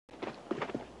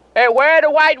Hey, where are the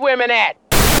white women at?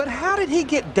 But how did he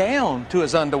get down to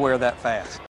his underwear that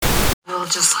fast? We'll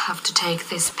just have to take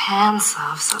these pants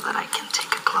off so that I can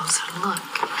take a closer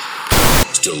look.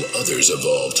 Still others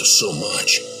evolved so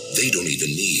much, they don't even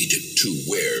need to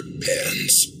wear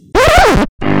pants.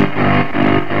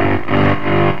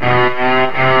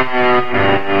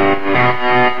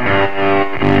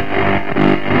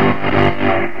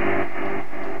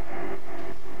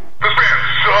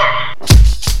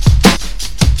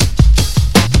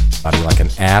 Like an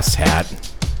ass hat.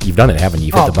 You've done it, haven't you?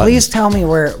 You've hit the button. Please tell me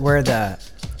where the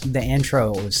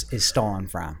intro is stolen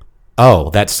from. Oh,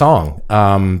 that song.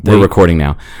 We're recording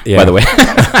now, by the way.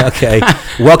 Okay.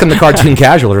 Welcome to Cartoon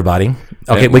Casual, everybody.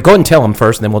 Okay, we go ahead and tell them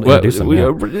first, and then we'll introduce them.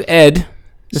 Ed,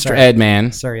 Mr. Ed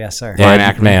Man. Sir, yes, sir. Ryan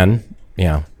Ackerman.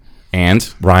 Yeah.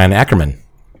 And Ryan Ackerman.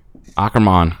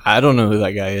 Ackerman. I don't know who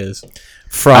that guy is.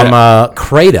 From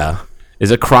Crata.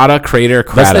 Is it Crata, Crater,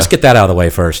 Crata? Let's get that out of the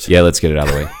way first. Yeah, let's get it out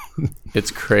of the way. It's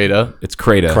Crata. It's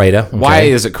Crata. Crata. Okay. Why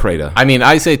is it Crata? I mean,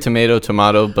 I say tomato,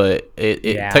 but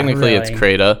technically it's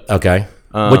Crata. Okay.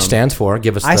 Which stands for?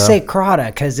 Give us. I say Crata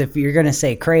because if you're going to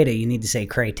say Crata, you need to say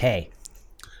Crate.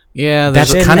 Yeah,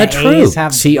 that's kind of true.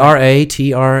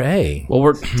 Cratra. Well,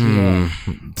 we're.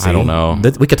 I don't know.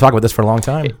 We could talk about this for a long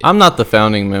time. I'm not the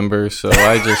founding member, so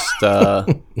I just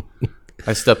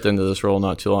I stepped into this role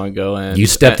not too long ago, and you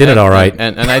stepped in it all right.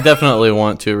 And I definitely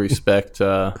want to respect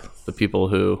the people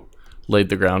who laid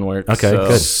the groundwork. Okay, so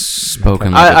good.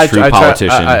 Spoken like a true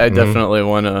politician. I definitely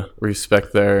want to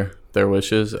respect their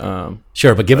wishes.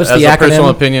 Sure, but give us as the a acronym. personal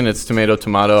opinion, it's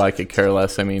tomato. I could care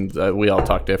less. I mean, we all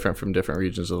talk different from different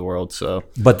regions of the world, so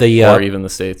but or even the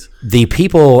states. The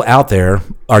people out there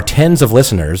are tens of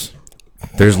listeners.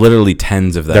 There's literally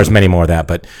tens of them. There's many more of that,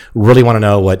 but really want to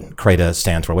know what CRATA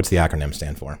stands for. What's the acronym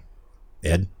stand for?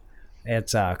 Ed?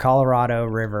 It's Colorado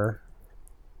River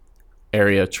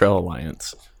Area Trail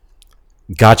Alliance.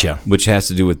 Gotcha. Which has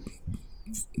to do with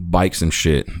bikes and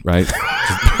shit, right?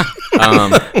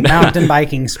 Mountain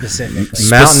biking specifically.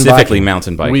 Specifically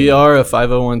mountain biking. We are a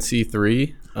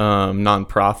 501c3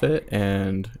 nonprofit,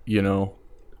 and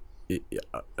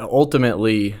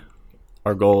ultimately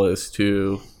our goal is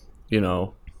to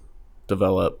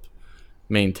develop,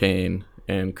 maintain,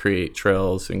 and create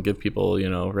trails and give people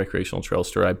recreational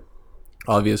trails to ride.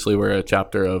 Obviously, we're a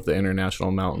chapter of the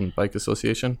International Mountain Bike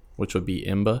Association, which would be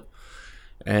IMBA,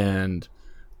 and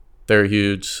they're a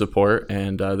huge support,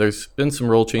 and there's been some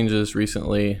rule changes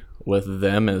recently with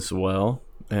them as well,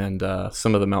 and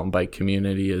some of the mountain bike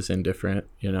community is indifferent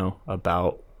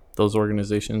about those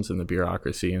organizations and the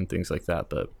bureaucracy and things like that,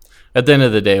 but at the end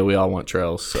of the day, we all want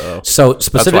trails, so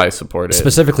that's why I support it.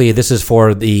 Specifically, this is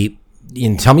for tell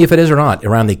me if it is or not,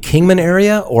 around the Kingman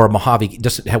area or Mojave.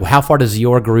 Just how far does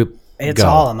your group It's go?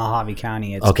 all in Mojave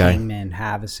County. It's okay. Kingman,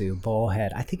 Havasu,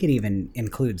 Bullhead. I think it even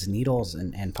includes Needles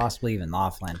and possibly even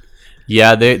Laughlin.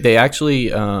 Yeah, they actually,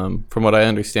 from what I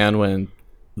understand, when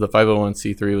the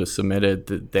 501c3 was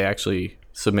submitted, they actually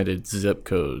submitted zip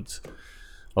codes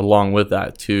along with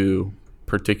that to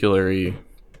particularly,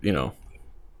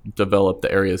 develop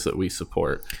the areas that we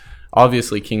support.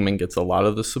 Obviously, Kingman gets a lot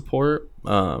of the support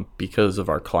because of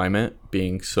our climate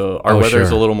being so. Our weather is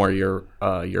a little more year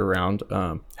round.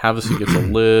 Havasu gets a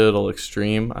little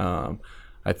extreme.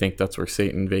 I think that's where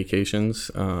Satan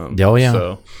vacations. So,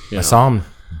 I saw him.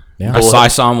 Yeah, I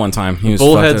saw him one time.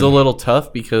 Bullhead's a little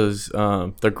tough because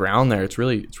the ground there. It's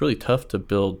really tough to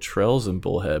build trails in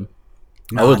Bullhead.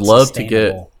 I would love to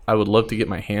get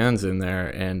my hands in there,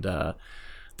 and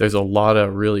there's a lot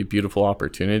of really beautiful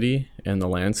opportunity in the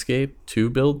landscape to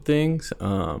build things.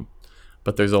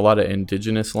 But there's a lot of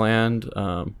indigenous land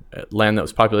that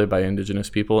was populated by indigenous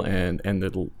people, and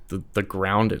the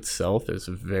ground itself is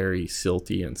very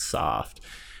silty and soft,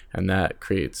 and that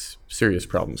creates serious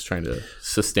problems trying to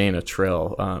sustain a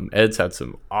trail. Ed's had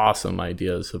some awesome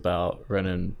ideas about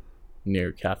running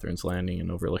near Catherine's Landing and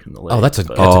overlooking the lake. Oh, that's a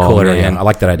cool area. I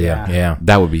like that idea. Yeah.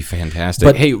 That would be fantastic.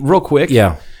 But hey, real quick.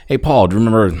 Yeah. Hey, Paul, do you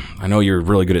remember, I know you're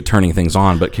really good at turning things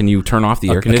on, but can you turn off the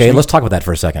air conditioning? Okay, let's talk about that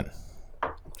for a second.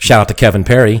 Shout out to Kevin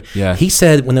Perry. Yeah. He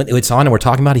said when it's on and we're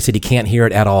talking about it, he said he can't hear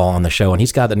it at all on the show, and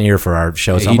he's got an ear for our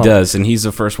shows. He does, and he's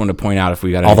the first one to point out if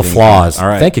we got all the flaws. All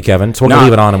right. Thank you, Kevin. So we're going to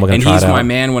leave it on, and we're going to try it out. And he's my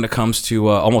man when it comes to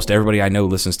almost everybody I know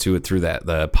listens to it through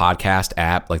the podcast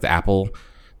app, like the Apple,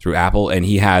 through Apple, and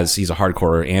he's a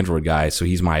hardcore Android guy, so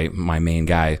he's my main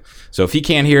guy. So if he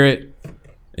can't hear it,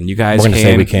 and you guys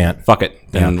say we can't. Fuck it.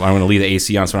 Then I'm going to leave the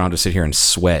AC on so I don't have to sit here and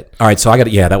sweat. All right, so I got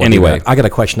that would anyway. I got a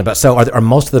question about. So are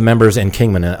most of the members in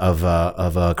Kingman of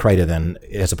CRATA then,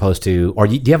 as opposed to, or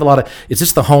do you have a lot of? Is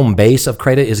this the home base of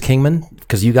CRATA? Is Kingman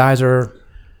because you guys are?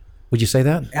 Would you say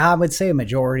that? I would say a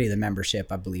majority of the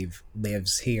membership, I believe,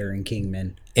 lives here in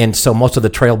Kingman. And so most of the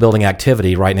trail building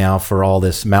activity right now for all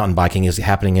this mountain biking is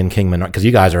happening in Kingman, because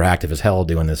you guys are active as hell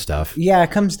doing this stuff. Yeah,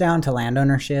 it comes down to land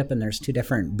ownership, and there's 2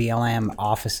 different BLM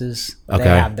offices. Okay. They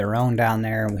have their own down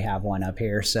there, and we have one up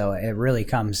here. So it really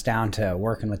comes down to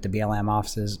working with the BLM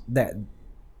offices that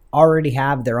already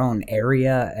have their own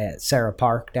area at Sarah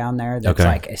Park down there that's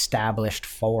like established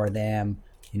for them.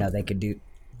 You know,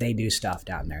 they do stuff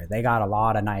down there. They got a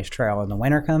lot of nice trail. When the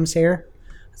winter comes here,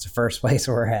 it's the first place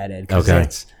we're headed, because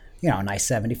it's, you know, a nice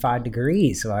 75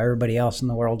 degrees. So everybody else in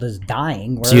the world is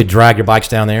dying. So you drag your bikes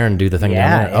down there and do the thing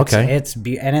down there? Okay.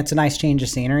 And it's a nice change of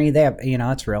scenery. They have, you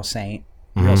know, it's real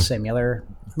similar,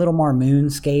 a little more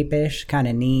moonscape-ish, kind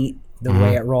of neat. The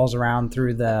way it rolls around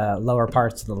through the lower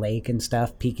parts of the lake and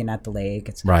stuff, peeking at the lake.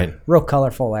 It's a real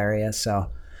colorful area.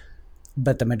 So,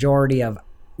 but the majority of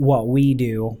what we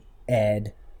do,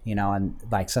 Ed, you know, and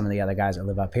like some of the other guys that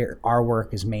live up here, our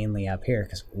work is mainly up here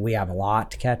because we have a lot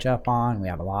to catch up on. We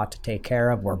have a lot to take care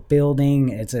of. We're building.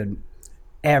 It's an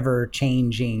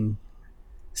ever-changing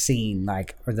scene,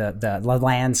 like, or the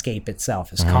landscape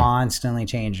itself is constantly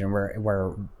changing.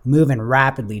 We're moving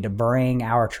rapidly to bring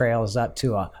our trails up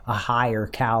to a higher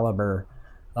caliber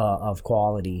of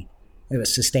quality. It was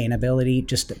sustainability,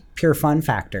 just a pure fun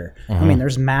factor. I mean,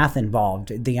 there's math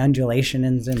involved. The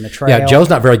undulations in the trail. Yeah, Joe's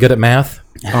not very good at math.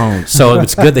 So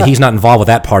it's good that he's not involved with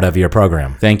that part of your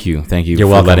program. Thank you. You're for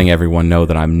welcome. letting everyone know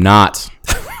that I'm not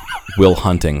Will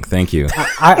Hunting. Thank you.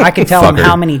 I can tell him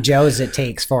how many Joes it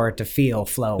takes for it to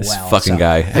flow This well. fucking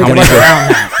guy. How many around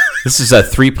that? This is a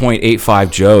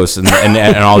 3.85 Joes, and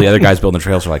all the other guys building the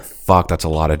trails are like, "Fuck, that's a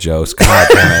lot of Joes." God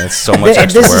damn it, it's so much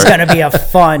extra This work. is going to be a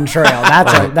fun trail.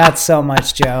 That's so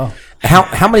much Joe.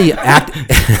 How many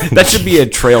That should be a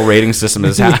trail rating system.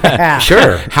 Is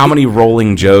Sure. How many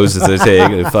rolling Joes does it take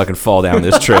to fucking fall down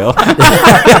this trail?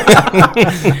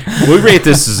 We rate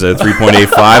this as a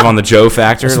 3.85 on the Joe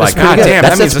factor. Like, god damn,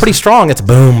 that's pretty strong. It's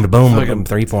boom, boom,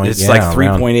 3 points. It's like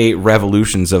 3.8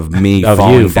 revolutions of me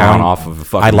falling down off of a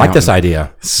fucking I like mountain. this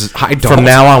idea. I don't. From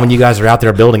now on, when you guys are out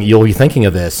there building, you'll be thinking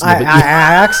of this. I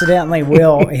accidentally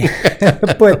will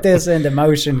put this into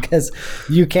motion because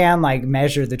you can like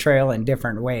measure the trail in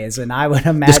different ways, and I would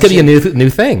imagine this could be a new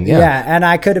thing. Yeah, and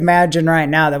I could imagine right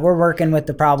now that we're working with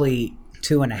the probably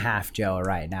 2.5 Joe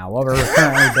right now. What we're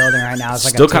currently building right now is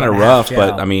like Still a kind of 2.5 rough, Joe.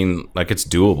 but I mean, like, it's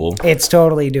doable. It's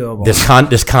totally doable.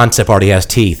 This concept already has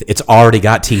teeth. It's already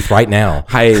got teeth right now.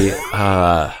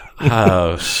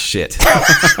 Oh shit!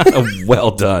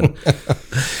 Well done.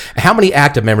 How many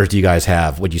active members do you guys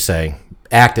have? Would you say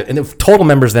active and if total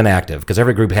members then active? Because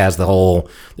every group has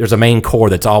there's a main core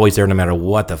that's always there no matter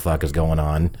what the fuck is going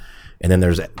on, and then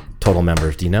there's total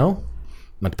members. Do you know?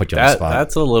 I'm going to put you on the spot.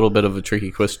 That's a little bit of a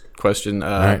tricky question. All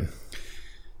right.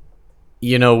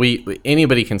 You know,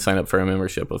 anybody can sign up for a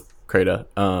membership with Creta.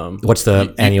 What's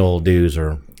the annual dues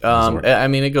or? I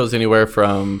mean, it goes anywhere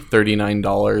from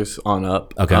 $39 on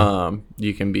up. Okay.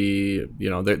 You can be, you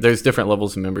know, there's different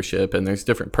levels of membership, and there's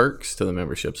different perks to the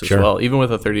memberships as Sure. well. Even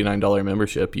with a $39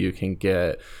 membership, you can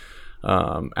get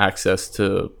access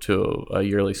to a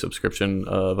yearly subscription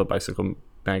of a bicycle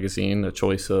magazine, a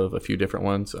choice of a few different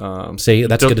ones. See,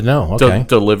 that's good to know. Okay.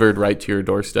 Delivered right to your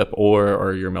doorstep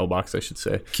or your mailbox, I should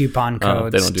say. Coupon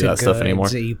codes. They don't do to that stuff goods anymore.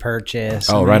 that you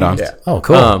purchase. Oh, right on. Yeah. Oh,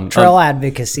 cool. Trail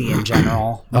advocacy in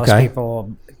general. Most Okay.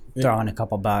 people throw in a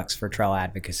couple bucks for trail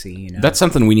advocacy. You know, That's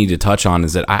something we need to touch on.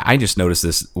 Is that I just noticed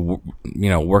this, you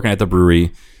know, working at the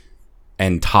brewery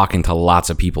and talking to lots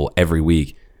of people every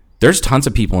week. There's tons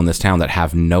of people in this town that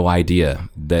have no idea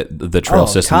that the trail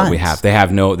system that we tons. have. They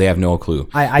have no clue.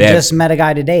 I just met a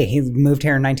guy today. He moved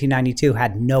here in 1992.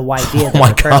 Had no idea that my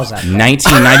the trails up there.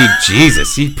 1990.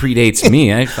 Jesus, he predates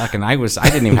me. I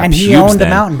didn't even have And pubes he owned then. a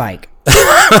mountain bike.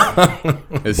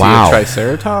 Is Wow. he a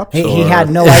Triceratops? He or- had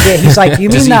no idea. He's like, you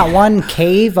mean he- that one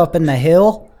cave up in the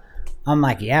hill? I'm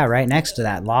like, yeah, right next to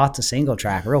that. Lots of single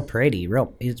track, real pretty,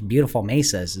 it's beautiful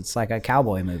mesas. It's like a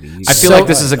cowboy movie. I feel like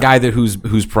this is a guy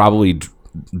who's probably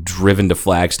driven to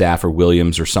Flagstaff or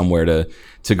Williams or somewhere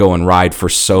to go and ride for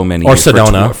so many Or years,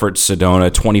 Sedona. for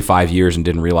Sedona 25 years and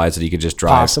didn't realize that he could just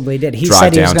drive. Possibly did. He drive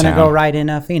said he was going to downtown. go ride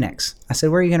in Phoenix. I said,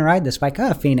 where are you going to ride this bike?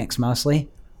 Phoenix mostly.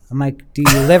 I'm like, do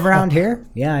you live around here?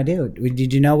 Yeah, I do.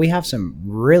 Did you know we have some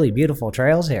really beautiful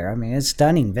trails here? I mean, it's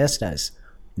stunning vistas.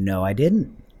 No, I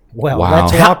didn't. Well, Wow.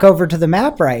 let's walk over to the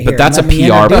map right here. But that's and a let me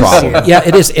PR introduce problem. you. Yeah,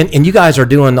 it is. And you guys are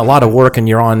doing a lot of work and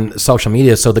you're on social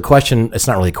media. So the question, it's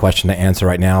not really a question to answer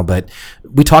right now, but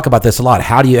we talk about this a lot.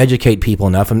 How do you educate people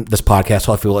enough? And this podcast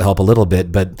hopefully will help a little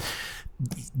bit, but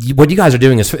what you guys are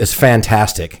doing is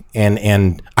fantastic,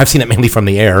 and I've seen it mainly from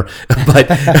the air, but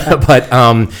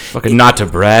Fucking not to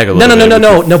brag a no, little bit.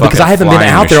 no, because I haven't been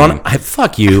out there on.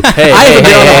 Fuck you. Hey, I haven't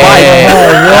been on a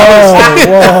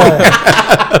bike.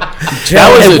 That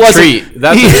was It a wasn't- treat.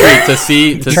 That's a treat to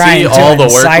see Trying to all the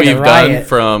work incite a we've done riot.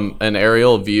 from an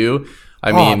aerial view.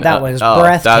 I mean, that was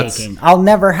that's- breathtaking. I'll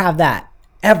never have that.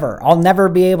 Ever. I'll never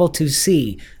be able to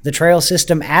see the trail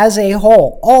system as a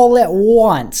whole all at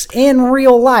once in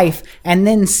real life and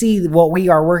then see what we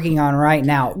are working on right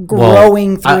now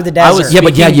growing through the I was- desert. Yeah,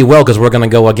 but you will, because we're going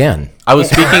to go again. I was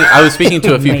speaking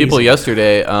to a few people Amazing.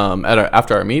 yesterday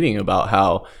after our meeting about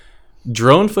how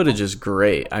drone footage is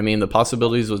great. I mean, the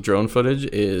possibilities with drone footage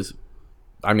is,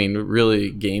 I mean, really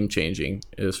game changing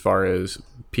as far as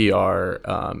PR,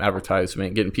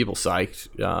 advertisement, getting people psyched,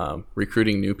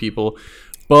 recruiting new people.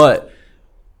 But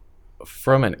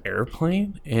from an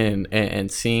airplane and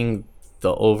seeing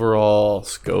the overall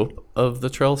scope of the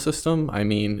trail system, I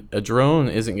mean, a drone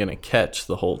isn't going to catch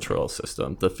the whole trail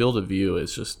system. The field of view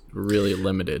is just really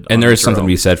limited. And on there the is something to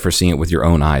drone. be said for seeing it with your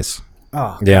own eyes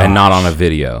Yeah, and not on a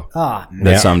video. Oh,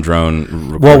 That some drone.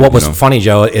 Recorded, Well, what was you know. funny,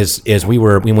 Joe, is we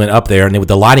went up there and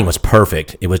the lighting was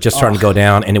perfect. It was just starting to go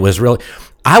down, and it was really.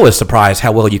 I was surprised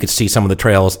how well you could see some of the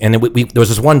trails. And there was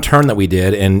this one turn that we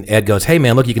did, and Ed goes, "Hey,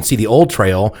 man, look, you can see the old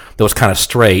trail that was kind of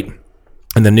straight,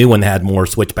 and the new one had more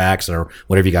switchbacks or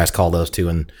whatever you guys call those two,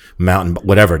 and mountain,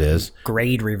 whatever it is,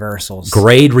 grade reversals.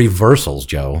 grade reversals,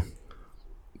 Joe."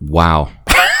 Wow.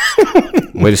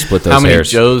 Way to split those How many hairs.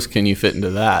 Joes can you fit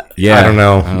into that? Yeah, I don't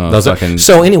know. Those are- fucking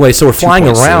so anyway, so we're flying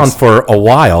 2.6. around for a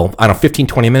while, I don't know, 15,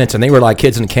 20 minutes, and they were like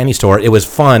kids in a candy store. It was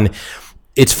fun.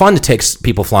 It's fun to take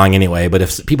people flying anyway, but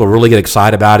if people really get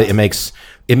excited about it, it makes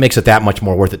it that much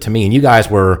more worth it to me. And you guys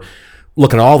were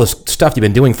looking at all this stuff you've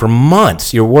been doing for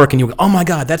months. You're working, you go, oh my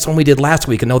God, that's one we did last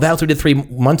week. And no, that's what we did 3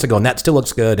 months ago, and that still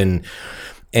looks good. And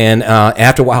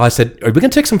after a while, I said, "Are we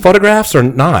going to take some photographs or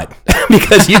not?"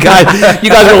 Because you guys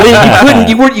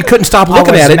were you couldn't stop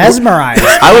looking I was at it. mesmerized.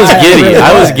 I was giddy. really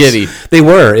I was was. giddy. They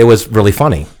were. It was really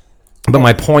funny. But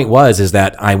my point is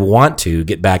that I want to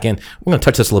get back in. We're going to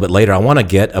touch this a little bit later. I want to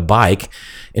get a bike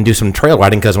and do some trail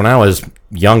riding, because when I was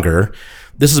younger,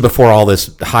 this is before all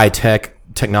this high-tech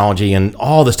technology and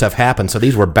all this stuff happened. So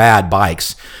these were bad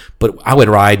bikes. But I would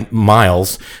ride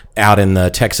miles out in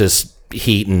the Texas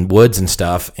heat and woods and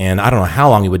stuff. And I don't know how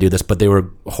long you would do this, but they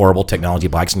were horrible technology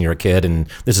bikes when you were a kid. And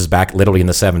this is back literally in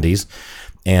the 70s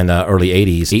and early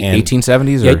 80s. And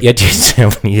 1870s? Yeah, Or?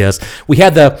 1870, yes. We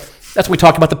had that's what we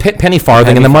talked about, the penny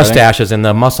farthing and the mustaches and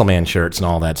the muscle man shirts and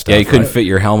all that stuff. Yeah, you couldn't right? fit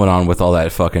your helmet on with all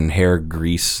that fucking hair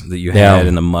grease that you Yeah. had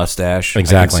and the mustache.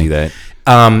 Exactly. I can see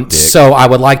that. So I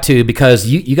would like to, because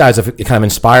you guys have kind of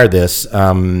inspired this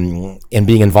in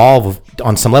being involved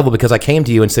on some level, because I came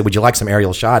to you and said, would you like some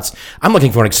aerial shots? I'm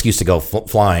looking for an excuse to go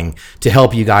flying to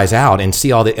help you guys out and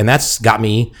see all the, and that's got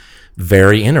me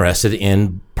very interested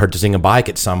in purchasing a bike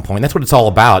at some point. That's what it's all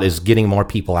about, is getting more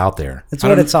people out there. That's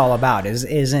what it's all about. Is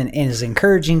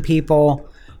encouraging people,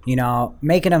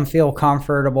 making them feel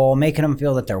comfortable, making them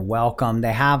feel that they're welcome.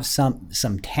 They have some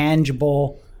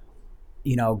tangible,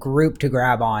 group to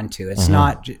grab onto. It's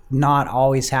not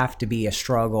always have to be a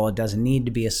struggle. It doesn't need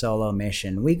to be a solo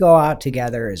mission. We go out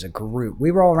together as a group. We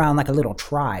roll around like a little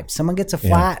tribe. Someone gets a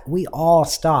flat, we all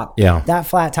stop. Yeah. That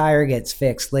flat tire gets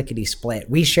fixed, lickety split.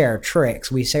 We share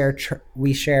tricks. We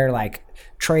share like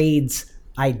trades,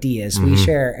 ideas. We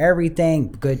share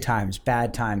everything, good times,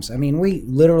 bad times. I mean, we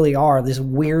literally are this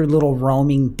weird little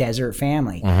roaming desert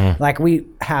family. Like, we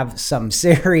have some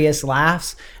serious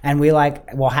laughs, and we'll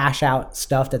hash out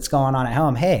stuff that's going on at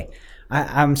home. Hey,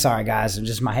 I'm sorry, guys.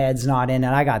 Just my head's not in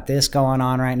it. I got this going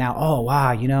on right now. Oh,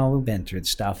 wow. We've been through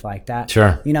stuff like that.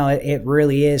 Sure. It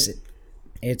really is.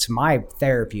 It's my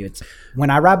therapy. It's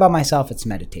when I ride by myself, it's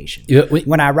meditation.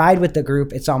 When I ride with the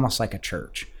group, it's almost like a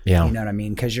church. Yeah. You know what I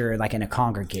mean? Because you're like in a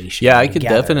congregation. Yeah, I could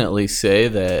together. definitely say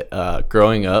that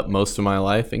growing up most of my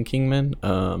life in Kingman,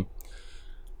 I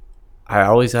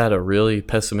always had a really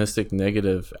pessimistic,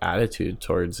 negative attitude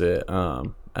towards it.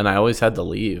 And I always had to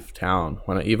leave town.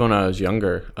 Even when I was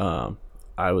younger,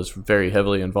 I was very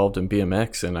heavily involved in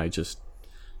BMX, and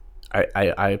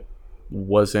I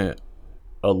wasn't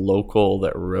a local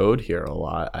that rode here a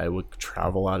lot. I would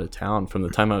travel out of town. From the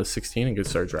time I was 16 and could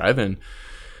start driving,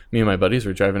 me and my buddies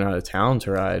were driving out of town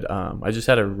to ride. I just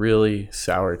had a really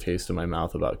sour taste in my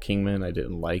mouth about Kingman. I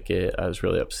didn't like it. I was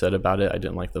really upset about it. I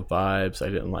didn't like the vibes. I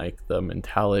didn't like the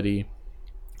mentality.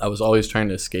 I was always trying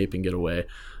to escape and get away.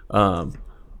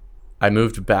 I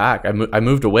moved back. I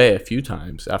moved away a few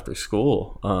times after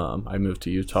school. I moved to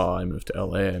Utah. I moved to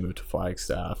LA. I moved to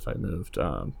Flagstaff. I moved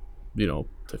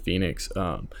to Phoenix.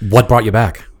 What brought you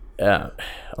back? A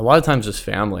lot of times just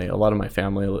family. A lot of my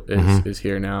family is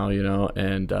here now,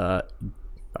 and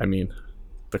I mean,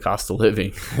 the cost of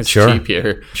living is cheap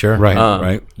here. Sure.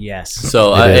 Right. Yes.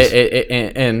 So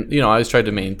and I always tried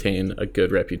to maintain a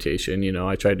good reputation.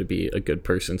 I tried to be a good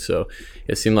person. So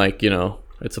it seemed like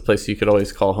it's a place you could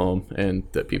always call home, and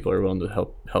that people are willing to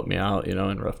help me out,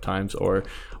 in rough times, or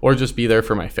just be there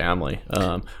for my family.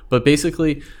 But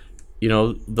basically,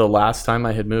 the last time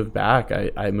I had moved back,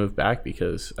 I moved back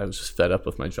because I was just fed up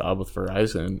with my job with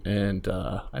Verizon, and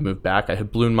I moved back.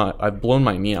 I've blown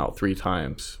my knee out 3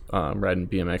 times riding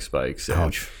BMX bikes.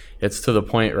 Ouch. It's to the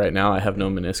point right now I have no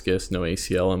meniscus, no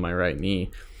ACL in my right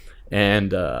knee,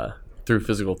 and through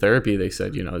physical therapy, they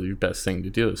said, your best thing to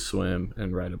do is swim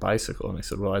and ride a bicycle. And I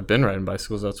said, well, I've been riding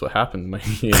bicycles. That's what happened to my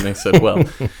knee. And they said, well,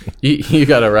 you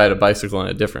got to ride a bicycle in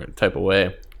a different type of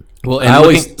way. Well, and I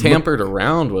always tampered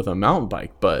around with a mountain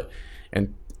bike,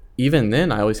 and even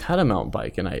then I always had a mountain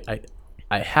bike, and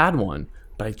I had one,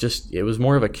 but it was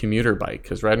more of a commuter bike,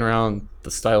 because riding around the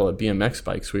style of BMX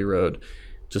bikes we rode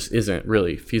just isn't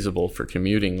really feasible for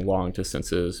commuting long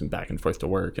distances and back and forth to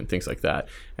work and things like that.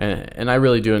 And I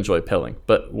really do enjoy pedaling.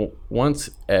 But once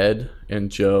Ed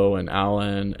and Joe and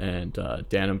Alan and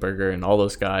Dannenberger and all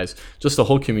those guys, just the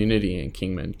whole community in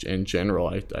Kingman in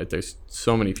general, there's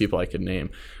so many people I could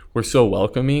name, were so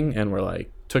welcoming and were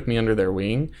took me under their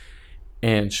wing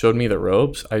and showed me the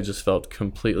ropes. I just felt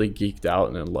completely geeked out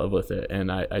and in love with it.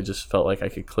 And I just felt like I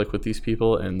could click with these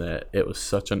people, and that it was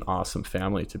such an awesome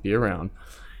family to be around,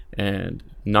 and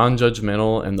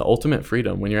non-judgmental, and the ultimate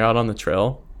freedom. When you're out on the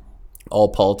trail, all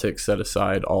politics set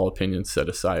aside, all opinions set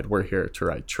aside, we're here to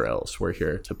ride trails. We're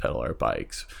here to pedal our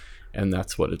bikes. And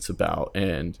that's what it's about.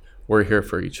 And we're here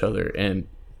for each other. And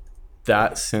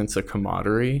that sense of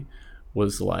camaraderie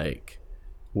was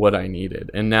what I needed.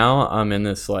 And now I'm in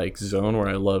this zone where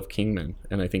I love Kingman,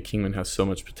 and I think Kingman has so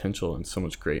much potential and so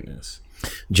much greatness.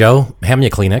 Joe, hand me a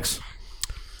Kleenex.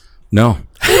 No.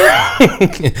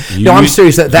 No, I'm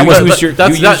serious. That's shirt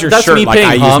me like I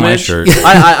paying use my homage. shirt.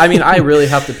 I mean, I really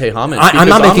have to pay homage. I'm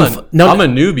not making I'm a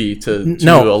newbie to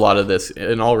a lot of this.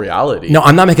 In all reality, no,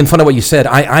 I'm not making fun of what you said.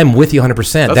 I'm with you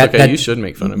 100%. That's okay. You should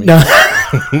make fun of me. No.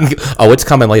 Oh, it's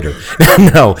coming later.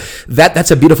 No,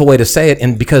 that's a beautiful way to say it,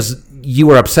 and because you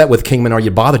were upset with Kingman, or you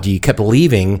bothered you kept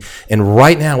leaving, and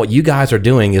right now what you guys are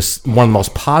doing is one of the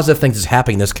most positive things that's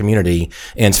happening in this community,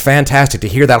 and it's fantastic to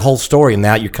hear that whole story, and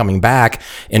now you're coming back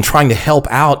and trying to help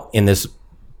out in this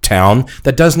town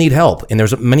that does need help, and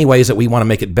there's many ways that we want to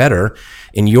make it better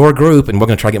in your group, and we're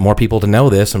going to try to get more people to know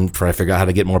this and try to figure out how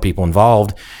to get more people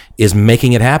involved, is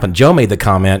making it happen. Joe made the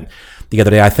comment the other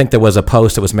day, I think there was a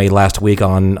post that was made last week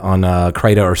on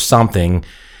Crata or something,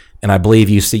 and I believe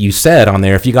you said on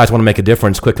there, if you guys want to make a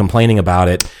difference, quit complaining about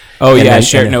it. Oh, and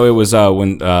yeah, no, it was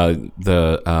when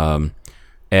the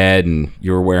Ed and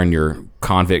you were wearing your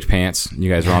convict pants.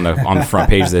 You guys were on the front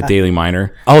page of the Daily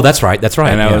Miner. Oh, that's right.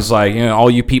 And I was like, all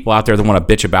you people out there that want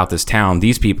to bitch about this town,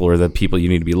 these people are the people you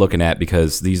need to be looking at,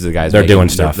 because these are the guys they're doing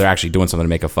stuff. They're actually doing something to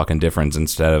make a fucking difference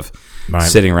instead of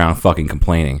sitting around fucking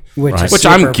complaining, which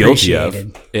I'm guilty of.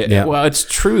 Well, it's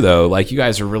true though. You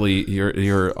guys are really,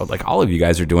 you're all of you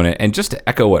guys are doing it. And just to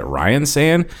echo what Ryan's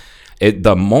saying,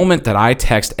 the moment that I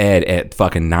text Ed at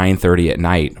fucking 9:30 at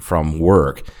night from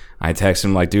work, I text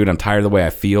him dude, I'm tired of the way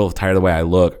I feel, tired of the way I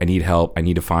look. I need help. I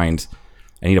need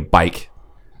a bike.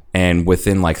 And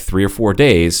within 3 or 4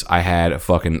 days, I had I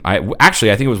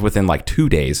think it was within 2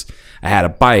 days, I had a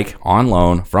bike on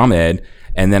loan from Ed.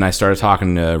 And then I started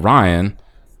talking to Ryan,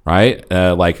 right?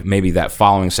 Maybe that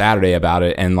following Saturday about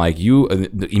it. And you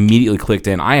immediately clicked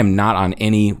in. I am not on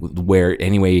any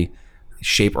way,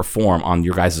 shape or form on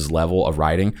your guys' level of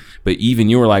riding. But even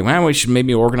you were like, man, we should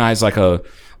maybe organize a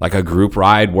group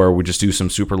ride where we just do some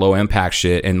super low impact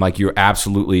shit. And you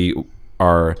absolutely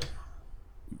are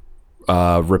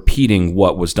repeating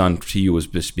what was done to you as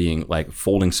just being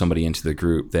folding somebody into the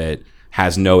group that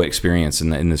has no experience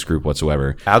in this group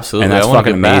whatsoever. Absolutely. And that's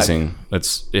fucking amazing.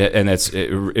 It's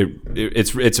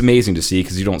amazing to see,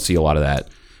 because you don't see a lot of that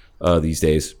these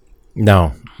days.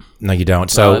 No, you don't.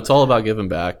 So it's all about giving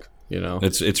back.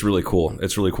 It's really cool.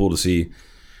 It's really cool to see.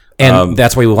 And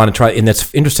that's why we want to try. And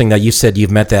it's interesting that you said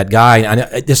you've met that guy.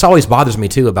 And this always bothers me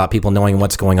too about people knowing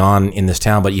what's going on in this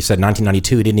town. But you said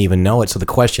 1992, you didn't even know it. So the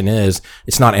question is,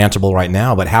 it's not answerable right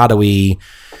now, but how do we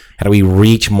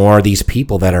reach more of these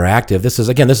people that are active? This is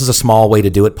a small way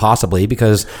to do it, possibly,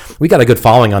 because we got a good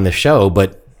following on this show,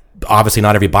 but obviously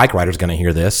not every bike rider is going to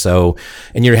hear this. So,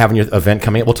 and you're having your event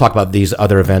coming up. We'll talk about these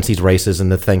other events, these races,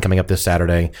 and the thing coming up this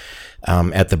Saturday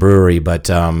at the brewery.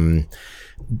 But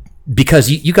because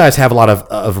you guys have a lot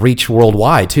of reach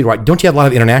worldwide too, right? Don't you have a lot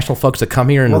of international folks that come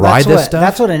here and ride this stuff?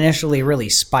 That's what initially really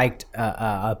spiked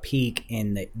a peak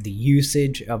in the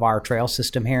usage of our trail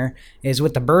system here, is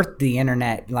with the birth of the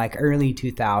internet, like early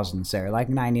 2000s there, like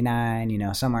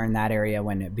 99, somewhere in that area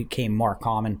when it became more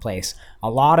commonplace. A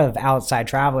lot of outside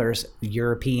travelers,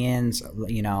 Europeans,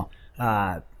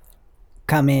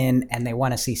 come in and they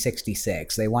want to see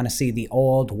 66. They want to see the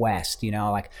old West,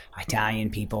 like Italian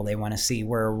people. They want to see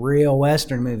where real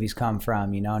Western movies come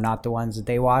from, not the ones that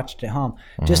they watched at home.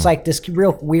 Just like this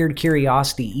real weird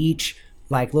curiosity. Each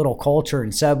like little culture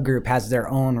and subgroup has their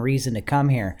own reason to come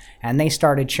here. And they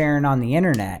started sharing on the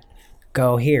internet.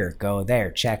 Go here, go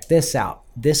there, check this out.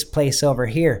 This place over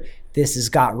here. This has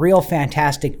got real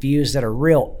fantastic views that are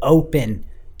real open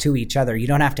to each other. You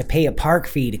don't have to pay a park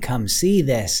fee to come see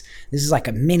this. This is like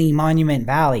a mini Monument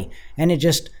Valley. And it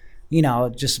just,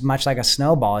 just much like a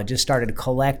snowball, it just started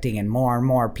collecting, and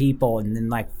more people. And then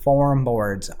like forum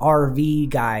boards,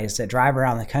 RV guys that drive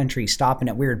around the country stopping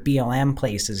at weird BLM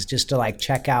places just to like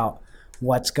check out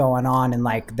what's going on in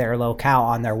like their locale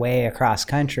on their way across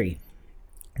country.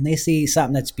 And they see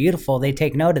something that's beautiful, they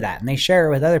take note of that and they share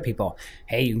it with other people.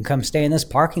 Hey, you can come stay in this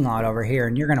parking lot over here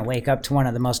and you're going to wake up to one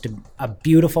of the most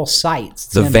beautiful sights.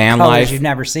 The van life you've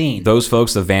never seen. Those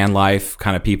folks, the van life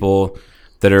kind of people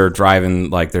that are driving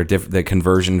like the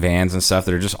conversion vans and stuff,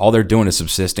 that are just, all they're doing is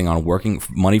subsisting on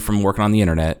money from working on the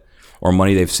internet or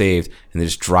money they've saved, and they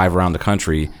just drive around the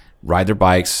country, ride their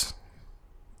bikes,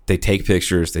 they take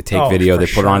pictures, they take video, they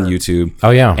put it on YouTube.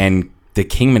 Oh yeah. And the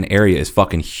Kingman area is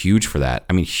fucking huge for that.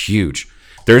 I mean, huge.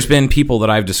 There's been people that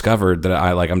I've discovered that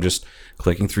I'm just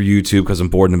clicking through YouTube because I'm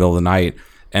bored in the middle of the night,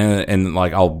 and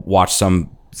like I'll watch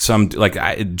some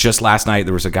just last night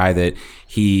there was a guy that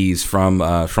he's from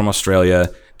Australia,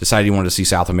 decided he wanted to see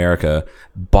South America,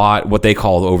 bought what they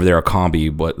call over there a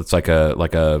combi, but it's like an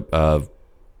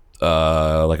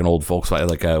old Volkswagen,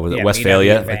 like a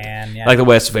Westphalia, van, like the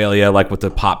Westphalia, like with the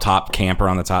pop top camper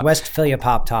on the top. Westphalia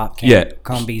pop top.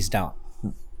 Combis don't.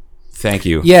 Thank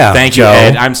you. Yeah. Thank you,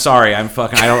 Ed. I'm sorry. I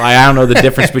don't know the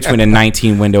difference between a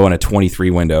 19 window and a 23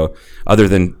 window, other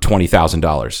than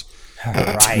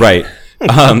 $20,000. Right.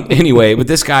 Anyway, with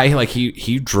this guy, like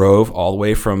he drove all the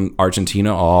way from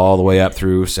Argentina all the way up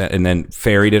through, and then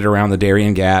ferried it around the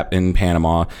Darien Gap in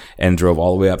Panama, and drove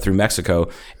all the way up through Mexico.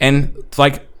 And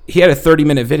like he had a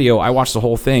 30-minute video. I watched the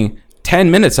whole thing. 10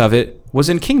 minutes of it was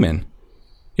in Kingman.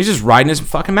 He's just riding his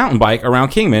fucking mountain bike around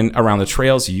Kingman, around the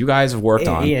trails you guys have worked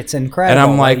on. It's incredible.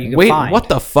 And I'm like, wait, what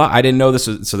the fuck? I didn't know this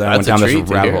was, so then I went down this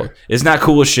rabbit hole. Isn't that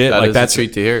cool as shit? That's a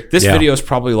treat to hear. This video is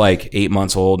probably like 8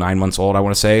 months old, 9 months old, I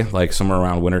want to say. Like somewhere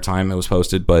around wintertime it was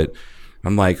posted. But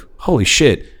I'm like, holy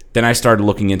shit. Then I started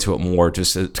looking into it more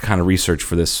just to kind of research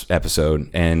for this episode.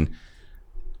 And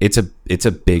it's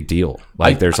a big deal.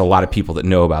 Like there's a lot of people that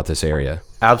know about this area.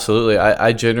 Absolutely.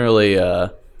 I generally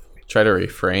try to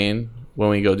refrain when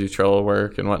we go do trail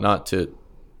work and whatnot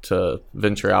to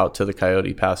venture out to the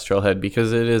Coyote Pass trailhead,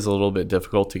 because it is a little bit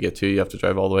difficult to get to. You have to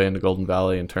drive all the way into Golden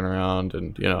Valley and turn around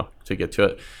and to get to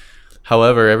it.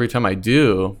 However, every time I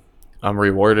do, I'm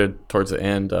rewarded towards the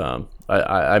end.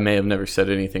 I may have never said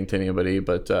anything to anybody,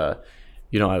 but I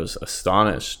was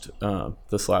astonished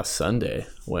this last Sunday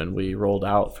when we rolled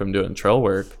out from doing trail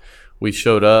work. We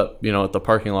showed up at the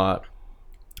parking lot,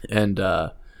 and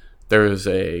there was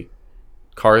a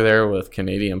car there with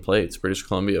Canadian plates, British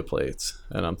Columbia plates,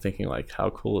 and I'm thinking, like, how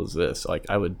cool is this? Like,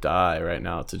 I would die right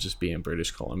now to just be in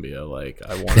British Columbia. Like,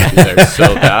 I want to be there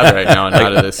so bad right now and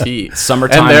out of this heat.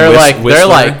 Summertime. And they're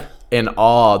like in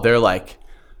awe. They're like,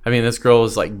 I mean, this girl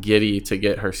was like giddy to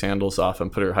get her sandals off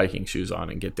and put her hiking shoes on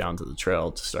and get down to the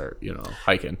trail to start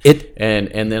hiking.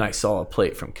 And then I saw a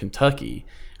plate from Kentucky,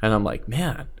 and I'm like,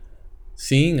 man,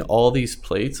 seeing all these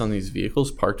plates on these vehicles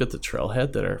parked at the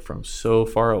trailhead that are from so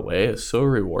far away is so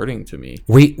rewarding to me.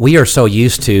 We are so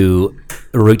used to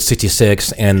Route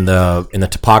 66 and the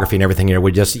topography and everything here.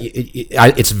 We just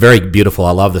it's very beautiful.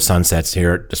 I love the sunsets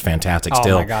here. Just fantastic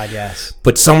still. Oh my God, yes.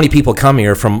 But so many people come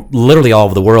here from literally all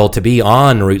over the world to be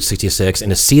on Route 66 and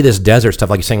to see this desert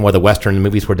stuff, like you're saying, where the Western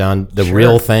movies were done, the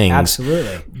real things.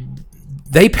 Absolutely.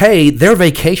 They pay their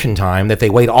vacation time that they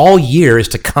wait all year is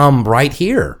to come right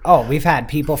here. Oh, we've had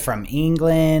people from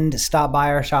England stop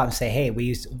by our shop and say, hey,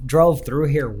 we drove through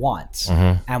here once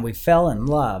and we fell in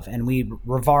love, and we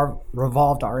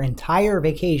revolved our entire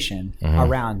vacation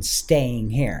around staying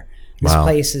here. This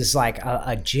place is like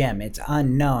a gym. It's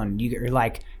unknown. You're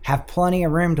like, have plenty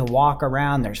of room to walk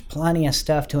around. There's plenty of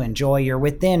stuff to enjoy. You're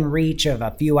within reach of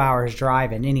a few hours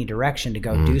drive in any direction to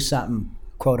go do something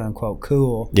quote unquote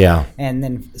cool. Yeah. And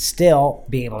then still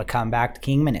be able to come back to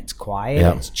Kingman. It's quiet,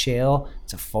 Yeah. it's chill,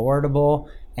 it's affordable.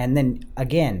 And then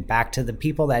again, back to the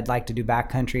people that like to do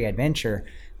backcountry adventure,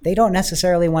 they don't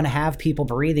necessarily want to have people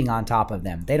breathing on top of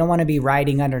them. They don't want to be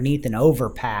riding underneath an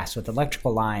overpass with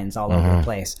electrical lines all over the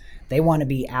place. They want to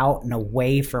be out and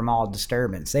away from all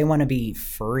disturbance. They want to be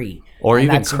free. Or And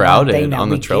even that's one crowded thing that on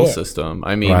the we trail get. system.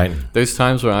 I mean, Right. there's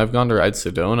times when I've gone to ride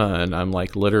Sedona and I'm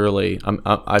like literally,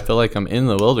 I feel like I'm in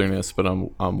the wilderness, but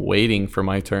I'm waiting for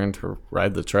my turn to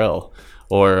ride the trail.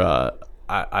 Or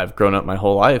I've grown up my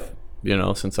whole life,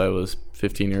 since I was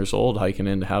 15 years old, hiking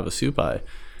into Havasupai.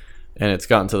 And it's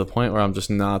gotten to the point where I'm just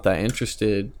not that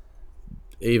interested,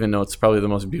 even though it's probably the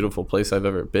most beautiful place I've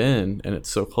ever been, and it's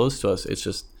so close to us. It's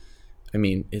just,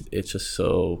 it's just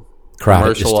so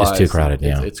Crowded. It's too commercialized. crowded,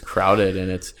 yeah. It's crowded,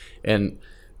 and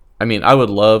I would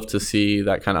love to see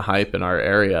that kind of hype in our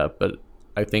area, but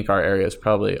I think our area is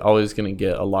probably always going to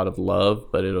get a lot of love,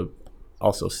 but it'll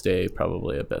also stay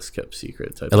probably a best kept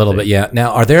secret type. A little bit, yeah.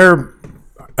 Now, are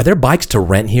there bikes to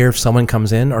rent here if someone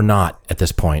comes in or not at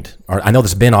this point? Or I know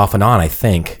this has been off and on, I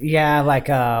think. Yeah, like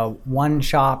one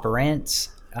shop rents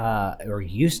or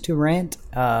used to rent.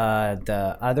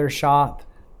 The other shop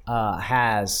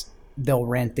they'll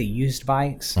rent the used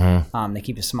bikes. They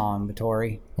keep a small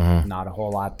inventory, not a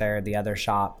whole lot there. The other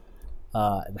shop,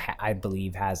 I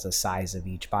believe, has the size of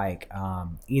each bike.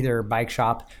 Either bike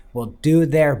shop will do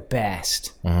their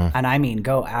best, and I mean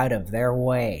go out of their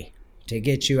way to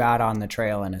get you out on the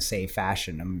trail in a safe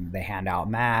fashion. They hand out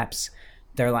maps.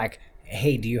 They're like,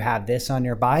 hey, do you have this on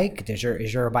your bike? Is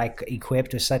your bike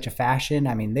equipped with such a fashion?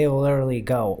 I mean, they will literally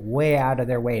go way out of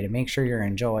their way to make sure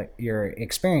your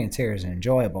experience here is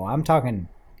enjoyable. I'm talking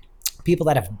people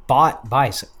that have bought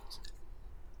bicycles,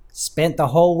 spent the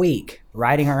whole week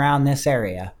riding around this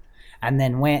area, and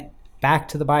then went back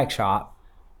to the bike shop,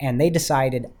 and they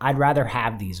decided, I'd rather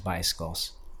have these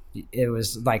bicycles. It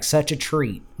was like such a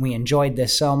treat. We enjoyed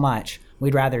this so much.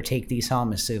 We'd rather take these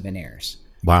home as souvenirs.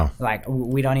 Wow. Like,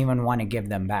 we don't even want to give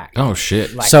them back. Oh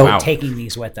shit! Like, So- we're taking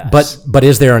these with us. But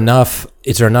is there enough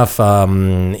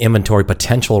inventory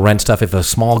potential rent stuff if a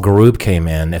small group came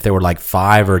in, if there were like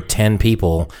 5 or 10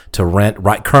 people to rent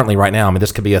currently right now? I mean,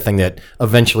 this could be a thing that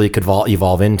eventually could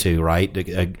evolve into, right?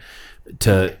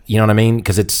 To you know what I mean?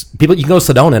 Because it's people, you can go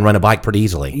to Sedona and rent a bike pretty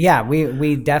easily. Yeah,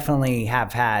 we definitely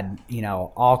have had,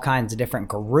 all kinds of different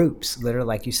groups, literally,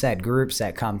 like you said, groups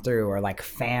that come through, or like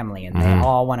family, and they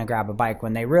all want to grab a bike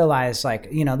when they realize, like,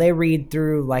 they read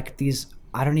through like these,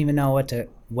 I don't even know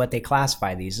what they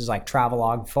classify these as, like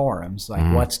travelog forums,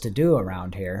 like what's to do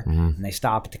around here. And they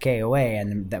stop at the KOA,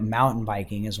 and the mountain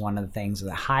biking is one of the things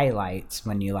that highlights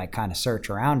when you like kind of search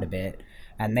around a bit,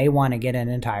 and they want to get an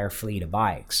entire fleet of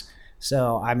bikes.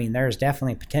 So, I mean, there's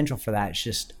definitely potential for that.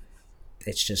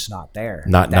 It's just not there.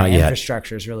 Not yet.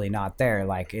 Infrastructure is really not there.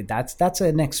 Like, that's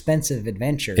an expensive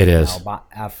adventure. It is.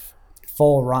 A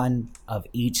full run of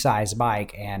each size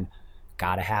bike, and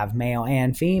got to have male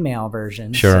and female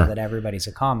versions Sure. so that everybody's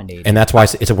accommodated. And that's why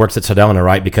it works at Sedona,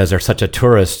 right? Because they're such a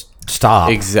tourist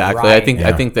stop. Exactly. Right.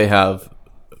 I think they have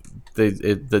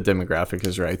the demographic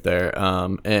is right there.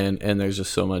 And there's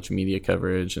just so much media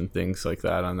coverage and things like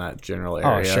that on that general area.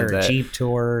 Oh, sure. that- Jeep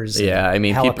tours. Yeah, I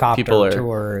mean, helicopter people are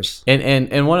tours.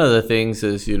 And one of the things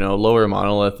is, Lower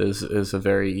Monolith is a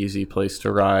very easy place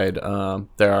to ride.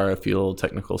 There are a few little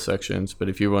technical sections, but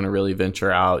if you want to really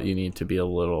venture out, you need to be a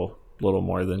little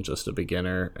more than just a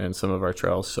beginner in some of our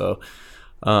trails. So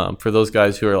for those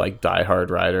guys who are like diehard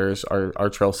riders, our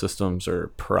trail systems are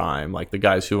prime. Like the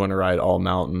guys who want to ride all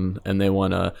mountain and they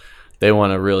want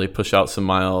to really push out some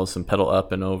miles and pedal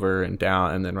up and over and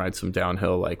down and then ride some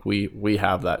downhill. Like we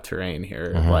have that terrain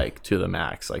here, like to the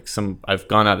max. Like I've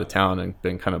gone out of town and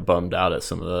been kind of bummed out at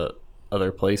some of the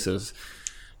other places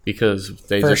because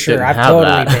they For just sure. didn't I've have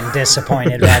totally that. been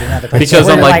disappointed riding other places. Because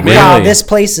We're I'm like, wow, really? this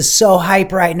place is so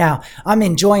hype right now. I'm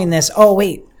enjoying this. Oh,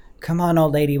 wait. Come on,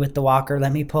 old lady with the walker.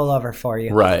 Let me pull over for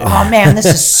you. Right. Oh, man, this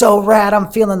is so rad.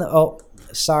 I'm feeling the... Oh,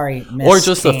 sorry, Miss Or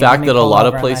just the Teen, fact let me that a pull lot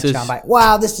of over and let places- you on by.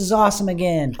 Wow, this is awesome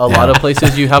again. A lot of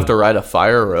places you have to ride a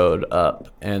fire road up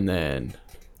and then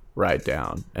ride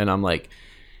down. And I'm like,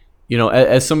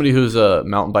 as somebody who's a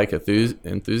mountain bike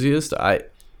enthusiast, I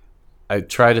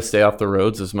try to stay off the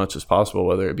roads as much as possible,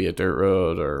 whether it be a dirt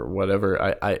road or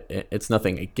whatever. It's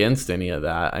nothing against any of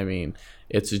that. I mean,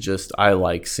 it's just I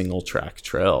like single track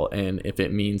trail, and if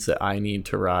it means that I need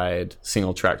to ride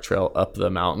single track trail up the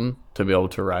mountain to be able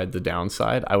to ride the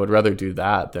downside, I would rather do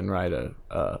that than ride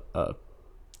a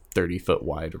 30-foot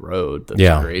wide road that's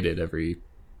Yeah. graded every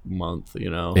month.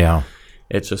 Yeah.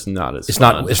 it's just not as It's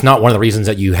fun. not. It's not one of the reasons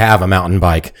that you have a mountain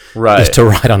bike, Right. Is to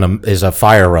ride on a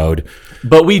fire road.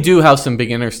 But we do have some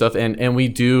beginner stuff, and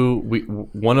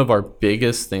one of our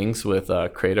biggest things with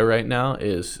Creta right now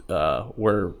is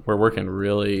we're working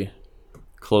really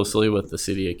closely with the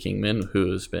city of Kingman,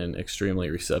 who has been extremely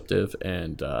receptive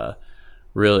and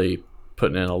really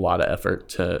putting in a lot of effort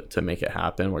to make it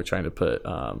happen. We're trying to put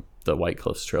the White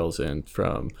Cliffs trails in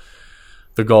from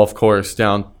the golf course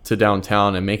down to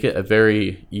downtown and make it a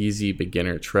very easy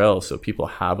beginner trail, so people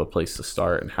have a place to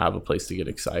start and have a place to get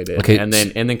excited, Okay. and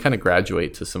then kind of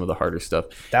graduate to some of the harder stuff.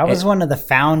 That was one of the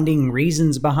founding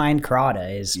reasons behind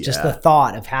Crota, is just the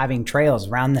thought of having trails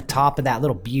around the top of that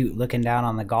little butte, looking down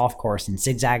on the golf course and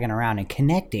zigzagging around and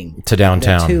connecting To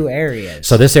downtown. the two areas.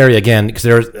 So this area again, because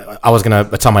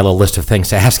it's on my little list of things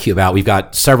to ask you about. We've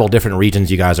got several different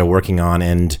regions you guys are working on,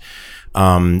 and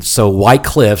so White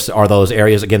Cliffs are those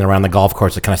areas again around the golf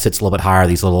course that kind of sits a little bit higher.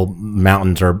 These little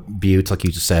mountains or buttes, like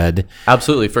you just said.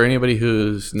 Absolutely. For anybody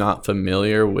who's not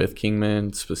familiar with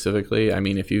Kingman specifically, I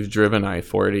mean, if you've driven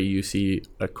I-40, you see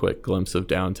a quick glimpse of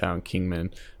downtown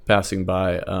Kingman passing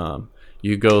by.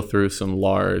 You go through some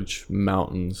large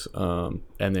mountains, and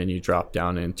then you drop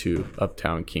down into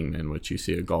uptown Kingman, which you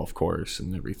see a golf course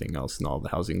and everything else and all the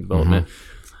housing development.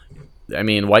 I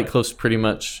mean, White Cliffs pretty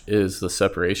much is the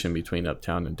separation between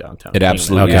uptown and downtown. It Kingman.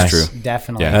 absolutely Okay. is true.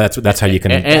 Definitely. Yeah, that's how you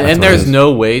can. And that's what it there's is.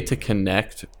 no way to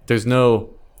connect. There's no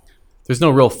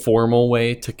real formal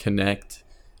way to connect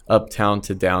uptown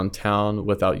to downtown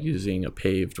without using a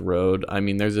paved road. I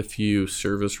mean, there's a few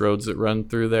service roads that run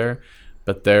through there,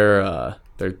 but they're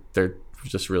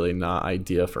just really not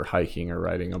ideal for hiking or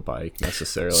riding a bike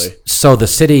necessarily. So the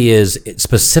city is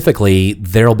specifically,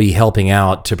 they'll be helping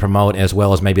out to promote as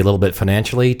well as maybe a little bit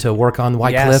financially to work on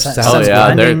White Cliffs. Is that how Oh, that's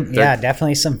yeah, going? funding, they're-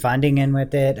 definitely some funding in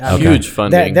with it. Huge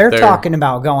funding. They're talking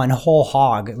about going whole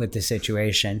hog with the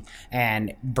situation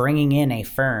and bringing in a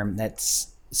firm that's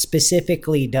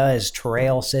specifically does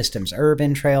trail systems,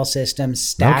 urban trail systems,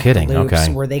 stacked kidding, loops,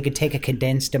 okay. where they could take a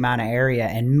condensed amount of area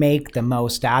and make the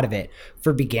most out of it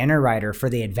for beginner rider, for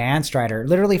the advanced rider,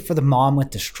 literally for the mom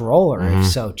with the stroller if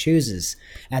so chooses.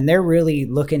 And they're really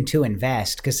looking to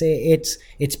invest because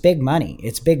it's big money,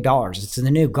 it's big dollars, it's the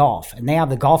new golf, and they have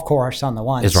the golf course on the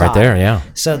one It's side. right there, yeah.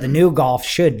 So the new golf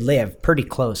should live pretty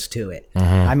close to it.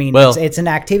 I mean, Well- it's an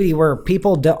activity where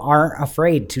people aren't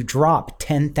afraid to drop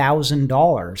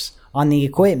 $10,000 on the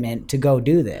equipment to go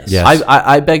do this. Yes.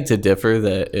 I beg to differ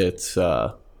that it's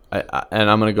and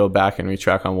I'm going to go back and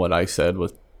retract on what I said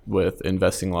with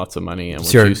investing lots of money and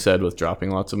what Sure. you said with dropping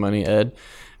lots of money, Ed,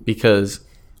 because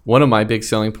one of my big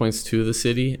selling points to the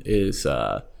city is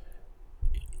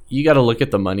you got to look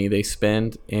at the money they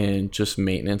spend in just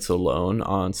maintenance alone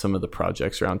on some of the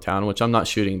projects around town, which I'm not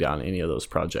shooting down any of those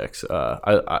projects.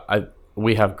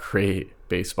 We have great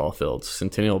baseball fields.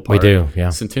 Centennial Park. We do, yeah.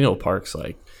 Centennial Park's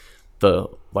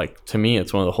to me,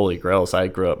 it's one of the holy grails. I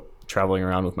grew up traveling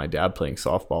around with my dad playing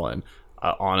softball, and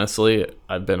honestly,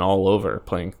 I've been all over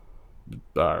playing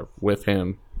with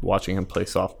him, watching him play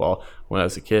softball when I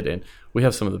was a kid. And we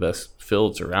have some of the best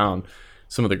fields around,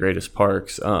 some of the greatest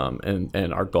parks,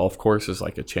 and our golf course is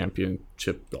like a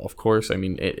championship golf course. I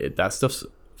mean, that stuff's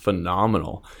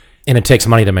phenomenal. And it takes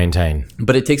money to maintain.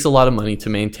 But it takes a lot of money to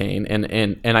maintain,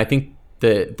 and I think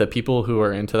the people who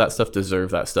are into that stuff deserve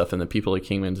that stuff, and the people at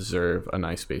Kingman deserve a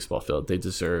nice baseball field. They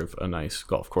deserve a nice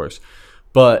golf course.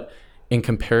 But in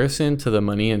comparison to the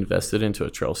money invested into a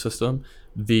trail system,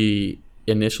 the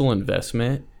initial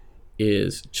investment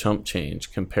is chump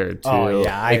change compared to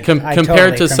I compared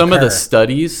totally to some of the concur.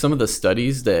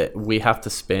 studies that we have to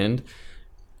spend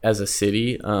as a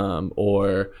city,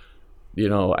 or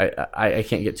I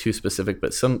can't get too specific,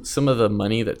 but some of the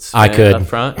money that's I spent could. up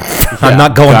front. I'm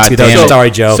not going God to, though. damn it.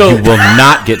 Sorry, Joe. So- You will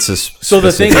not get So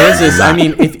the thing is I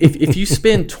mean, if you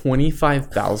spend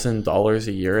 $25,000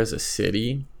 a year as a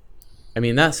city, I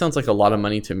mean, that sounds like a lot of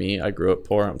money to me. I grew up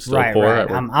poor. I'm still Right, poor. right.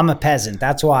 I work- I'm a peasant.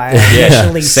 That's why I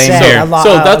initially same said here. a lot.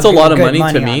 so that's a lot of good money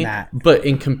to on me. that. But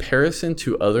in comparison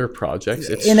to other projects,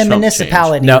 it's In a chump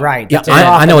municipality, No, right? yeah, It's a I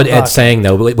drop know in what the Ed's bucket. saying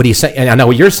though. But what he's saying, and I know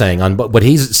what you're saying on, but what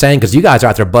he's saying, because you guys are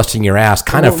out there busting your ass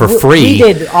kind of for free.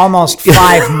 We did almost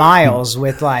 5 miles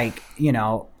with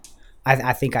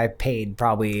I think I paid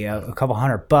probably a couple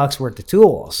 $100 worth of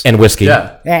tools and whiskey.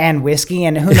 Yeah. and whiskey,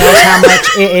 and who knows how much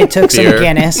it took. Some Beer.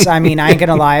 Guinness. I mean, I ain't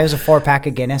gonna lie, it was a 4-pack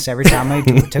of Guinness every time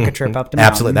we took a trip up the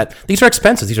mountain. Absolutely. These are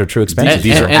expenses. These are true expenses. And,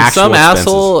 These and, are and actual some expenses.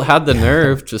 asshole had the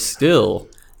nerve to steal.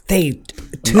 We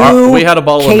We had a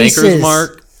bottle of Maker's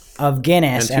Mark. of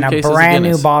Guinness And and two a cases of brand new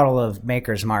Guinness. bottle of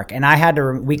Maker's Mark. And I had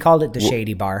to, we called it the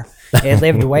Shady Bar. It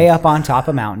lived way up on top of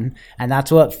a mountain. And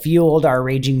that's what fueled our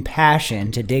raging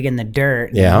passion to dig in the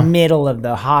dirt Yeah. in the middle of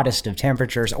the hottest of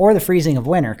temperatures or the freezing of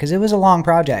winter, because it was a long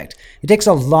project. It takes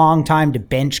a long time to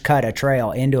bench cut a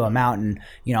trail into a mountain,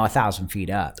 1,000 feet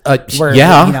up. Where,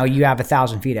 yeah. you have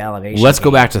 1,000 feet of elevation. Let's go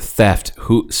back to theft.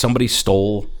 Somebody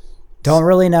stole. Don't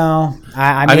really know.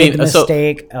 I made mean, the so-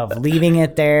 mistake of leaving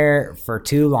it there for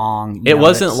too long. It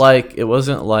wasn't like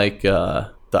the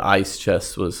ice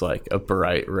chest was like a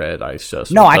bright red ice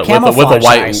chest. No, with I a- with a camouflaged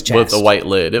white the ice chest. with a white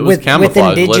lid. It was with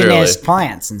camouflaged, indigenous literally,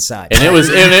 plants and such. and it was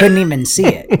you and couldn't even see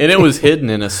it. and it was hidden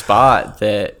in a spot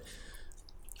that.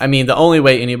 I mean, the only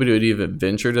way anybody would even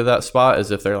venture to that spot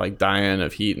is if they're like dying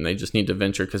of heat and they just need to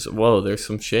venture because there's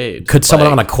some shade. Could someone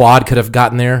Like, on a quad could have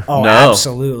gotten there? Oh, No,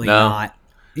 absolutely no. not.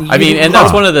 I mean, and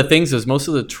that's one of the things is most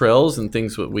of the trails and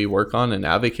things that we work on and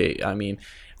advocate. I mean,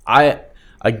 I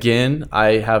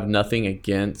have nothing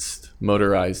against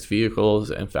motorized vehicles.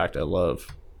 In fact, I love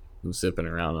zipping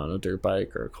around on a dirt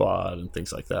bike or a quad and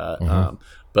things like that.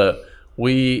 But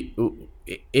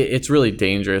it's really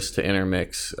dangerous to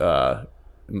intermix,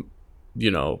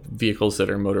 vehicles that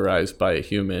are motorized by a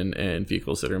human and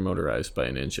vehicles that are motorized by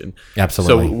an engine.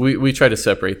 Absolutely. So we try to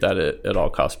separate that at all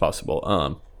costs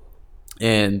possible.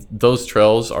 And those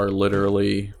trails are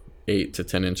literally 8 to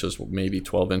 10 inches, maybe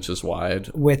 12 inches wide.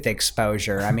 with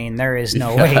exposure. I mean, there is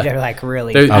no way to like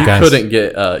really. There, Okay.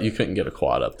 you couldn't get a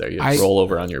quad up there. You would roll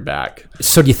over on your back.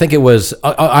 So do you think it was?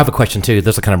 I have a question too.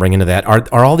 This will kind of bring into that.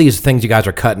 Are all these things you guys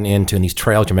are cutting into and these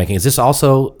trails you're making? Is this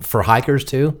also for hikers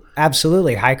too?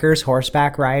 Absolutely, hikers,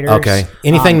 horseback riders. Okay.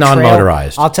 Anything trail-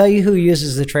 non-motorized. I'll tell you who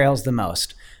uses the trails the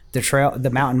most. The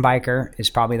mountain biker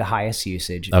is probably the highest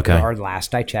usage. Okay. Or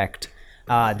last I checked.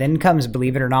 Then comes,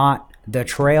 believe it or not, the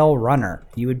trail runner.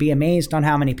 You would be amazed on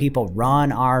how many people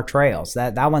run our trails.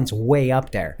 That one's way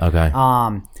up there. Okay.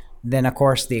 Then of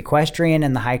course the equestrian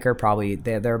and the hiker probably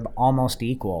they're almost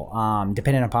equal,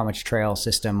 depending upon which trail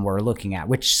system we're looking at,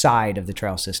 which side of the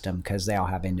trail system, because they all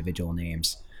have individual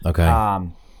names. Okay.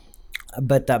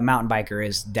 But the mountain biker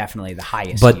is definitely the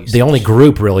highest. But usage. the only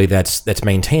group really that's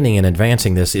maintaining and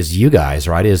advancing this is you guys,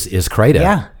 right? Is Creta?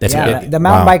 Yeah, That's yeah. it. The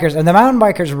mountain Wow. bikers, and the mountain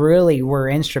bikers really were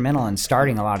instrumental in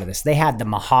starting a lot of this. They had the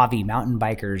Mojave Mountain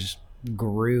Bikers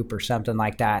group or something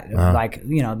like that. Like,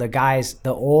 the guys,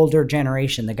 the older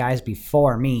generation, the guys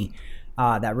before me,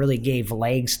 that really gave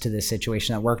legs to this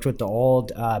situation. That worked with the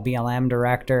old BLM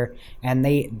director, and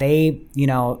they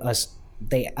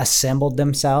assembled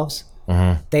themselves.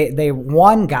 They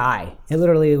one guy, it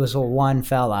literally was one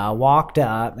fella, walked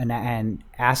up and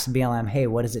asked the BLM, "Hey,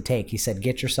 what does it take?" He said,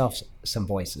 "Get yourself some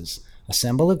voices,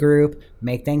 assemble a group,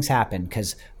 make things happen,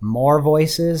 because more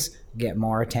voices get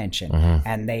more attention."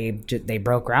 And they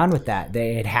broke ground with that.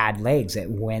 It had legs. It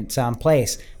went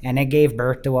someplace, and it gave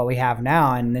birth to what we have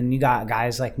now. And then you got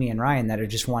guys like me and Ryan that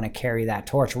just want to carry that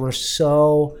torch. We're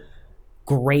so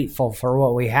grateful for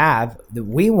what we have that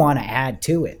we want to add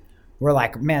to it. We're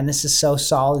like, man, this is so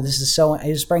solid. It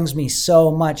just brings me so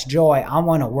much joy. I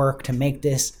want to work to make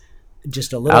this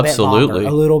just a little bit longer, a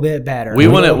little bit better. We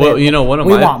want to, we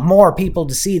want more people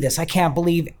to see this. I can't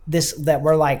believe this, that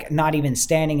we're like not even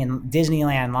standing in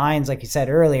Disneyland lines, like you said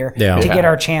earlier, to get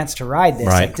our chance to ride this.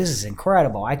 Right. Like, this is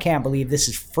incredible. I can't believe this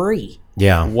is free.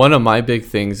 Yeah. One of my big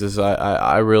things is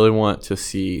I really want to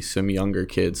see some younger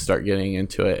kids start getting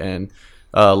into it. And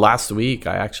last week,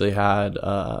 I actually had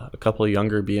a couple of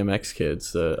younger BMX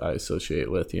kids that I associate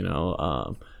with,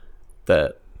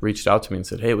 that reached out to me and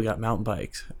said, "Hey, we got mountain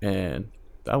bikes," and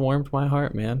that warmed my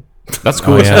heart, man. That's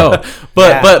cool as yeah. hell.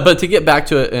 But to get back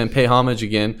to it and pay homage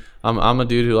again, I'm a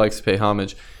dude who likes to pay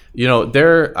homage.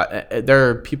 There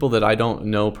are people that I don't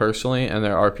know personally, and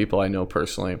there are people I know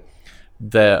personally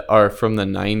that are from the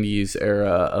 90s era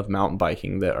of mountain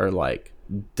biking that are like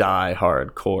die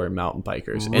hardcore mountain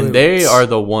bikers. And they are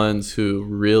the ones who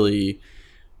really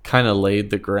kind of laid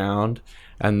the ground.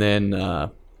 And then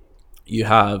you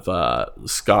have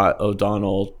Scott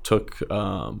O'Donnell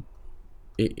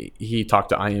he talked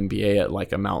to IMBA at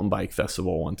like a mountain bike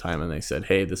festival one time, and they said,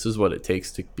 "Hey, this is what it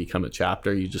takes to become a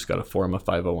chapter. You just got to form a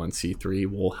 501c3.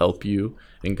 We'll help you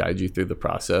and guide you through the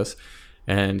process."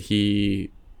 And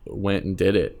he went and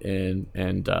did it, and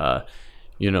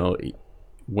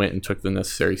went and took the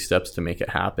necessary steps to make it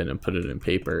happen and put it in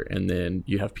paper. And then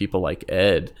you have people like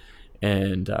Ed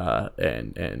and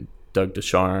Doug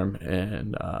Descharme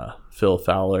and Phil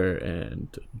Fowler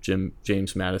and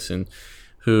James Madison,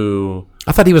 who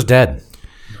I thought he was dead.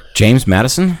 James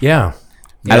Madison? Yeah.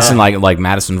 Madison, like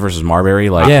Madison versus Marbury.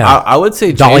 Like, Yeah. I would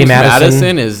say Dolly James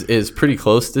Madison. Madison is pretty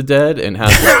close to dead and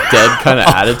has a dead kind of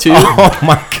attitude. Oh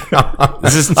my god.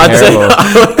 this is I'd say- terrible.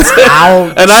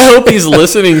 And I hope he's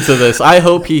listening to this. I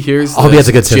hope he hears this. I hope he has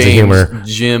a good sense of James humor.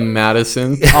 Jim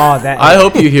Madison. Oh, that I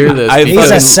hope you hear this. I- he's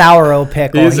because a sourdough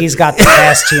pickle. He's- He's got the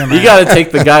best humor. you got to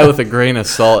take the guy with a grain of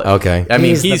salt. Okay. I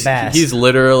mean, He's the best. he's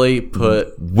literally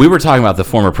put We were talking about the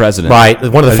former president, Right.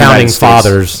 One of the United founding States,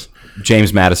 fathers.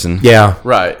 James Madison. Yeah.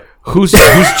 right. Who's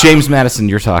James Madison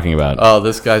you're talking about? Oh,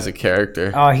 this guy's a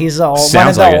character. Oh, he's one of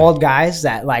Sounds the like it. old guys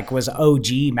that like was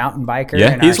OG mountain biker.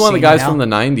 Yeah, in He's our one of the scene, guys you know? from the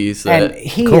 '90s. And That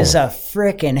he Cool. is a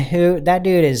freaking hoot. That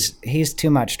dude he's too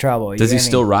much trouble. You Does he know what I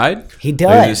still mean? ride? He Or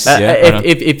does. just- yeah, right on.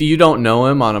 if you don't know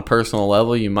him on a personal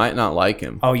level, you might not like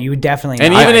him. Oh, you definitely.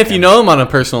 And not even like if you him. know him on a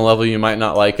personal level, you might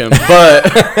not like him.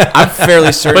 But I'm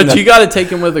fairly certain. but you got to take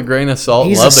him with a grain of salt.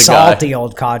 he's Love a the guy. salty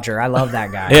old codger. I love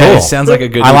that guy. yeah, Cool. it sounds like a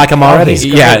good. I like him already. he's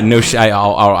Yeah, great. no,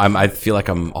 I feel like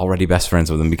I'm already best friends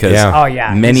with him because Yeah. Oh,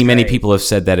 yeah, many he's many great. people have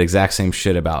said that exact same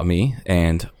shit about me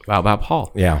and about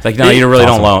Paul. Yeah. It's like no, you really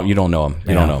Awesome. don't know him. You don't know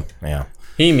him. Yeah.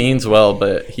 He means well,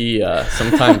 but he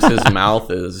sometimes his mouth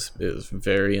is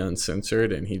very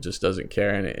uncensored, and he just doesn't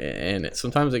care, and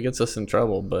sometimes it gets us in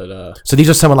trouble. But So these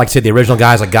are someone like I said, the original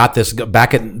guys that got this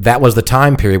back at that was the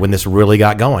time period when this really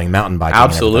got going, mountain biking. and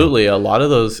everything. absolutely, a lot of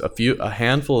those, a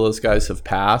handful of those guys have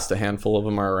passed. A handful of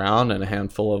them are around, and a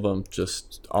handful of them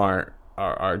just are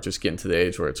just getting to the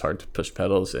age where it's hard to push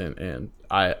pedals. And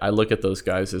I look at those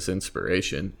guys as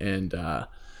inspiration, and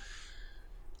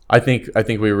I think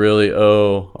we really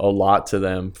owe a lot to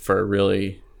them for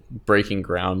really breaking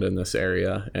ground in this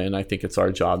area, and I think it's our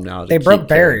job now to They keep broke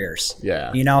carrying- barriers.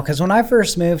 Yeah. You know, because when I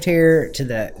first moved here to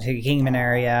the Kingman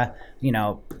area, you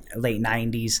know, late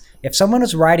 90s, if someone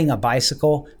was riding a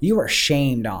bicycle, you were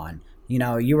shamed on. You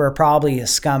know, you were probably a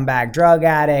scumbag drug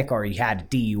addict, or you had a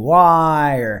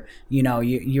DUI, or, you know,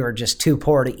 you were just too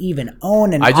poor to even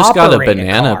own and I just got a operate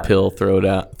banana car. pill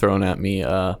thrown at me.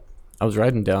 I was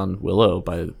riding down Willow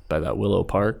by that Willow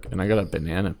Park, and I got a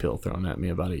banana pill thrown at me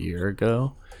about a year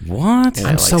ago. What? And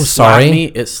I'm it, so slapped sorry.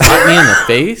 It slapped me in the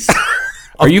face.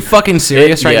 Are you fucking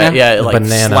serious right yeah, now? Yeah, it like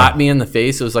Banana. slapped me in the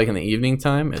face. It was like in the evening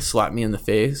time. It slapped me in the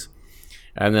face.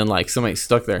 And then like somebody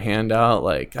stuck their hand out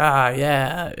like,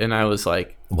 yeah. And I was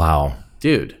like, Wow.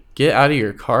 dude, get out of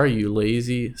your car, you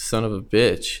lazy son of a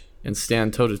bitch, and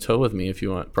stand toe to toe with me if you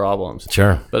want problems.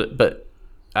 Sure. But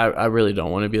I really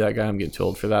don't want to be that guy. I'm getting too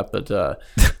old for that. But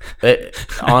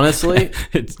honestly,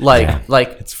 It's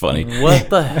it's funny. What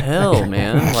the hell,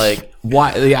 man? Like, Why?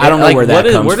 I don't know like, where that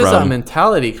comes where does that from.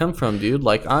 mentality come from, dude?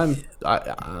 Like, I'm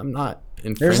not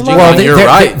infringing lot- on Well, your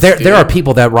rights. there are dude.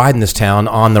 people that ride in this town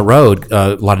on the road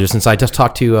a lot of distance. I just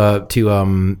talked to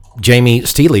Jamie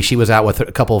Steely. She was out with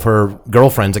a couple of her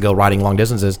girlfriends that go riding long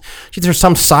distances. There's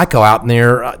some psycho out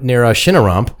near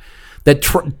Shinarump that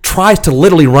tries to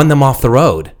literally run them off the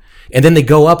road, and then they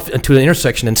go up to an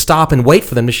intersection and stop and wait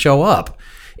for them to show up,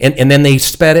 and then they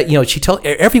sped it. You know,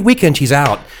 every weekend she's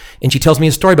out. And she tells me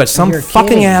a story about some You're fucking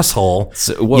kidding. asshole.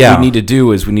 So what we need to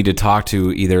do is we need to talk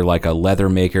to either like a leather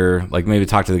maker, like maybe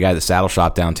talk to the guy at the saddle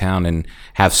shop downtown and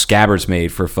have scabbards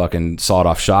made for fucking sawed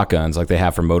off shotguns like they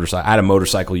have for motorcycle. I had a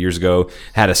motorcycle years ago,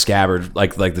 had a scabbard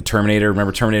like the Terminator.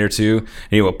 Remember Terminator 2? And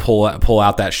you would pull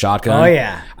out that shotgun. Oh,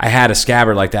 yeah. I had a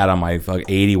scabbard like that on my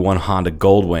 81 Honda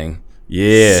Goldwing.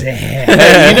 Yeah.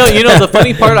 Hey, you know the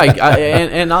funny part.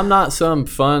 And I'm not some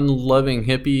fun-loving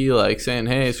hippie like saying,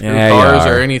 "Hey, screw Yeah, you cars"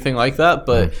 are. or anything like that.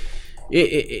 But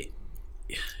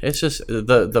it's just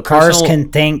the Cars personal, can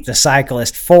thank the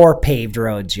cyclist for paved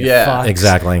roads. You Yeah, fucks.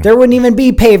 exactly. There wouldn't even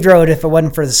be paved road if it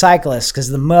wasn't for the cyclists, because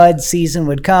the mud season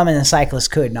would come and the cyclists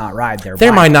could not ride their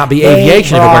There bike. might not be They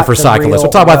aviation if it weren't brought for the cyclists. real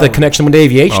We'll talk about the road. connection with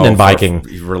aviation and biking.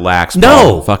 Relax. No.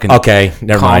 Paul. Fucking Okay,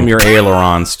 never calm mind. your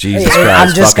ailerons. Jesus Christ. I'm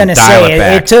just Fucking gonna dial say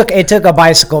back. it took a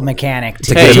bicycle mechanic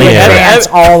to Hey, advance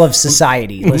all of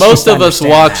society. Let's most just of us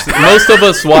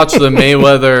understand watch the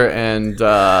Mayweather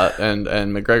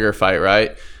and McGregor fight,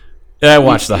 right? Yeah, I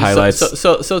watched the highlights.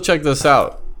 So check this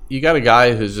out. You got a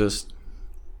guy who's just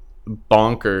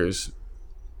bonkers,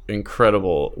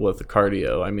 incredible with the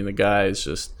cardio. I mean, the guy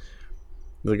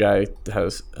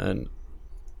has a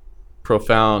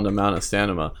profound amount of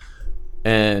stamina,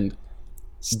 and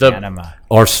Stamina.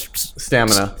 Or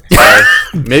stamina. Sorry.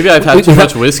 Maybe I've had too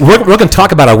much whiskey. We're going to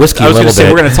talk about our whiskey I a was going little to say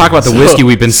bit. we're going to talk about the whiskey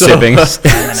we've been sipping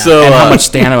So and how much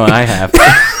stamina I have.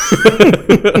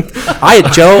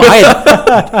 Joe,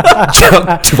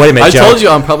 wait a minute, I Joe. told you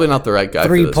I'm probably not the right guy.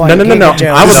 for this. 3-point No. kick,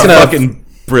 Joe. I was Just going to fucking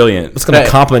brilliant. It's going to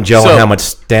compliment Joe so- on how much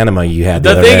stamina you had.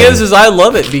 The other thing day. is I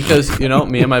love it because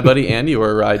me and my buddy Andy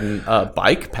were riding a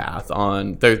bike path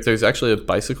on. There's actually a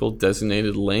bicycle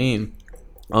designated lane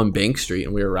on Bank Street,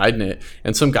 and we were riding it,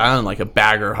 and some guy on like a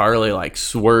bagger Harley like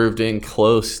swerved in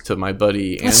close to my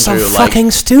buddy Andrew. That's so like,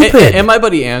 fucking stupid. And my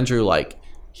buddy Andrew, like,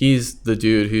 he's the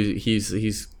dude who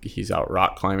he's out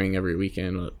rock climbing every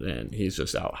weekend, and he's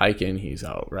just out hiking. He's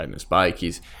out riding his bike.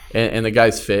 And the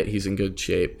guy's fit. He's in good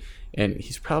shape. And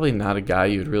he's probably not a guy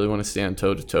you'd really want to stand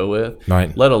toe to toe with,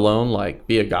 Right. let alone like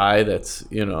be a guy that's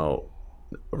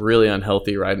really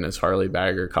unhealthy riding his Harley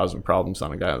bagger, causing problems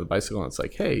on a guy on the bicycle. And it's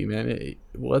like, hey man,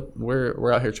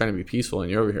 we're out here trying to be peaceful, and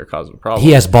you're over here causing problems.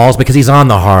 He has balls because he's on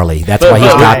the Harley. That's why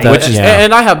he's got the. which is, yeah.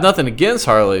 and I have nothing against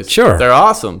Harleys. Sure. They're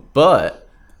awesome, but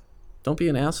don't be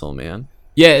an asshole, man.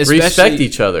 Yeah, especially, Respect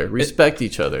each other. Respect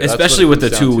each other. That's especially what with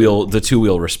it the comes down to. two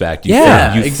wheel respect.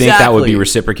 Yeah, you think that would be exactly.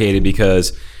 reciprocated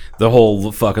because the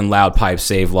whole fucking loud pipe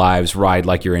save lives, ride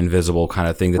like you're invisible kind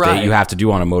of thing that Right. you have to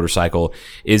do on a motorcycle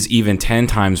is even 10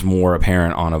 times more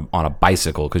apparent on a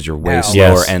bicycle because you're way Hell. slower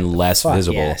Yes. and less Fuck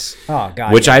visible. yes. Oh,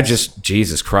 God, Which yes. I've just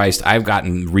Jesus Christ, I've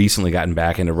recently gotten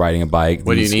back into riding a bike.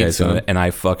 What do you These need, guys son? and I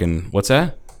fucking what's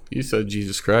that? You said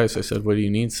Jesus Christ. I said, what do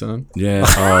you need, son? Yeah.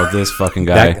 Oh, this fucking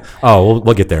guy. That- oh,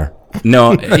 we'll get there.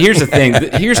 No, here's the thing.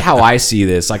 Here's how I see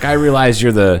this. Like, I realize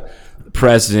you're the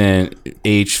president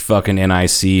H fucking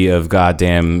NIC of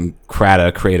goddamn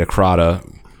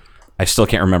Crata. I still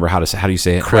can't remember how do you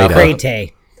say it? Crate. Cray.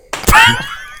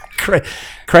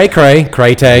 Yeah. Oh,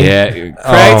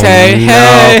 Crate.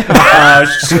 Hey.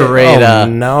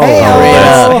 Crata. No.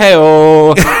 Hey.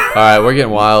 All right, we're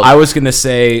getting wild. I was gonna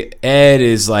say Ed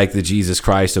is like the Jesus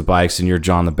Christ of bikes, and you're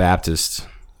John the Baptist.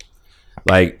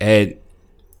 Like Ed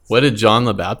What did John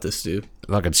the Baptist do?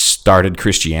 fucking started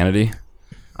Christianity.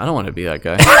 I don't want to be that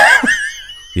guy.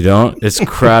 You don't? It's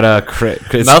Crata.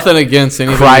 It's Nothing against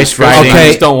anything. Christ Christ riding- I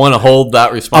just don't want to hold that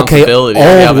Okay, responsibility. I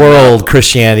old haven't world done.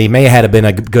 Christianity may have been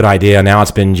a good idea. Now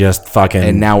it's been just fucking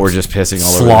and now we're just pissing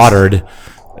all over. slaughtered.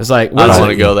 It's like I what is don't it?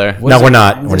 want to go there. No, we're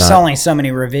not. We're There's not. only so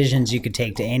many revisions you could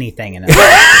take to anything in a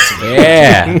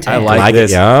Yeah, I like Like it.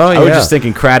 this. Oh, I was yeah. just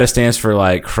thinking Crata stands for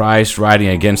like Christ riding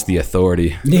against the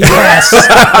authority. Yes.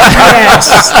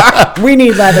 Yes. We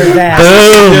need leather vests.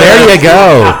 Boom! There you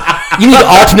go. You need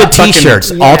alternate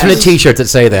T-shirts. Yes. Alternate T-shirts that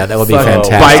say that. That would be Fucking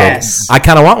fantastic. Yes. I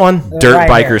kind of want one. Dirt Right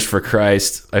bikers here. for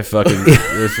Christ. I fucking.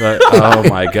 Oh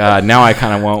my god! Now I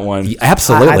kind of want one.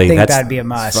 Absolutely. I think That's that'd be a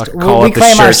must. fuck, call We it the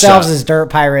claim shirt ourselves shop. as dirt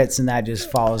pirates, and that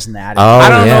just falls in that. Oh, I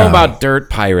don't yeah. know about dirt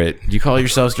pirate. Do you call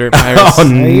yourselves dirt pirates? Oh,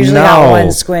 We usually no. got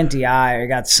one squinty eye or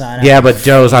got sun. Yeah, but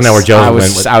Joe's. I know where Joe's I went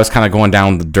was with. I was kind of going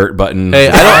down the dirt button. Hey,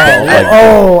 I don't.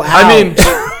 Oh, I mean,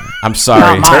 I'm sorry.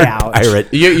 Not my Dirt- ouch. Pirate.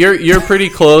 you're pretty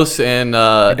close, and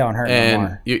It don't hurt no and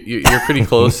more. you're pretty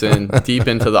close and deep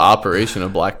into the operation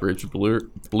of Blackbridge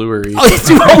Brewery.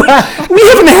 Oh, we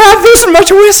haven't had this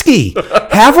much whiskey,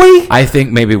 have we? I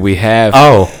think maybe we have.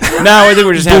 Oh, No, I think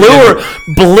we're just having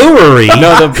Bluery.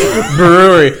 No, the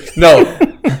brewery. No,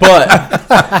 but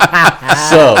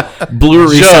so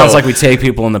Bluery Joe. sounds like we take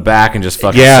people in the back and just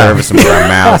fucking Yeah. service them with our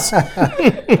mouths.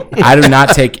 I do not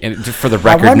take, and for the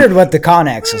I record. wondered what the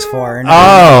Connex was for. And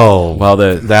Oh, well,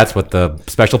 that's what the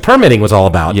special permitting was all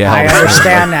about. Yeah. I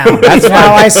understand now. That's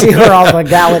now I see where all the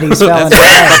legalities fell into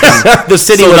place. the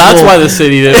city. so was that's full. why the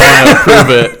city didn't want to approve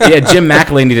it. Yeah, Jim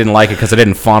McElhaney didn't like it because I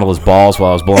didn't fondle his balls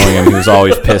while I was blowing him. He was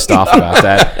always pissed off about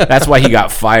that. That's why he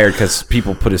got fired because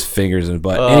people put his fingers in.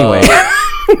 But anyway,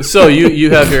 So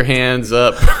you have your hands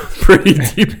up pretty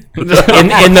deep. in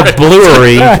the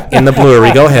bluery. In the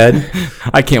bluery. Go ahead.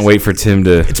 I can't wait for Tim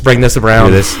to Let's bring this around.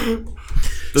 do this.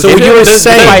 So you were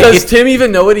saying does Tim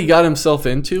even know what he got himself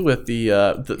into with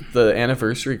the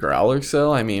anniversary growler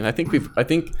sale? I mean, I think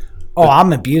Oh,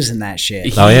 I'm abusing that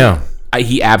shit. Oh yeah.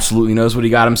 He absolutely knows what he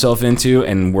got himself into,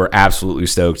 and we're absolutely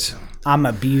stoked I'm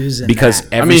abusing because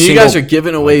that. I every mean, you single guys are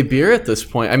giving away beer at this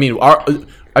point. I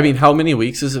mean, how many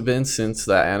weeks has it been since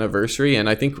that anniversary? And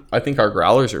I think our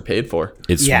growlers are paid for.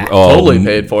 it's Yeah. Totally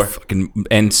paid for. fucking,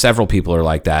 and several people are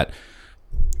like that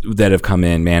have come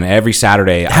in. Man, every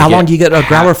Saturday. How long do you get a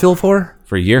growler fill for?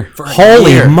 For a year.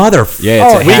 Holy mother!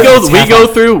 Yeah, it's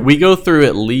We go through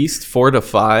at least 4 to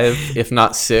 5, if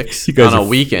not 6, guys on a are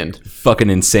weekend. fucking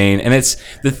insane. And it's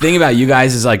the thing about you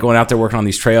guys is like going out there working on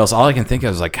these trails. All I can think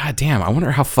of is like, God damn, I wonder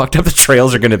how fucked up the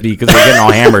trails are going to be because we're getting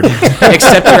all hammered.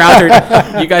 Except you're out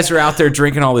there, you guys are out there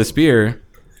drinking all this beer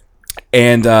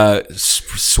and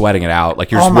sweating it out.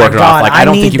 Like you're Oh just my working god! off. Like I I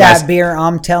don't need think you that guys. beer.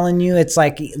 I'm telling you, it's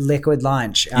like liquid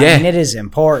lunch. I Yeah. mean, it is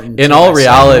important. In to all us.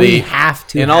 reality, we have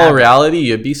to. In have all it. reality,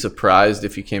 you'd be surprised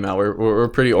if you came out. We're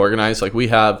pretty organized. Like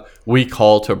we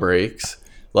call to breaks.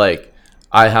 Like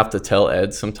I have to tell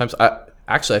Ed sometimes.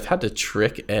 I've had to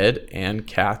trick Ed and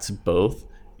Katz both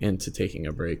into taking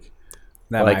a break.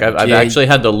 I've actually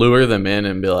had to lure them in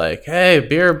and be like, hey,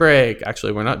 beer break.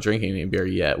 Actually, we're not drinking any beer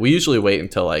yet. We usually wait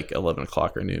until like 11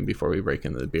 o'clock or noon before we break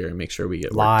into the beer and make sure we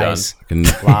get work done. Lies.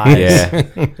 Yeah.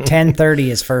 10:30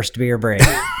 is first beer break.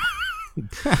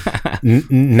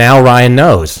 Now Ryan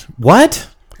knows. What?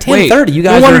 10:30. You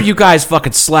guys. No wonder are- you guys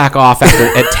fucking slack off after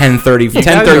at 10:30, You guys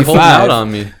are holding out 10:35.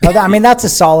 on me. Well, I mean, that's a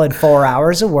solid 4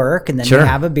 hours of work, and then Sure. we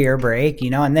have a beer break,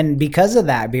 and then because of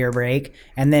that beer break,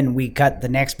 and then we cut the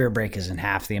next beer break is in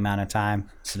half the amount of time.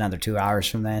 It's another 2 hours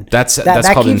from then. That's that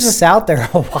called keeps us out there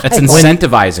a while. That's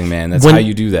incentivizing, man. That's how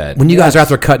you do that. When you guys are out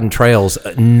there cutting trails,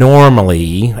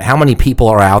 normally, how many people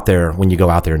are out there when you go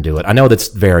out there and do it? I know that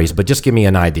varies, but just give me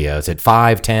an idea. Is it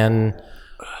 5, 10,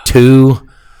 2?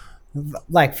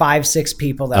 Like 5-6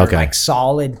 people that Okay. are like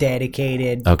solid,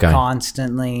 dedicated, Okay.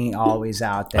 constantly always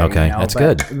out there. Okay, that's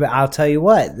good. But I'll tell you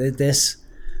what, this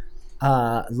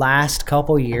last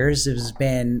couple years has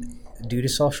been, due to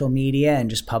social media and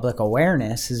just public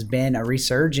awareness, has been a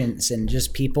resurgence in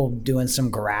just people doing some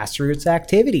grassroots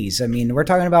activities. I mean, we're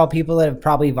talking about people that have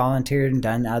probably volunteered and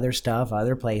done other stuff,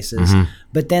 other places,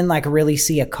 but then like really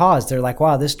see a cause. They're like,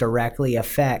 wow, this directly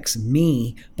affects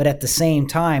me, but at the same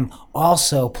time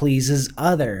also pleases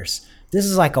others. This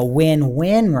is like a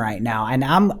win-win right now. And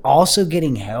I'm also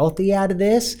getting healthy out of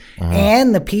this.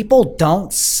 And the people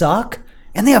don't suck.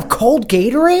 And they have cold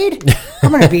Gatorade? I'm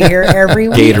going to be here every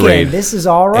weekend. Gatorade. This is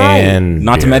all right. And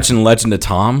Not to beer. mention Legend of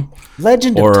Tom.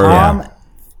 Legend of or- Tom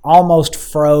almost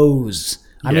froze.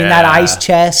 I mean, that ice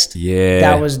chest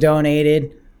that was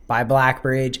donated by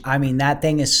Blackbridge. I mean, that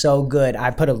thing is so good.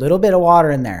 I put a little bit of water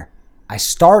in there. I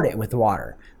start it with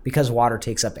water because water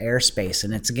takes up airspace,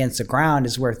 and it's against the ground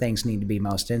is where things need to be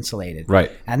most insulated.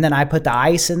 Right. And then I put the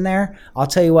ice in there. I'll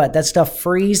tell you what, that stuff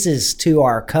freezes to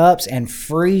our cups and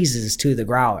freezes to the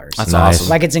growlers. That's Nice. awesome.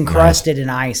 Like it's encrusted in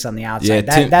ice on the outside.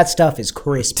 Yeah, that stuff is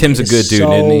crispy. Tim's a It is good dude,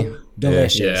 so isn't he?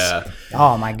 delicious. Yeah.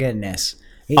 Oh my goodness.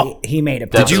 He made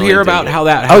it. Did you Definitely hear dig about it. how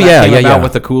that? Oh, yeah, came yeah, about yeah.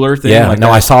 with the cooler thing. Yeah, like no,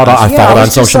 that? I saw it. I followed I on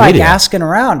was just social like media. asking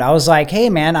around. I was like, "Hey,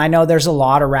 man, I know there's a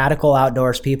lot of radical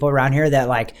outdoors people around here that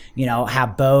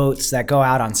have boats that go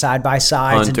out on side by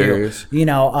sides Hunters. and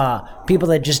do, people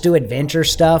that just do adventure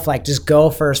stuff, like just go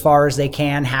for as far as they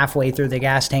can, halfway through the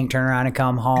gas tank, turn around and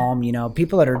come home.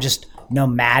 People that are just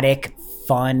nomadic,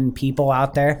 fun people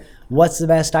out there. What's the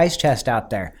best ice chest out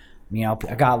there? I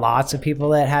got lots of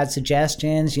people that had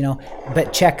suggestions,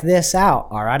 but check this out.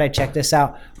 All right, I checked this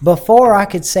out. Before I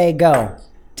could say go,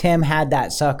 Tim had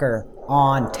that sucker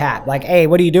on tap. Like, hey,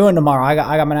 what are you doing tomorrow? I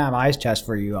got my ice chest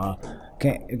for you.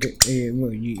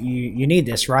 You need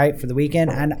this, right, for the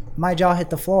weekend? And my jaw hit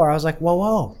the floor. I was like,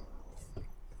 whoa.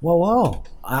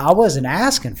 I wasn't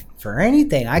asking for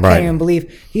anything. I Right. can't even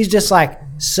believe he's just like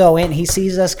so in. He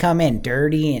sees us come in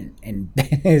dirty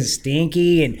and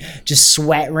stinky and just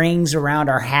sweat rings around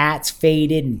our hats,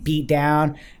 faded and beat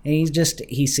down. And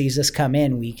he sees us come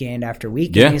in weekend after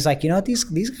weekend. Yeah. He's like,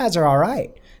 these guys are all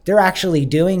right. They're actually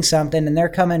doing something, and they're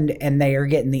coming and they are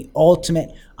getting the ultimate.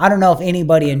 I don't know if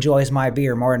anybody enjoys my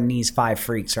beer more than these 5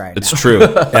 freaks right now. It's true.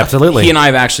 Absolutely. He and I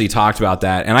have actually talked about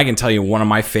that, and I can tell you one of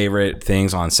my favorite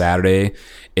things on Saturday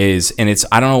is, and it's,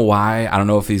 I don't know why, I don't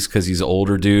know if he's because he's an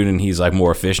older dude and he's like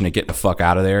more efficient at getting the fuck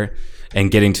out of there and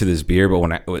getting to this beer, but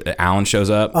when Alan shows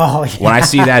up, Oh, yeah. when I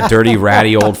see that dirty,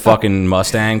 ratty old fucking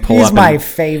Mustang pull He's up, my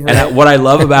favorite. And what I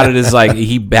love about it is like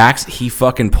he'll back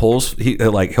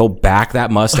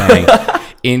that Mustang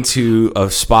into a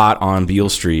spot on Beale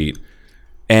Street.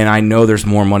 And I know there's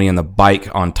more money in the bike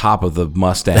on top of the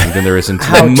Mustang than there is into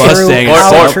the Mustang. How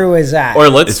itself. true is that? Or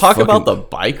let's It's talk fucking- about the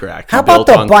bike rack. How you about built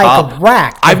the on bike top.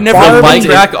 rack? I've The never The Barbie- bike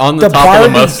rack on the top Barbie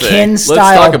of the Mustang. Kin Let's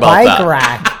style talk about bike that.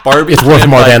 rack. Barbie It's worth Kin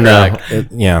more bike than rack.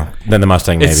 than the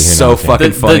Mustang. Maybe It's Who so knows? Yeah.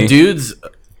 fucking funny. The dude's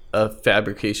a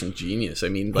fabrication genius. I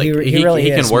mean, like He really he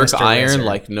can is work Mr. iron Wizard.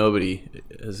 like nobody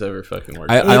has ever fucking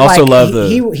worked. I also love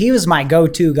he was my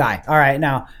go-to guy. All right,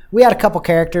 now we had a couple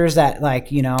characters that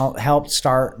helped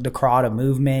start the Crowda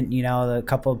movement. The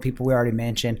couple of people we already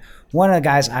mentioned. One of the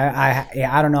guys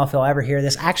I don't know if he'll ever hear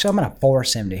this. Actually, I'm gonna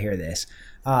force him to hear this.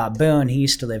 Boone, he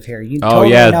used to live here. You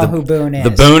totally know who Boone is. The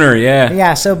Booner, yeah.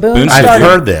 Yeah, so Boone Boone- started, I've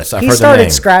heard this. I've he heard the started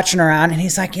name. scratching around, and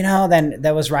he's like, then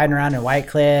that was riding around in White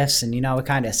Cliffs, and we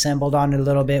kind of assembled on it a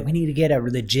little bit. We need to get a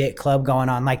legit club going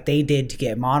on, like they did to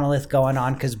get Monolith going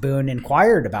on, because Boone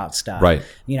inquired about stuff. Right.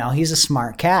 He's a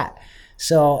smart cat,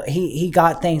 so he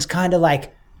got things kind of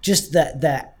like just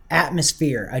the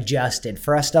atmosphere adjusted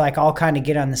for us to like all kind of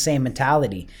get on the same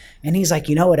mentality. And he's like,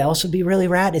 what else would be really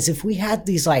rad is if we had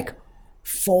these like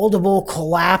foldable,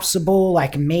 collapsible,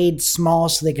 like made small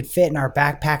so they could fit in our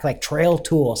backpack, like trail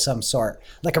tool of some sort,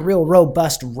 like a real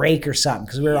robust rake or something,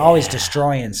 because we were always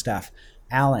destroying stuff.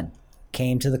 Alan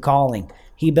came to the calling.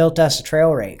 He built us trail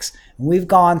rakes. And we've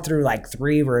gone through like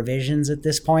 3 revisions at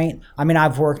this point. I mean,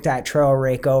 I've worked that trail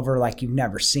rake over like you've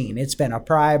never seen. It's been a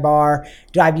pry bar.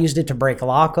 I've used it to break a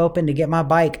lock open to get my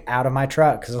bike out of my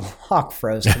truck because the lock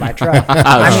froze to my truck.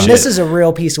 I mean, this is a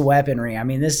real piece of weaponry. I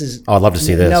mean, this is I'd love to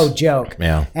see this. No joke.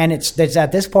 Yeah. And it's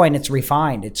at this point, it's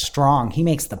refined. It's strong. He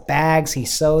makes the bags. He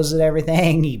sews it,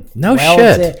 everything. He No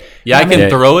welds shit. it. Yeah, I can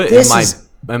throw it in this my is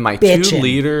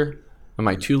 2-liter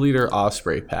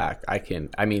Osprey pack.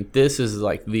 This is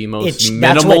like the most that's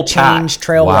minimal what pack. changed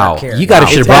trail Wow. work here. You guys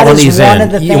should have brought one of these in.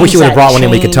 I wish you would have brought one in.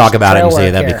 We could talk about it and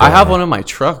say that'd be cool. I have one in my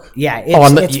truck. Yeah, it's,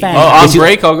 on the- it's On fantastic.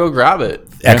 break, I'll go grab it.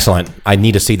 Excellent. I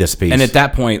need to see this piece. And at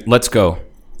that point, let's go.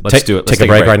 Let's do it. Let's take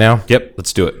a break right now? Yep,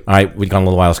 let's do it. All right, we've gone a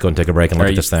little while. Let's go and take a break and look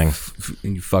at this thing.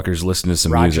 You fuckers listen to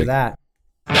some Roger music. that.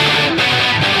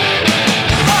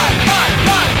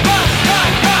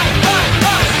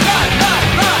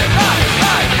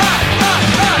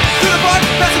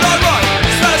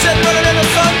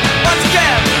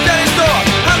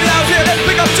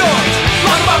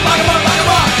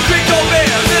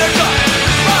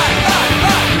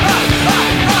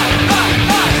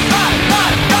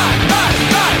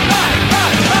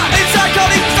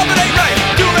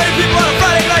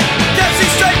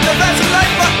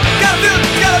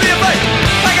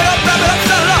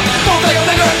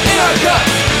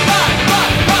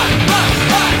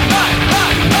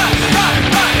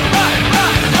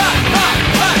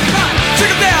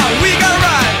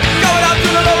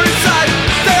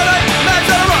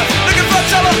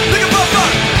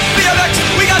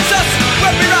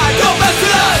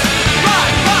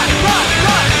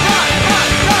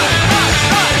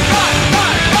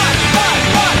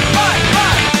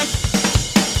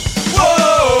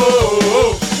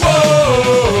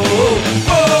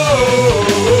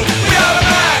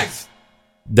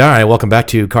 All right, welcome back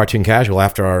to Cartoon Casual.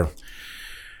 After our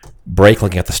break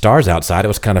looking at the stars outside, it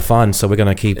was kind of fun. So we're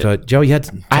going to keep... Joe, you had...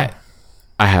 I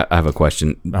have a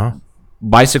question. Uh-huh.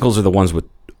 Bicycles are the ones with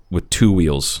 2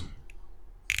 wheels.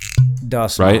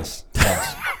 Dos Right? mas.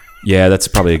 Dos. Yeah, that's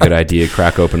probably a good idea.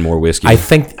 Crack open more whiskey. I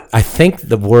think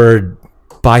the word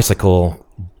bicycle,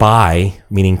 bi,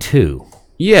 meaning 2.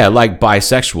 Yeah, like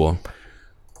bisexual.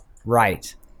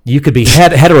 Right. You could be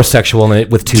heterosexual in it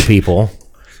with 2 people.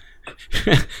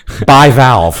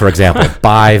 Bivalve, for example.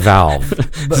 Bivalve.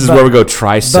 This is where we go But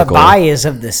tricycle. bi is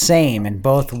of the same, and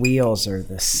both wheels are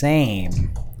the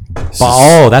same.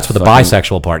 Oh, that's where the fucking-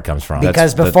 bisexual part comes from.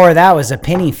 Because before that was a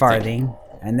penny farthing,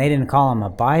 and they didn't call him a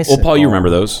bicycle. Well, Paul, you remember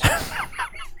those.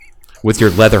 With your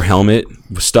leather helmet,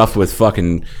 stuffed with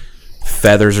fucking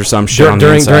feathers or some shit on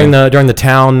the inside. during the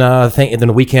town thing, and then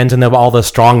the weekends, and then all the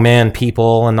strongman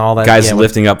people and all that. Guys yeah,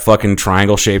 lifting up fucking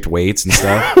triangle-shaped weights and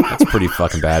stuff. That's pretty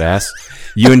fucking badass.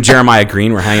 You and Jeremiah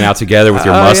Green were hanging out together with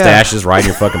your mustaches, riding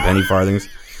your fucking penny farthings.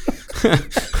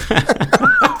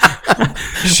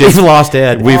 We've lost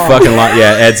Ed. We fucking lost.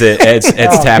 Yeah, Ed's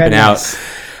tapping goodness. out.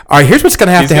 All right, here's what's going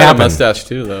to have He's to got happen. a mustache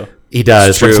too, though. He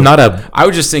does. But it's True. not a. I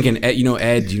was just thinking, Ed,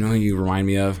 Ed, do you know who you remind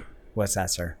me of? What's that,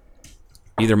 sir?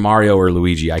 Either Mario or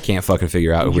Luigi. I can't fucking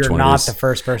figure out which You're one it not is. the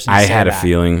first person to I say had a that.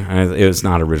 feeling. It was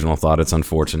not original thought. It's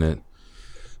unfortunate.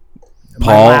 My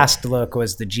Paul? last look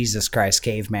was the Jesus Christ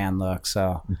caveman look,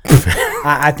 so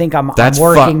I think I'm That's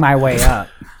working my way up.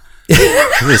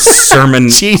 This sermon.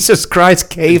 Jesus Christ,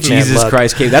 caveman. Jesus look.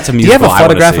 Christ, cave. That's a Do you musical. have a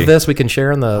photograph of this we can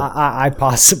share in the? I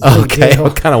possibly Okay, do. I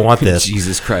kind of want this.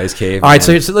 Jesus Christ, cave. All right,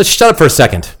 so let's shut up for a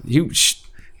second.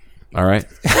 All right.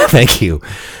 Thank you.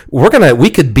 We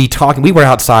could be talking. We were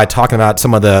outside talking about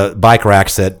some of the bike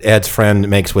racks that Ed's friend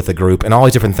makes with the group and all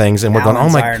these different things, and we're going,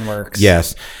 Alan's "Oh my, Ironworks.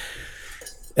 yes."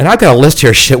 And I've got a list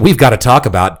here, shit we've got to talk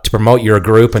about to promote your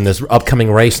group and this upcoming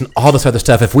race and all this other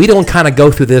stuff. If we don't kind of go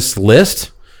through this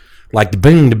list, like the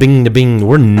bing, the bing, the bing,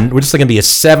 we're just going to be a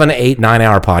 7, 8, 9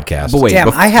 hour podcast. But wait, Damn,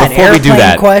 I had before we do airplane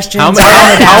that, questions. How many- I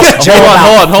wanted to ask Joe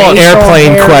hold about on. facial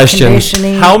Airplane hair questions.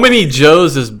 conditioning. How many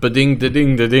Joes is ba-ding,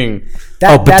 da-ding, da-ding?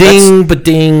 Bading,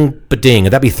 bading, bading.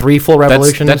 Would that be 3 full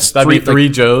revolutions? that's That'd be Three- three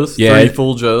Joes? Yeah. 3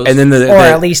 full Joes? and then or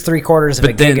at least 3/4 of a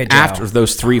But then Giga Joe. after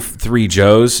those three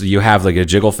Joes, you have like a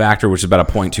jiggle factor, which is about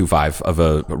a 0.25 of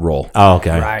a roll. oh,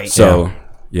 okay. Right. So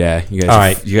Yeah, you guys. All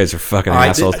right. You guys are fucking right,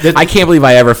 assholes. I can't believe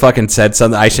I ever fucking said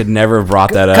something. I should never have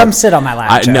brought that up. Come sit on my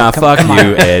lap. Joe. No, Come fuck on.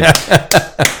 you, Ed.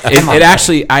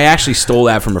 I actually stole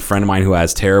that from a friend of mine who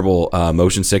has terrible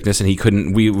motion sickness, and he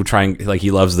couldn't. We were trying, like,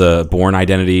 he loves the Bourne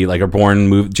Identity, like, or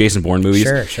Jason Bourne movies.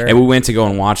 Sure. And we went to go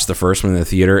and watch the first one in the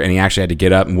theater, and he actually had to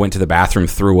get up and went to the bathroom,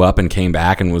 threw up, and came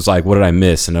back and was like, "What did I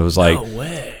miss?" And I was like, "No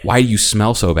way. Why do you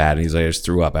smell so bad?" And he's like, "I just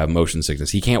threw up. I have motion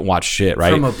sickness." He can't watch shit,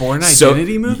 right? From a Bourne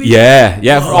Identity movie?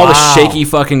 Yeah. For all the shaky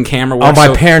fucking camera work. Oh, my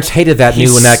So parents hated that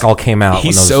when that all came out.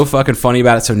 He's so fucking funny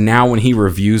about it. So now when he'll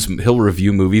review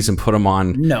movies and put them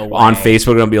on Facebook,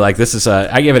 and he'll be like, "This is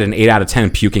I give it an 8 out of 10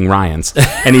 puking Ryans,"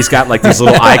 and he's got like these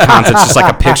little icons. It's just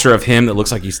like a picture of him that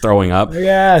looks like he's throwing up.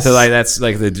 Yes. So like that's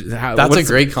like That's a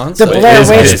great The concept. Blair is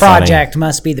Witch funny. Project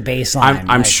must be the baseline.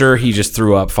 I'm sure he just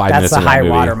threw up 5 minutes the in that high movie.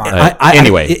 watermark.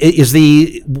 Anyway,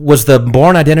 Was the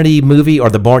Bourne Identity movie or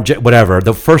the Bourne whatever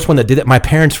the first one that did it? My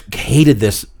parents hated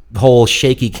this whole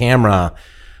shaky camera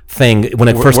thing when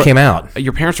it first came out.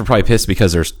 your parents were probably pissed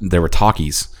because they were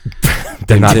talkies.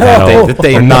 They're not that old.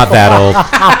 They're not that old.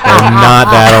 They're not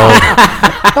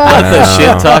that The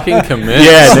shit talking commit.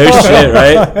 Yeah, no shit,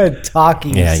 right?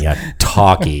 Talking. old. Yeah,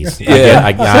 talkies. Yeah,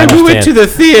 I we went to understand. the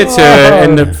theater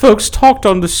and the folks talked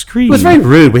on the screen. It was very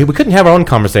rude. We couldn't have our own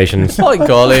conversations. By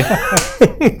golly.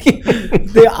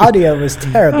 The audio was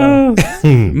terrible.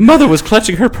 Mother was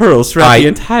clutching her pearls throughout the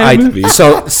entire movie.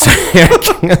 So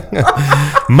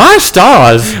my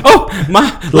stars. Oh,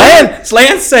 my land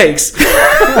sakes.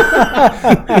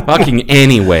 Fucking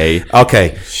anyway.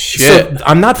 Okay. Shit. So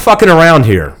I'm not fucking around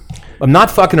here. I'm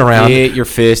not fucking around. Get your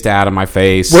fist out of my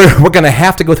face. We're going to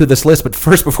have to go through this list, but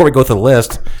first, before we go through the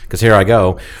list, because here I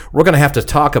go, we're going to have to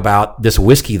talk about this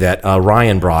whiskey that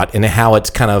Ryan brought and how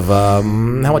it's kind of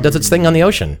how it does its thing on the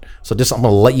ocean. So just I'm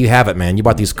going to let you have it, man. You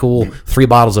brought these cool 3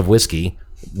 bottles of whiskey.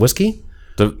 Whiskey?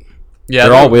 Yeah,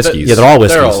 they're all whiskeys. Yeah, they're all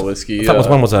whiskeys. They're all whiskey. I thought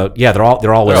one was a. Yeah, they're all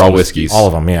whiskeys. all whiskeys. All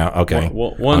of them. Yeah. Okay.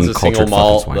 One's a Uncultured single fucking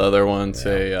malt. swine. The other one's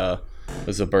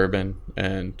a bourbon,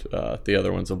 and the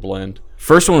other one's a blend.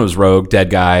 First one was Rogue,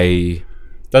 Dead Guy.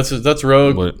 That's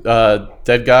Rogue. What?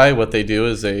 Dead Guy. What they do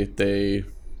is they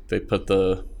put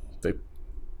They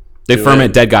do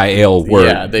ferment it. Dead Guy ale.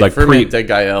 they ferment Dead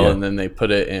Guy ale, Yeah. and then they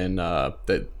put it in.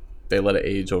 They let it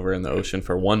age over in the ocean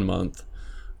for 1 month,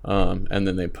 and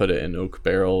then they put it in oak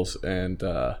barrels, and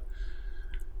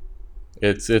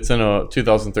it's in a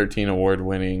 2013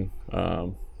 award-winning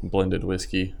blended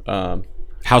whiskey.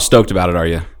 How stoked about it are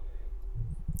you?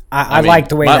 I mean, like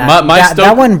the way my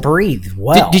that one breathed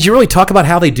well. Did you really talk about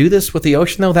how they do this with the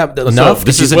ocean though? That enough?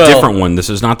 This is a Well- different one. This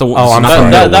is not the one. Oh, this is I'm not sorry. the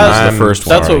middle one. That's This is the first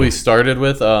one. That's what we started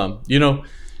with. My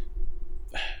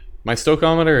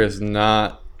stokeometer is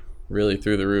not really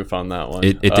through the roof on that one.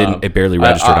 It didn't. It barely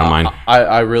registered on mine.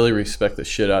 I really respect the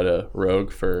shit out of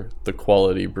Rogue for the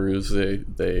quality brews they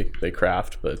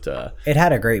craft, but It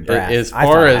had a great breath. as I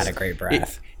far thought it as had a great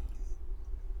breath.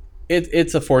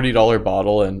 it's a $40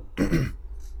 bottle, and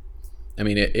I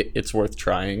mean it's worth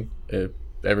trying.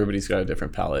 Everybody's got a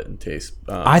different palate and taste.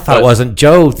 I thought it wasn't.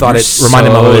 Joe thought it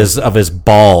reminded him of his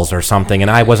balls or something, and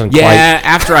I wasn't quite. Yeah,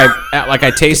 after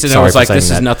I tasted it, I Sorry was for like, saying "This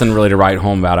is that. nothing really to write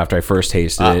home about." After I first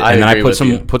tasted it, I and then I agree with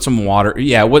you. put some water.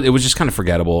 Yeah, it was just kind of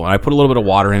forgettable. And I put a little bit of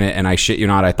water in it, and I shit you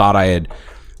not, I thought I had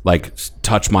like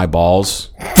touched my balls.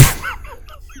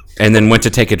 And then went to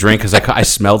take a drink because I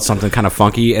smelled something kind of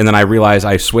funky, and then I realized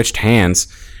I switched hands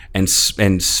and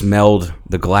smelled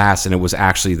the glass, and it was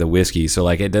actually the whiskey. So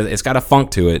like it's got a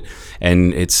funk to it,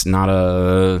 and it's not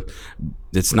a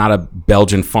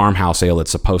Belgian farmhouse ale that's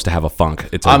supposed to have a funk.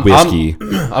 It's a whiskey.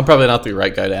 I'm probably not the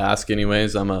right guy to ask,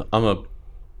 anyways. I'm a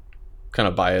kind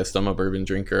of biased. I'm a bourbon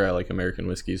drinker. I like American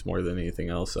whiskeys more than anything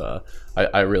else.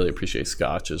 I really appreciate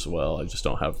Scotch as well. I just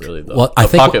don't have really the. Well, the I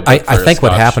think pocketbook I for a think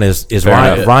what Scotch. happened is Fair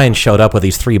Ryan, enough. Ryan showed up with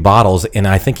these 3 bottles, and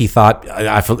I think he thought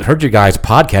I've heard you guys'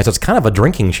 podcast. It's kind of a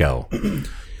drinking show, and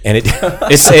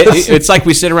It's like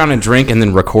we sit around and drink, and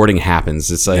then recording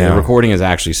happens. It's like Yeah. recording is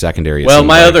actually secondary. it Well, seems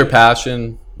my like. other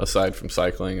passion, aside from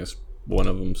cycling, is one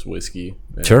of them's whiskey.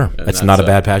 And- sure, and it's that's not a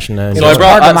bad passion. So I It's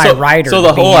brought part of my so, rider so the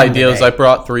to be whole in idea is today. I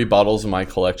brought 3 bottles in my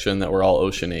collection that were all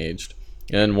ocean aged,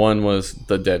 and one was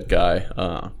the Dead Guy.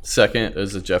 Second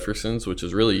is the Jeffersons, which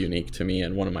is really unique to me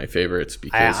and one of my favorites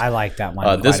because I like that one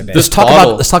quite this- a bit. this-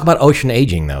 Let's talk about ocean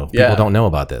aging though. People Yeah. don't know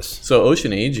about this. So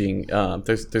ocean aging,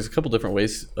 there's a couple different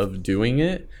ways of doing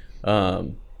it.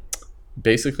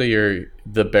 Basically,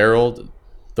 the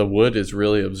wood is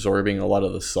really absorbing a lot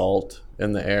of the salt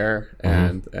in the air,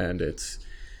 and it's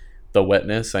the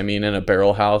wetness. I mean, in a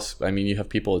barrel house, I mean, you have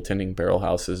people attending barrel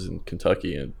houses in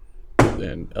Kentucky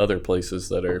and other places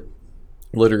that are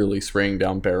literally spraying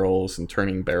down barrels and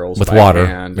turning barrels With by water,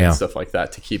 hand yeah. and stuff like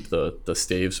that to keep the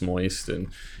staves moist and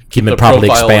Keep the it properly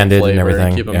profile expanded flavor and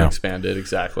everything. Keep them Yeah. expanded,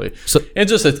 exactly. So- And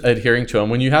just adhering to them.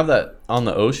 When you have that on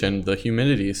the ocean, the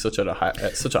humidity is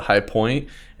at such a high point,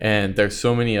 and there's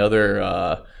so many other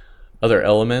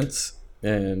elements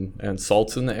and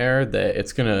salts in the air that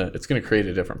it's gonna create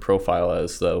a different profile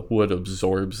as the wood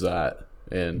absorbs that.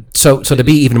 And So to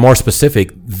be even more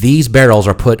specific, these barrels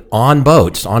are put on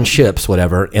boats, on ships,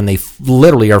 whatever, and they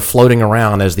literally are floating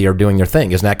around as they are doing their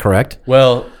thing. Isn't that correct?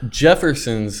 well,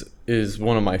 Jefferson's is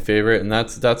one of my favorite, and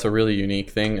that's a really unique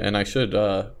thing. And I should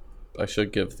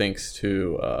give thanks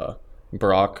to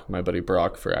Brock, my buddy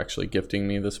Brock, for actually gifting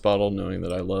me this bottle, knowing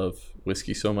that I love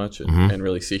whiskey so much and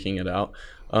really seeking it out.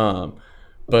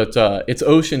 But it's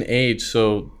ocean aged,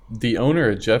 so the owner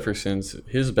of Jefferson's,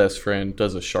 his best friend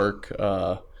does a shark.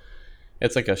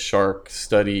 It's like a shark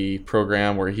study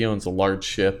program where he owns a large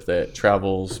ship that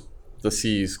travels the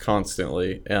seas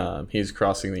constantly. He's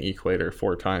crossing the equator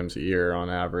 4 times a year on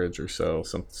average, or so,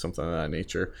 something of that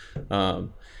nature.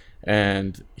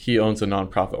 And he owns a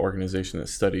nonprofit organization that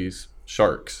studies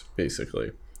sharks,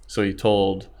 basically. So he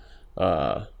told,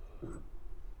 I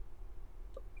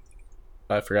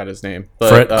forgot his name, but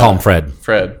Fred, call him Fred.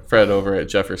 Fred over at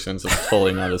Jefferson's. It's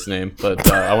totally not his name, but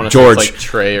I want to George. say it's like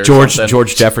Trey or George something.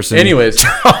 George Jefferson. Anyways, he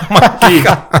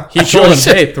told him,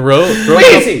 "Hey, throw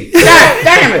Easy. God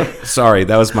damn it. Sorry,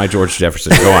 that was my George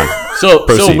Jefferson. Go on. So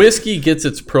Proceed. whiskey gets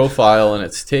its profile and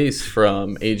its taste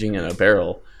from aging in a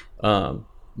barrel. That's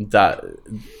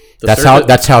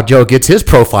how Joe gets his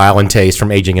profile and taste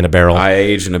from aging in a barrel. I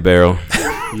aged in a barrel.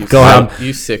 Go ahead.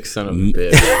 You sick son of a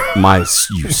bitch.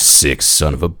 You sick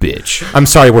son of a bitch. I'm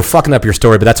sorry, we're fucking up your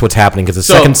story, but that's what's happening because the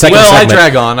second well, segment. I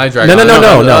drag on.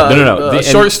 No.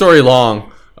 Short story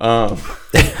long.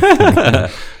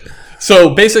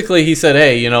 So basically, he said,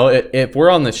 "Hey, if we're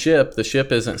on the ship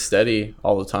isn't steady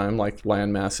all the time like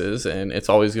landmass is, and it's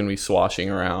always going to be swashing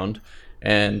around,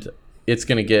 and it's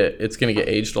going to get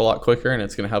aged a lot quicker, and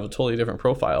it's going to have a totally different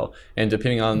profile. And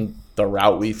depending on the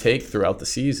route we take throughout the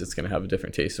seas, it's going to have a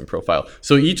different taste and profile.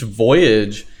 So each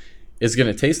voyage is going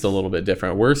to taste a little bit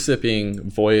different. We're sipping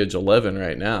Voyage 11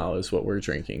 right now is what we're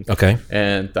drinking. Okay.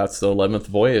 And that's the 11th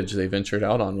voyage they ventured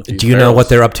out on with these Do you know barrels. what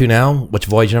they're up to now? Which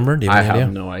voyage number? Do you I any idea?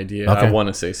 have no idea. Okay. I want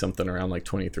to say something around like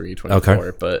 23, 24,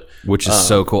 Okay. but Which is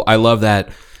so cool. I love that.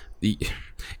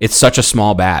 It's such a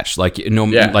small batch. Like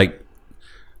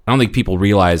I don't think people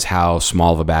realize how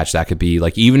small of a batch that could be.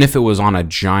 Like even if it was on a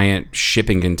giant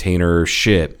shipping container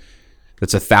ship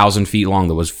that's 1,000 feet long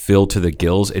that was filled to the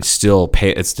gills, it's still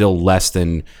less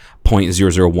than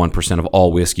 0.001% of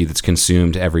all whiskey that's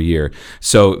consumed every year.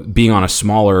 So being on a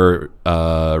smaller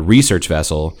research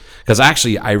vessel, because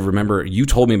actually I remember you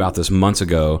told me about this months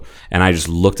ago, and I just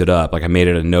looked it up. Like I made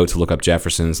it a note to look up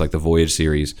Jefferson's, like the Voyage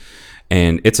series,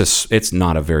 and it's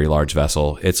not a very large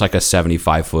vessel. It's like a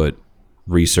 75-foot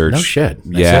research. No shit.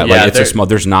 Yeah, That's it. like it's a small.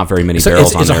 There's not very many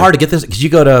barrels on is it there. hard to get this? Because you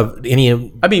go to any.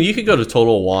 I mean, you could go to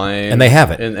Total Wine, And they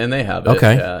have it. and they have it.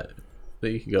 Okay. Yeah,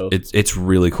 that you could go. It's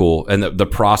really cool, and the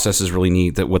process is really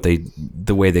neat. That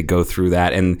the way they go through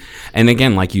that, and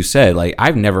again, like you said, like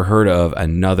I've never heard of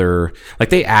another, like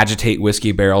they agitate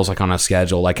whiskey barrels like on a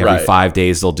schedule, like every Right. 5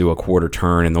 days they'll do a quarter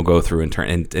turn and they'll go through and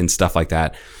turn and stuff like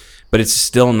that. But it's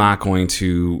still not going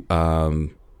to.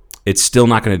 It's still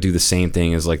not going to do the same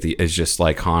thing as as just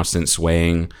like constant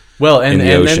swaying. Well, and in the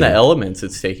then ocean. the elements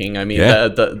it's taking. I mean, Yeah.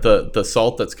 the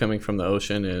salt that's coming from the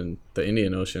ocean and the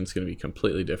Indian Ocean is going to be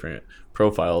completely different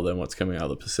profile than what's coming out of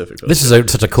the Pacific Ocean. This is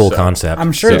such a cool concept.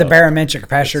 I'm sure So- the barometric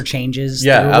pressure changes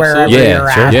Yeah, through wherever absolutely. Yeah,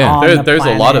 you're sure. at Yeah. on the There's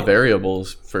a lot of planet.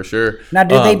 variables for sure. Now,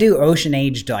 do they do ocean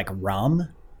aged like rum?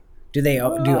 Do they do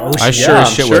ocean? I sure Yeah, as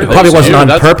I'm shit sure would. It probably they wasn't do. on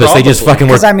That's purpose. They just probably- fucking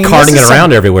were 'Cause, I mean, carting this it is around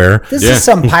some- everywhere. This Yeah. is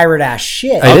some pirate ass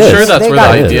shit. It I'm is. sure that's They where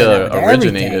got the it idea with everything.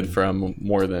 originated from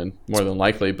more than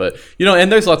likely. But and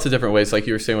there's lots of different ways. Like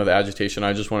you were saying with agitation,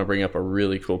 I just want to bring up a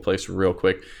really cool place real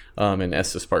quick in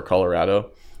Estes Park,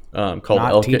 Colorado, called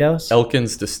Not Tito's?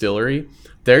 Elkins Distillery.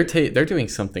 They're doing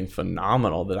something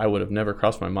phenomenal that I would have never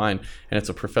crossed my mind. And it's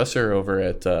a professor over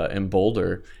at in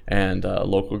Boulder and a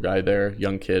local guy there,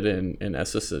 young kid in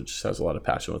Estes that just has a lot of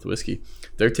passion with whiskey.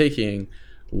 They're taking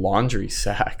laundry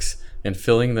sacks and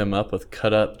filling them up with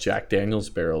cut up Jack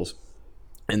Daniel's barrels,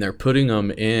 and they're putting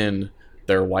them in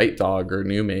their White Dog or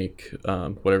new make,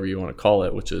 whatever you want to call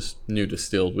it, which is new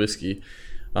distilled whiskey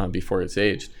before it's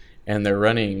aged. And they're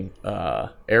running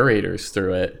aerators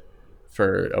through it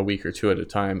for a week or two at a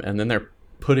time, and then they're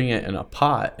putting it in a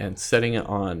pot and setting it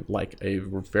on like a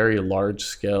very large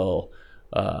scale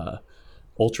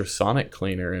ultrasonic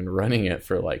cleaner and running it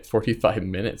for like 45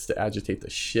 minutes to agitate the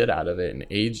shit out of it and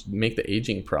make the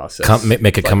aging process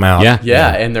make it come out.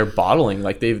 Yeah, and they're bottling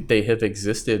like they have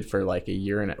existed for like a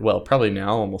year and probably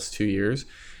now almost 2 years.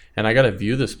 And I got to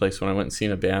view this place when I went and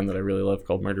seen a band that I really love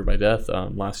called Murder by Death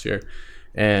last year.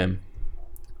 And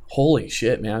holy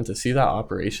shit, man, to see that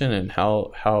operation and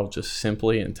how just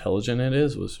simply intelligent it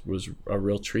is was a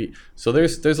real treat. So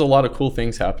there's a lot of cool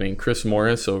things happening. Chris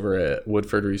Morris over at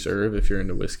Woodford Reserve, if you're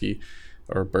into whiskey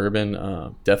or bourbon,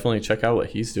 definitely check out what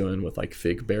he's doing with like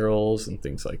fig barrels and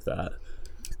things like that.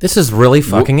 This is really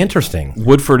fucking interesting.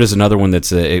 Woodford is another one that's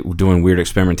doing weird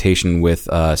experimentation with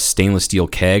stainless steel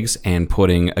kegs and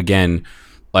putting, again,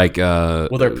 like... well,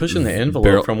 they're pushing the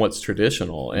envelope from what's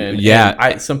traditional.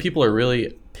 And some people are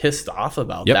really pissed off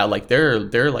about that. Like they're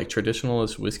like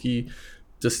traditionalist whiskey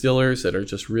distillers that are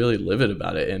just really livid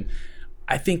about it. And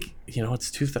I think,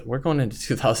 we're going into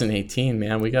 2018,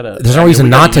 man. There's no reason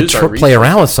not to play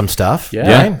around with some stuff.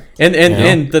 Yeah. Right?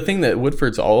 And the thing that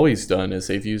Woodford's always done is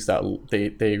they've used that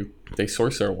they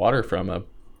source their water from a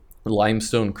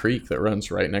limestone creek that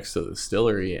runs right next to the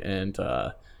distillery and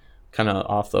kind of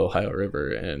off the Ohio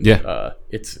River. And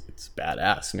it's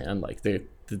badass, man. Like the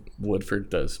Woodford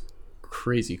does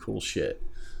crazy cool shit.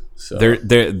 So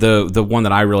the one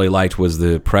that I really liked was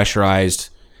the pressurized.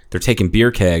 They're taking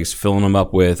beer kegs, filling them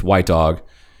up with White Dog,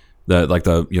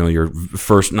 your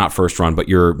not first run, but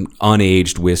your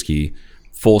unaged whiskey,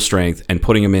 full strength, and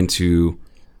putting them into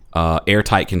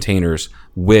airtight containers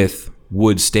with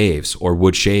wood staves or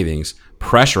wood shavings,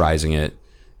 pressurizing it,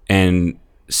 and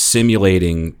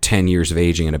simulating 10 years of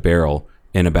aging in a barrel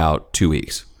in about 2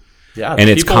 weeks. Yeah, and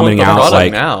it's coming out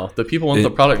like now. The people want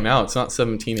the product now. It's not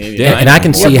 1789. Yeah, and I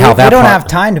can see how that. We don't have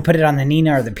time to put it on the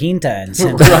Nina or the Pinta and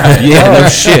send right. Yeah, no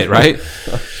shit, right?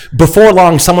 Before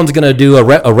long, someone's going to do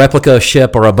a replica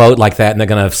ship or a boat like that, and they're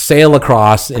going to sail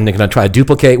across, and they're going to try to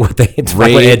duplicate what they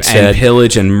raid and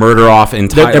pillage and murder off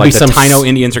entire. Like the Taino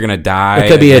Indians are going to die. There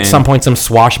could be at some point some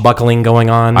swashbuckling going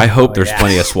on. I hope there's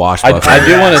plenty of swashbuckling. I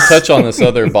do want to touch on this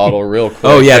other bottle real quick.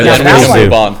 Oh yeah,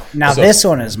 this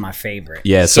one is my favorite.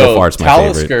 Yeah, so far it's my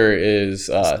favorite. Talisker is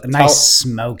a nice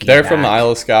smoky. They're from the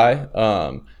Isle of Skye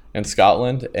in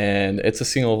Scotland, and it's a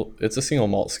single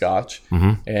malt Scotch.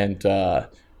 Mm-hmm. And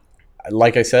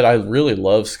like I said, I really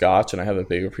love Scotch, and I have a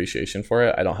big appreciation for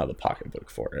it. I don't have a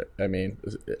pocketbook for it. I mean,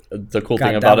 the cool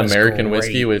thing about American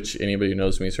whiskey, which anybody who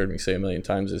knows me has heard me say a million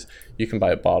times, is you can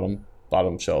buy a bottom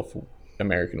shelf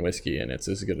American whiskey, and it's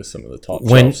as good as some of the top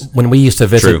shelves. When we used to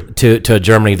visit to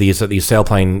Germany, these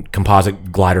sailplane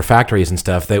composite glider factories and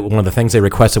stuff, one of the things they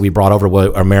requested we brought over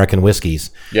were American whiskeys.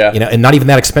 Yeah, and not even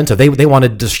that expensive. They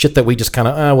wanted just shit that we just kind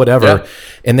of whatever,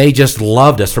 and they just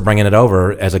loved us for bringing it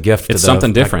over as a gift. It's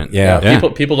something different.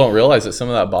 People don't realize that some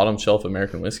of that bottom shelf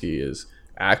American whiskey is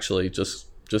actually just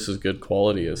as good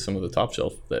quality as some of the top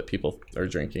shelf that people are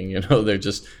drinking. They're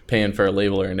just paying for a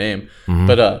label or a name. Mm-hmm.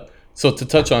 But so to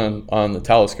touch on the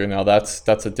Talisker, now that's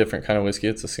a different kind of whiskey.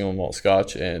 It's a single malt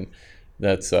Scotch, and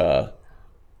that's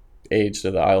aged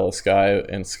at the Isle of Skye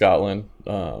in Scotland,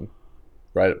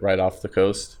 right off the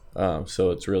coast.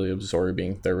 So it's really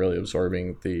absorbing. They're really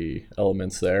absorbing the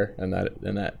elements there in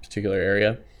that particular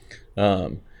area.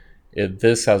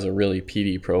 This has a really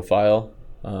peaty profile,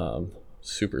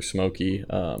 super smoky.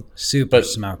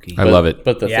 Smoky. I love it.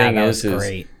 But the thing is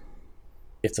great.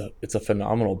 It's a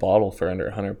phenomenal bottle for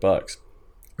under $100.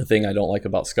 The thing I don't like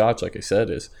about Scotch, like I said,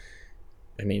 is,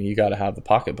 I mean, you got to have the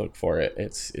pocketbook for it.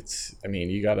 I mean,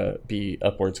 you got to be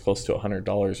upwards close to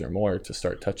 $100 or more to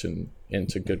start touching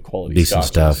into good quality decent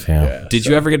Scotches. stuff. Yeah. Did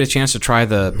you ever get a chance to try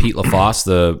the Pete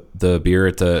LaFosse, the beer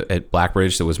at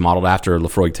Blackbridge that was modeled after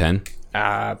Lafroig 10?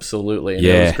 Absolutely. And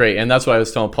it was great. And that's what I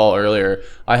was telling Paul earlier.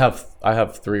 I have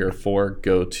 3 or 4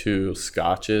 go-to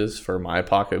Scotches for my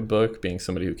pocketbook, being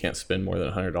somebody who can't spend more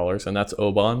than $100, and that's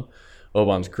Oban.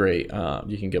 Oban's great.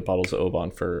 You can get bottles of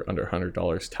Oban for under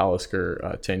 $100.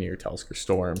 Talisker, 10-year Talisker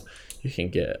Storm. You can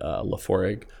get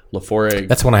Lafroig.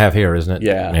 That's one I have here, isn't it?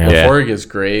 Yeah. Lafroig is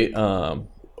great.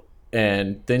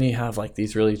 And then you have like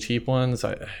these really cheap ones.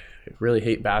 I really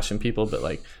hate bashing people, but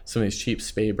like some of these cheap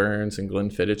Speyburns and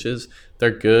Glenfiddiches, they're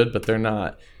good, but they're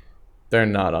not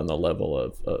on the level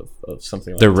of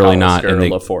something like they're really not, and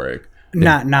Lafroig.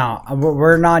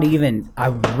 We're not even. I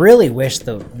really wish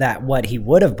that what he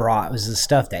would have brought was the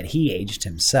stuff that he aged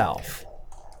himself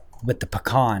with the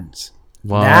pecans.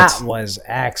 Well, that was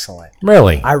excellent.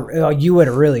 Really, you would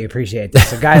have really appreciated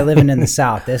this. A guy living in the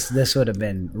South, this would have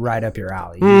been right up your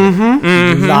alley.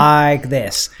 Like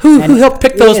this. Who helped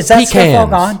pick those is that pecans? Stuff all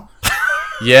gone?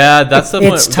 Yeah, that's the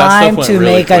point. It's time to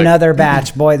make another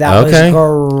batch, boy. That was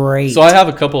great. So I have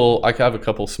a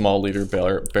couple small liter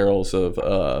barrels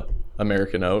of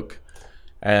American oak,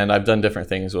 and I've done different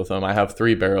things with them. I have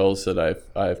 3 barrels that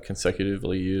I've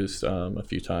consecutively used a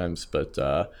few times, but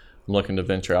I'm looking to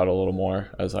venture out a little more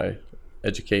as I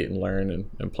educate and learn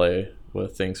and play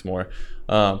with things more.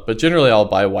 But generally, I'll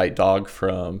buy White Dog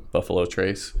from Buffalo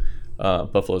Trace.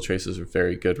 Buffalo Trace is a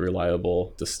very good,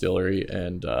 reliable distillery,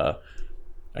 and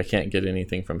I can't get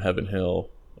anything from Heaven Hill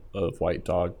of White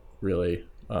Dog really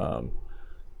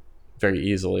very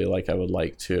easily like I would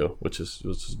like to, which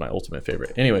is my ultimate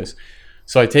favorite. Anyways,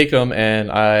 so I take them, and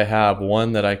I have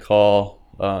one that I call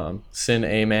Sin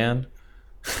A-Man.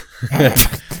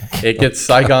 It gets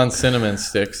Saigon cinnamon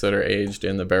sticks that are aged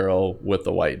in the barrel with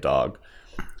the White Dog.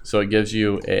 So it gives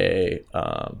you a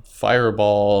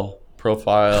fireball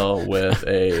profile with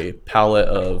a palate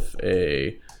of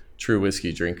a true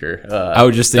whiskey drinker. I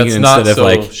was just thinking that's instead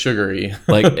not of so sugary.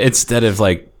 like instead of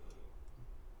like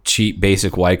cheap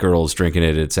basic white girls drinking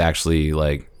it, it's actually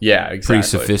like pretty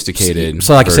sophisticated.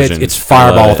 So like I said, it's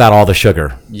Fireball without all the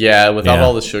sugar. Yeah, without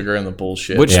all the sugar and the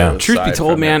bullshit. Which, truth be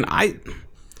told, man,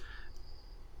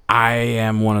 I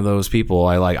am one of those people.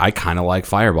 I kind of like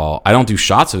Fireball. I don't do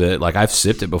shots of it. Like, I've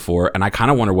sipped it before, and I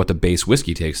kind of wonder what the base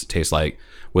whiskey tastes like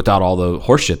without all the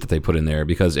horse shit that they put in there,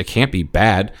 because it can't be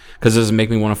bad, because it doesn't make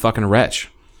me want to fucking retch.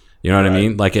 You know what I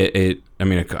mean? Like,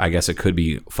 I guess it could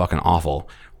be fucking awful,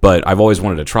 but I've always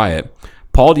wanted to try it.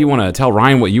 Paul, do you want to tell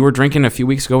Ryan what you were drinking a few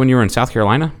weeks ago when you were in South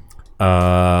Carolina?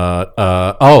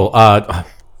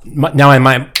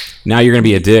 Now you're gonna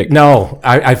be a dick. No,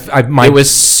 it was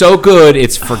so good,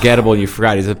 it's forgettable. You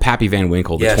forgot. It's a Pappy Van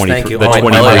Winkle. The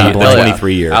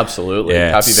 23 year. Absolutely.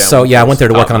 Yeah. Pappy Van So I went there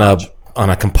to work on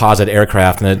a composite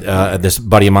aircraft, and this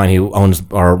buddy of mine who owns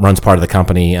or runs part of the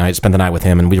company, I spent the night with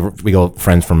him, and we're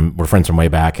friends from way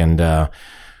back, and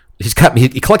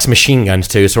he collects machine guns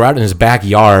too, so we're out in his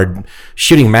backyard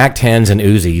shooting MAC-10s and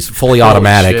Uzis, fully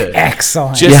automatic. Shit.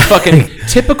 Excellent. Just fucking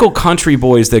typical country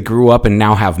boys that grew up and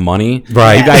now have money.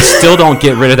 Right. You guys still don't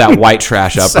get rid of that white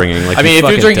trash upbringing. Like, I mean, if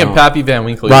you're drinking Pappy Van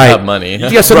Winkle, you have money.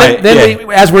 Yeah. So then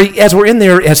as we're in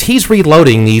there, as he's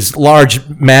reloading these large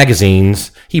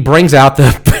magazines, he brings out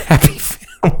the Pappy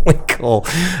Van Winkle.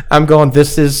 I'm going,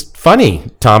 this is funny,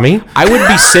 Tommy. I would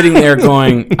be sitting there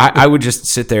going, I would just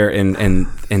sit there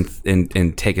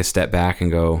and take a step back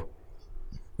and go,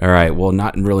 all right, well,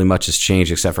 not really much has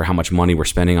changed except for how much money we're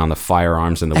spending on the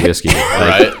firearms and the whiskey.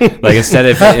 Right. Like instead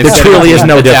of there truly is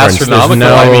no difference. Astronomical.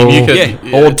 No, I mean, you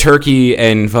could old turkey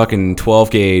and fucking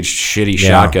 12 gauge shitty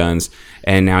shotguns.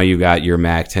 And now you got your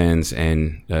MAC-10s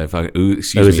and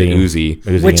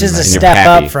Uzi. Which is a step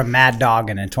up from Mad Dog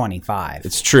and a 25.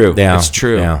 It's true. Yeah. It's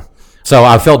true. Yeah. So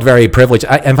I felt very privileged.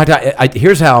 In fact,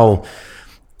 here's how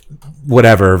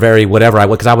whatever I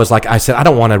would, because I was like, I said, I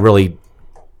don't want to really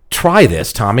try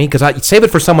this, Tommy, because I save it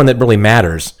for someone that really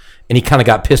matters. And he kind of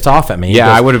got pissed off at me. Yeah,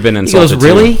 I would have been insulted. He goes,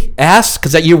 really? Ass?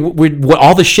 Because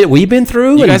all the shit we've been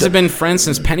through? You guys have been friends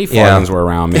since penny farthings were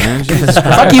around, man.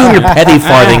 Fuck you and your penny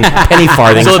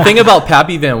farthing. So the thing about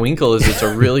Pappy Van Winkle is it's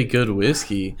a really good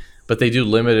whiskey, but they do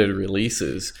limited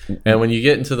releases. And when you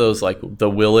get into those, like the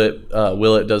Willet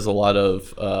does a lot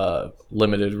of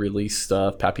limited release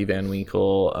stuff, Pappy Van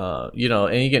Winkle, and you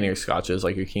get in your scotches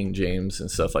like your King James and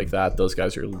stuff like that. Those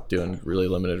guys are doing really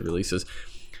limited releases.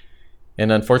 And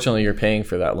unfortunately, you're paying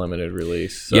for that limited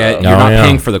release. So. Yeah, you're not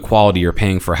paying for the quality. You're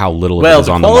paying for how little it is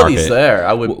on the market. Well, the quality's there.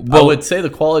 I would say the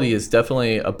quality is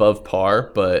definitely above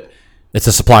par, but it's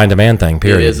a supply and demand thing.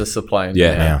 Period. It is a supply and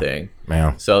demand thing.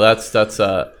 Yeah. So that's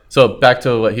so back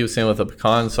to what he was saying with the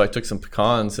pecans. So I took some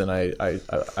pecans and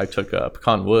I took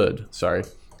pecan wood,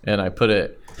 and I put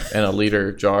it in a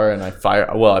liter jar and I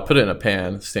put it in a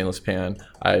pan, stainless pan.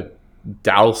 I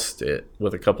doused it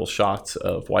with a couple shots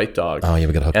of White Dog. Oh, yeah,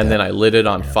 we got hooked. And then I lit it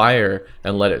on fire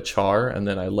and let it char. And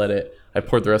then I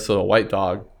poured the rest of the White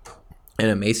Dog in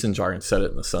a mason jar and set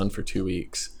it in the sun for 2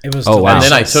 weeks. It was wow. And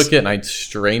then I took it and I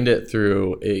strained it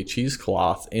through a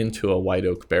cheesecloth into a white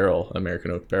oak barrel, American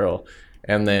oak barrel,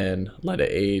 and then let it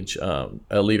age. A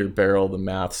liter barrel, the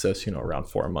math says, around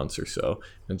 4 months or so,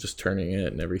 and just turning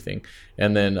it and everything.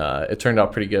 And then it turned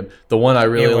out pretty good. The one I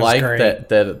really liked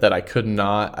that I could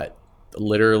not...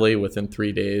 literally within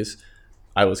 3 days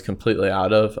I was completely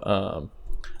out of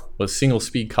was Single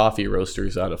Speed Coffee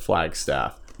Roasters out of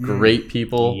Flagstaff. Great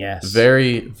people. Yes.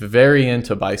 Very, very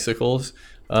into bicycles.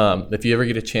 If you ever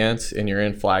get a chance and you're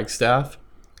in Flagstaff,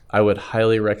 I would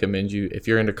highly recommend you, if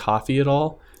you're into coffee at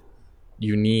all,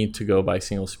 you need to go by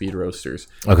Single Speed Roasters.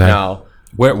 Okay. Now,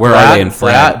 where are they in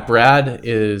Flag? Brad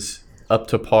is up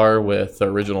to par with the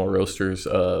original roasters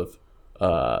of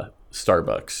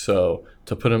Starbucks. So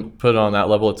to put it on that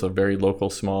level, it's a very local,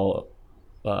 small,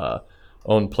 locally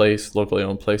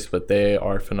owned place, but they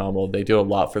are phenomenal. They do a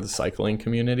lot for the cycling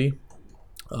community,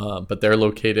 but they're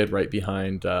located right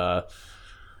behind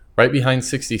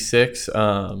 66,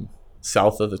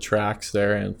 south of the tracks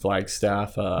there in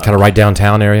Flagstaff. Kind of right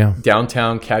downtown area.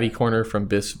 Downtown, catty corner from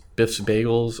Biff's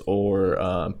Bagels,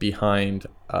 or behind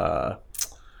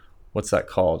what's that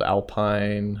called?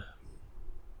 Alpine.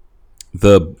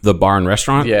 The bar and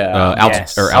restaurant,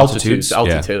 Altitudes.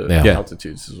 Yeah.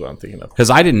 Altitudes is what I'm thinking of. Because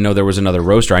I didn't know there was another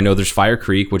roaster. I know there's Fire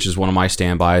Creek, which is one of my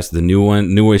standbys. The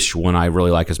newish one I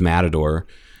really like is Matador.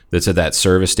 That's at that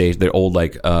service station. The old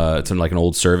it's in like an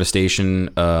old service station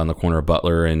on the corner of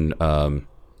Butler and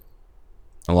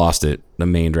I lost it. The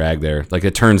main drag there, like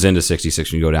it turns into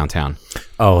 66 when you go downtown.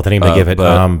 Oh, the name they give it.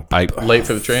 Late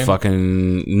for the train.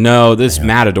 Fucking no. This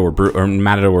Matador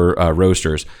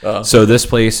Roasters. So this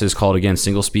place is called again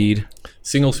Single Speed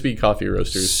Coffee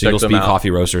Roasters. Single Speed Coffee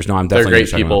Roasters. No, I'm They're definitely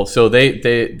great people. So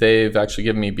they've actually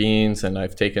given me beans, and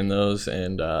I've taken those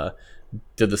and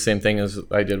did the same thing as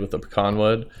I did with the pecan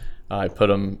wood. I put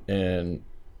them in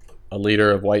a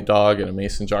liter of White Dog in a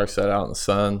mason jar, set out in the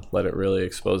sun, let it really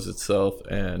expose itself,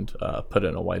 and put it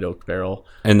in a white oak barrel.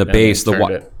 And the base, the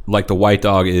White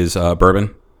Dog is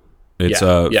bourbon. It's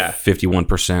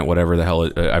 51%, whatever the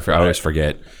hell. I always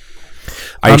forget.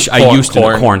 I used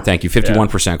to corn. Thank you.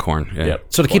 51% corn. Yeah. Yep.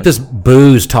 So to keep this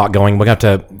booze talk going, we're going to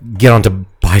have to get onto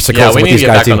bicycles. We with need these to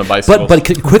get guys back on the bicycles.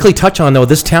 But quickly touch on, though,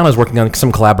 this town is working on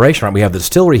some collaboration, right? We have the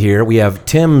distillery here. We have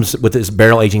Tim's with his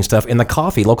barrel aging stuff, and the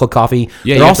coffee, local coffee.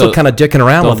 Yeah, they're also kind of dicking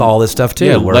around with all this stuff, too.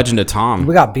 Yeah, Legend of Tom.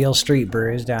 We got Beale Street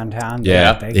Brews downtown.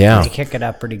 Yeah. They kick it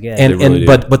up pretty good.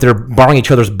 But they're borrowing each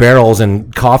other's barrels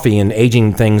and coffee and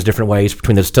aging things different ways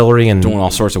between the distillery and doing all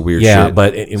sorts of weird shit. Yeah,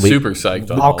 but super psyched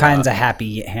on all kinds of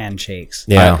happy handshakes.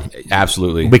 Yeah,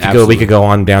 absolutely. We could go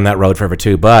on down that road forever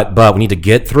too, but we need to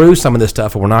get through some of this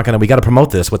stuff, and we got to promote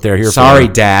this. What they're here for. Sorry,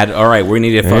 Dad. All right, we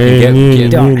need to fucking get. You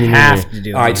don't have to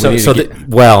do. All right, so we're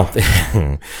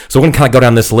gonna kind of go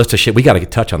down this list of shit. We got to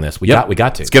touch on this. We got to.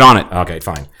 Let's get on it. Okay,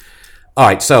 fine. All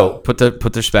right, so put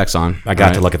their specs on. I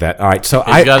got to look at that. All right, so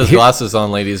He's got his glasses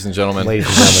on, ladies and gentlemen.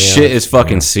 Shit is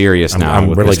fucking serious now.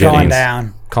 I'm really going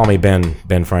down. Call me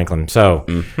Ben Franklin. So,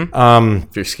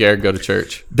 if you're scared, go to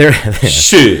church. There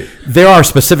are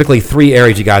specifically 3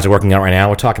 areas you guys are working on right now.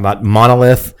 We're talking about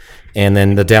Monolith, and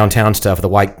then the downtown stuff, the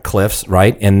White Cliffs,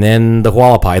 right? And then the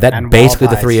Hualapai. That's basically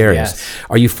the 3 areas. Yes.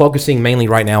 Are you focusing mainly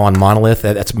right now on Monolith?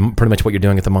 That's pretty much what you're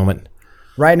doing at the moment?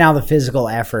 Right now, the physical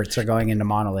efforts are going into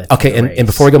Monolith. Okay, and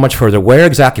before we go much further, where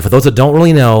exactly, for those that don't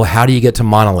really know, how do you get to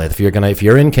Monolith? If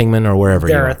you're in Kingman or wherever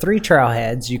there are 3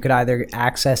 trailheads. You could either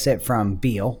access it from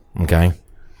Beale. Okay.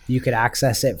 You could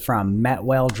access it from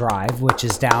Metwell Drive, which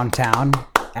is downtown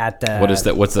at the. What is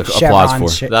that? What's the Chevron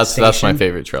applause for? That's my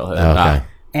favorite trailhead. Okay.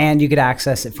 And you could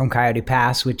access it from Coyote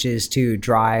Pass, which is to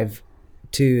drive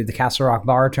to the Castle Rock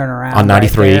Bar, turn around on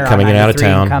 93, coming in out of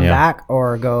town, come back,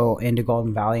 or go into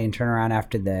Golden Valley and turn around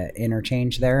after the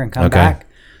interchange there and come back.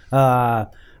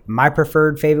 My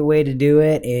preferred favorite way to do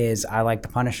it is I like the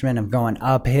punishment of going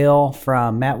uphill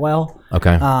from Metwell.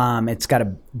 Okay. It's got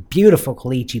a beautiful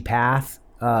caliche path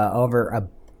over a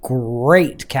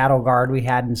great cattle guard we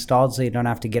had installed, so you don't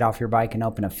have to get off your bike and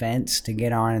open a fence to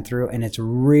get on and through, and it's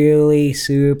really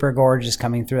super gorgeous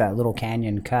coming through that little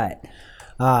canyon cut.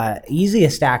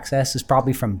 Easiest access is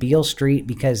probably from Beale Street,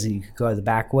 because you could go the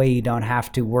back way. You don't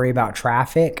have to worry about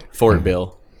traffic. Fort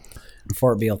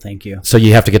Beale, thank you. So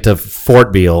you have to get to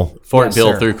Fort Beale. Yes,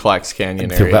 Beale through Clarks Canyon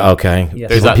area. Okay. Yes.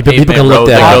 There's that people pavement can look road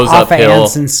that that up. goes Off uphill.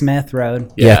 Anson Smith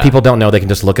Road. Yeah, if people don't know, they can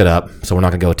just look it up. So we're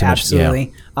not going to go too Absolutely.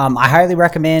 much. Yeah. I highly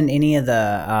recommend any of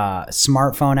the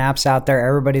smartphone apps out there.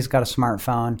 Everybody's got a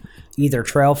smartphone. Either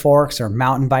Trail Forks or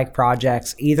Mountain Bike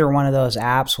Projects. Either one of those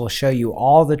apps will show you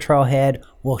all the trailhead,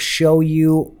 will show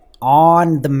you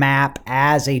on the map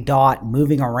as a dot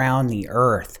moving around the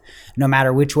earth. No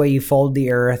matter which way you fold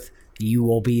the earth, you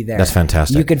will be there. That's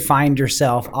fantastic. You could find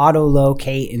yourself,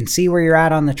 auto-locate, and see where you're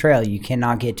at on the trail. You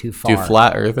cannot get too far. Do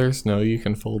flat earthers know you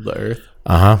can fold the earth?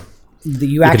 Uh-huh.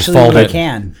 You actually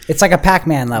can. It's like a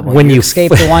Pac-Man level. When you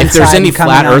escape the one if there's side any and come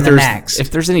flat in on the earthers, next.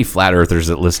 if there's any flat earthers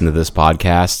that listen to this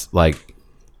podcast, like,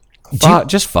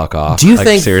 just fuck off. Do you like,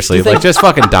 think seriously? do you think, like, just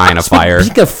fucking die in a fire?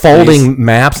 Speaking of folding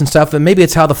maps and stuff, and maybe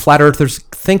it's how the flat earthers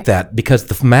think that because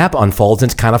the map unfolds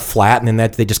and it's kind of flat, and then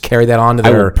that they just carry that on to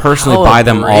I their. will personally How buy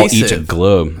them all each a abrasive.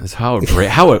 globe. That's how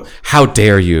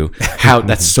dare you? How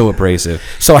that's so abrasive.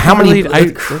 So how many?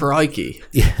 Crikey.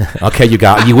 Okay,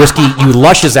 you whiskey, you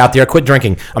lushes out there. Quit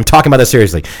drinking. I'm talking about this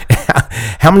seriously.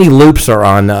 How many loops are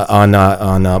on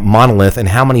Monolith, and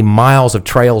how many miles of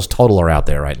trails total are out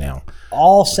there right now?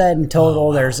 All said in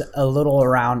total, there's a little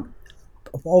around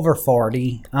over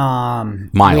 40. Miles.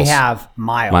 We have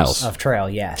miles Miles. of trail,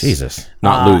 yes. Jesus.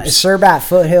 Not loops. Surbat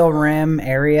Foothill Rim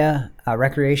area,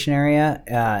 recreation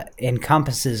area,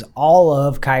 encompasses all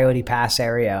of Coyote Pass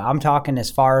area. I'm talking as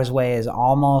far away as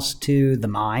almost to the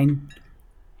mine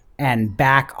and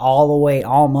back all the way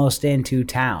almost into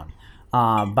town.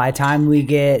 By the time we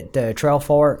get the Trail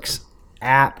Forks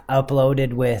app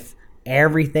uploaded with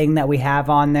everything that we have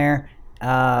on there,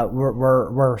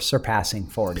 we're surpassing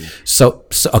 40. So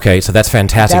okay, so that's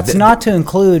fantastic. That's not to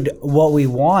include what we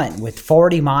want with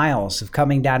 40 miles of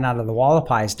coming down out of the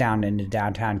Wallapies down into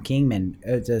downtown Kingman,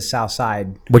 the south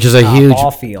side, which is a huge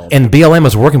ball field. And BLM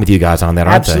is working with you guys on that,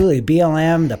 aren't Absolutely,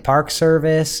 BLM, the Park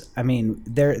Service. I mean,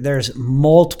 there's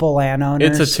multiple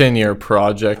landowners. It's a 10-year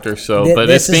project or so, but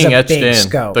This it's is being a etched big in.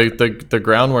 scope. The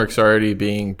groundwork's already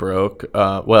being broke.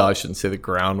 Well, I shouldn't say the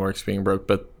groundwork's being broke,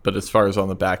 but as far as on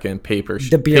the back end,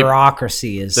 the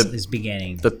bureaucracy is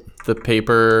beginning. the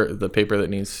paper that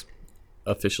needs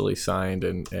officially signed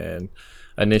and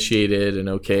initiated and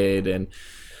okayed, and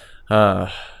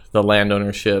the land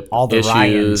ownership All the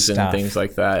Ryan issues and stuff. things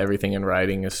like that. Everything in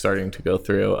writing is starting to go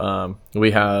through.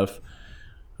 We have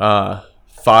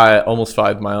almost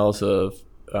 5 miles of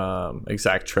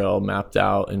exact trail mapped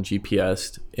out and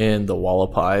GPSed in the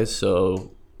Wallapies,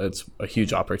 so it's a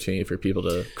huge opportunity for people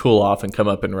to cool off and come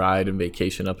up and ride and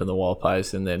vacation up in the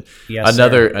Wallapies, and then Yes,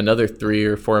 another 3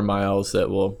 or 4 miles that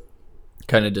will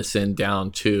kind of descend down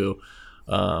to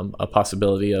a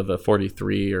possibility of a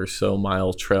 43 or so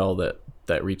mile trail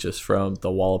that reaches from the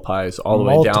Wallapies all the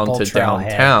way down Multiple to trailhead.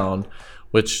 downtown,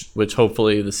 which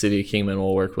hopefully the city of Kingman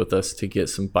will work with us to get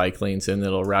some bike lanes in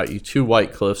that'll route you to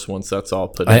White Cliffs once that's all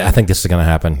put in. I think this is going to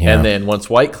happen. Yeah. And then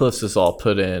once White Cliffs is all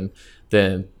put in,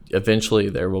 then eventually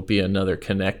there will be another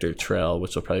connector trail,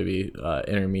 which will probably be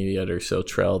intermediate or so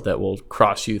trail that will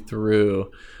cross you through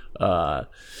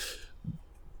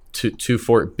to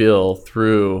Fort Bill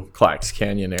through Clacks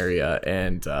Canyon area.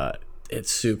 And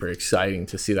it's super exciting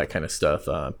to see that kind of stuff.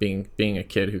 Being a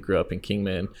kid who grew up in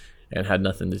Kingman and had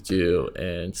nothing to do,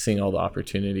 and seeing all the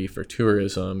opportunity for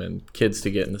tourism and kids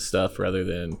to get into stuff rather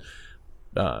than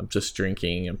just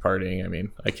drinking and partying. I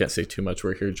mean, I can't say too much.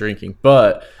 We're here drinking,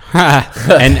 but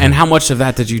and how much of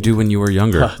that did you do when you were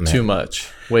younger? too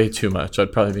much, way too much.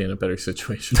 I'd probably be in a better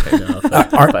situation right now.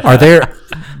 Are there?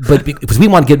 But because we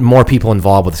want to get more people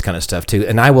involved with this kind of stuff too,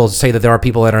 and I will say that there are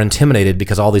people that are intimidated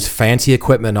because all these fancy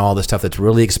equipment and all this stuff that's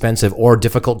really expensive or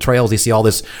difficult trails. You see all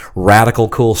this radical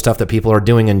cool stuff that people are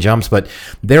doing in jumps, but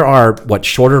there are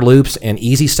shorter loops and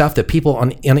easy stuff that people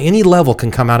on any level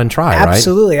can come out and try.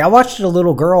 Absolutely. I watched a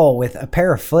little girl with a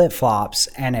pair of flip-flops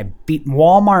and a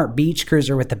Walmart beach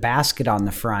cruiser with the basket on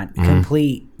the front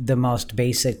complete the most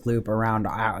basic loop around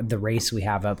the race we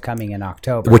have upcoming in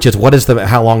October. Which is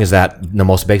how long is that? The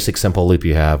most basic simple loop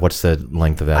you have? What's the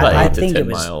length of that? Like I 8 to think 10 it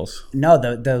was miles. no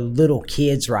the little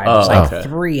kids ride was like okay.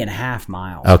 3.5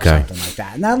 miles Okay. or something like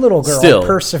that. And that little girl Still.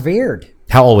 persevered.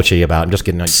 How old was she about? I'm just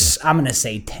getting. I'm gonna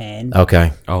say 10.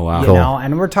 Okay. Oh wow. You Cool. know,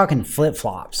 and we're talking flip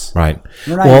flops. Right.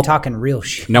 We're not even talking real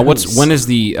shoes. Now, when is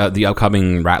the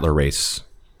upcoming Rattler race?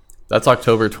 That's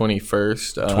October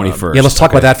 21st. 21st. Yeah, let's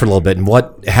talk about that for a little bit. And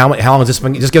how long has this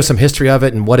been? Just give us some history of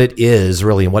it and what it is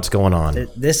really and what's going on.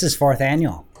 This is 4th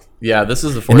annual. Yeah, this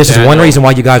is the 4th And this is one annual. reason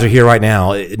why you guys are here right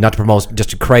now, not to promote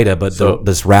just Creta, but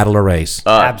this Rattler race.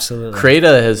 Absolutely.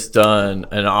 Creta has done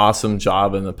an awesome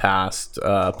job in the past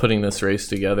putting this race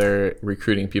together,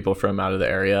 recruiting people from out of the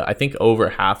area. I think over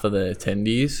half of the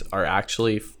attendees are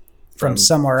actually From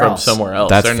somewhere else.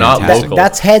 That's They're not fantastic. local.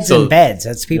 That's heads So and beds.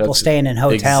 That's people that's- staying in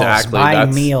hotels, exactly. buying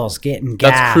That's- meals, getting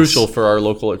gas. That's crucial for our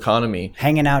local economy.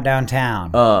 Hanging out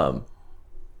downtown.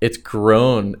 It's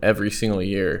grown every single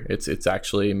year. It's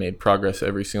actually made progress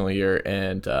every single year,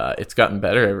 and it's gotten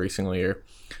better every single year.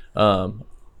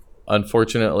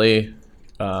 Unfortunately,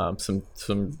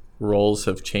 some roles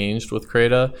have changed with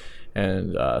Creta,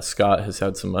 and Scott has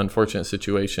had some unfortunate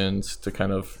situations to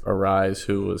kind of arise,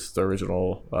 who was the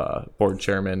original board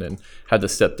chairman and had to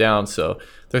step down. So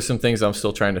there's some things I'm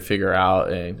still trying to figure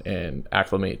out and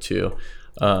acclimate to.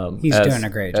 He's doing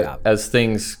a great job. As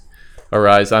things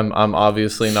arise, I'm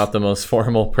obviously not the most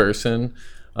formal person,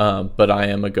 but I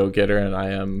am a go-getter, and I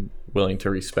am willing to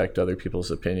respect other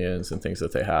people's opinions and things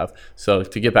that they have. So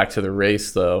to get back to the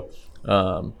race, though,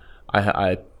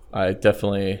 I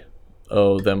definitely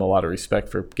owe them a lot of respect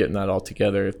for getting that all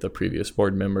together. The previous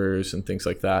board members and things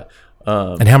like that.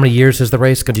 And how many years is the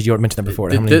race? Did you mention that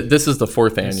before? This is the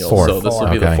fourth annual, so this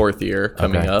will be the fourth year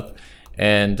coming up,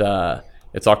 and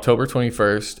it's October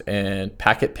 21st. And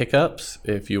packet pickups,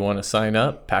 if you want to sign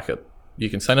up, you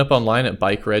can sign up online at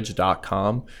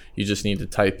bikereg.com. You just need to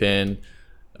type in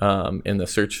the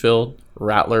search field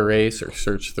Rattler Race, or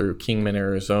search through Kingman,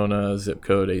 Arizona, zip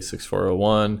code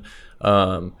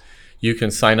 86401. You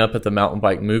can sign up at the mountain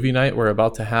bike movie night we're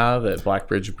about to have at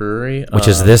Blackbridge Brewery, which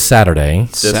is this Saturday.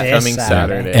 This coming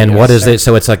Saturday. And what is it?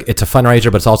 So it's a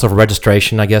fundraiser, but it's also for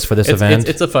registration, I guess, for this event.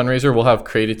 It's a fundraiser. We'll have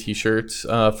created T-shirts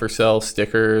for sale,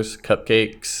 stickers,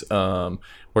 cupcakes.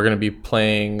 We're going to be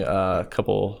playing a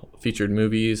couple featured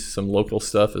movies, some local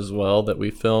stuff as well that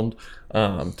we filmed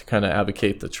to kind of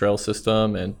advocate the trail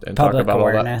system and talk about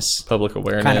awareness. All that public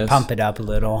awareness. Kind of pump it up a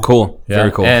little. Cool. Yeah.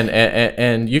 Very cool.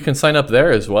 And you can sign up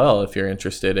there as well if you're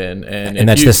interested in. And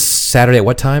that's this Saturday at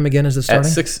what time again is this starting?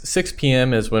 At 6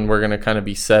 p.m. is when we're going to kind of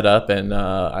be set up, and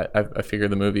I figure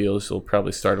the movie will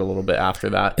probably start a little bit after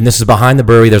that. And this is behind the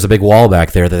brewery. There's a big wall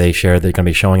back there that they share. They're going to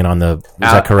be showing it on the. Is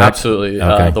that correct? Absolutely.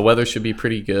 Okay. The weather should be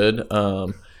pretty good.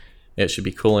 It should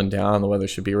be cooling down. The weather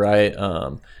should be right.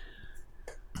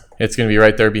 It's going to be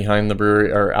right there behind the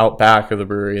brewery, or out back of the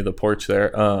brewery, the porch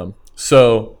there.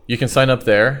 So you can sign up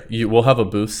there. We'll have a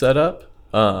booth set up.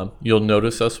 You'll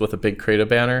notice us with a big Creta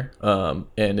banner.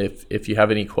 And if you have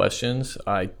any questions,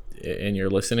 and you're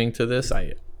listening to this,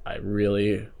 I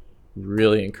really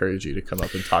encourage you to come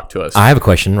up and talk to us. I have a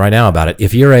question right now about it.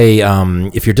 If you're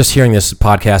if you're just hearing this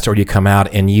podcast, or you come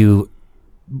out and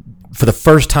for the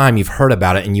first time you've heard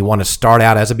about it and you want to start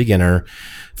out as a beginner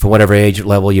for whatever age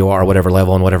level you are, whatever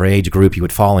level and whatever age group you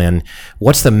would fall in,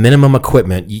 what's the minimum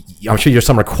equipment? I'm sure there's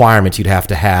some requirements you'd have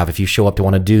to have if you show up to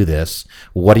want to do this.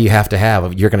 What do you have to have?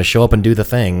 If you're going to show up and do the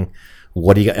thing,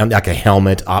 what do you got? Like a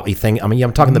helmet, thing? I mean,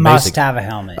 I'm talking the basic. Must have a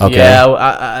helmet. Okay. Yeah,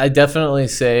 I definitely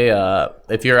say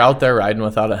if you're out there riding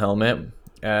without a helmet,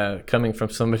 coming from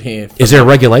somebody. Is there a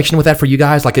regulation with that for you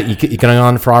guys? Like you going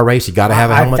on for our race, you got to have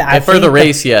a helmet? For the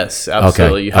race, yes,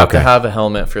 absolutely. Okay. You have to have a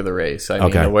helmet for the race. I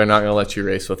mean, we're not going to let you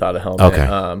race without a helmet.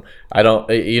 Okay. I don't.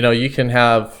 You can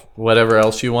have whatever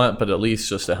else you want, but at least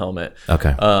just a helmet.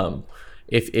 Okay.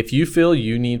 If you feel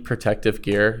you need protective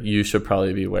gear, you should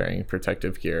probably be wearing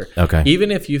protective gear. Okay.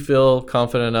 Even if you feel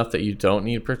confident enough that you don't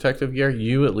need protective gear,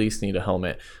 you at least need a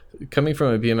helmet. Coming from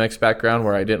a BMX background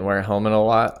where I didn't wear a helmet a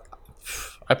lot,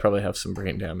 I probably have some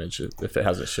brain damage if it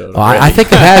hasn't showed. I think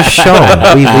it has shown.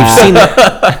 We've seen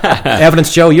that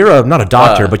evidence. Joe, you're not a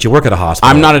doctor, but you work at a hospital.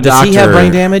 I'm not a doctor. Does he have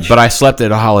brain damage? But I slept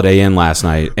at a Holiday Inn last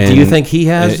night. And do you think he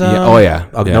has? Oh yeah.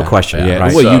 Okay, no question. Yeah.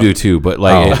 Right. Well, you do too. But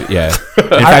yeah. In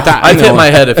fact, I've hit my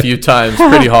head a few times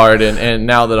pretty hard, and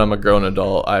now that I'm a grown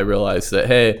adult, I realize that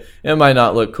hey, it might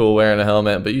not look cool wearing a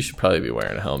helmet, but you should probably be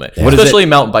wearing a helmet, especially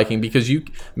mountain biking, because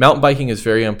mountain biking is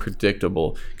very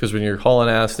unpredictable. Because when you're hauling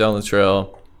ass down the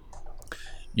trail,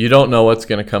 you don't know what's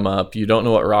going to come up. You don't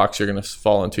know what rocks you're going to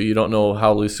fall into. You don't know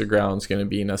how loose the ground's going to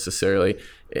be necessarily.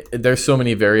 There's so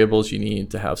many variables you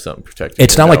need to have something protected.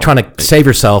 It's not like trying to save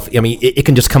yourself. I mean, it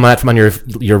can just come out from under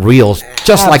your wheels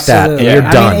just like that, and Absolutely.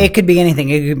 you're done. I mean, it could be anything.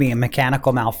 It could be a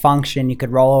mechanical malfunction. You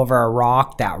could roll over a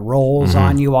rock that rolls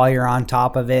on you while you're on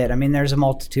top of it. I mean, there's a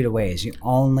multitude of ways. You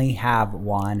only have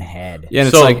one head. Yeah, and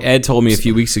it's like Ed told me a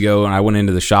few weeks ago, and I went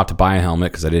into the shop to buy a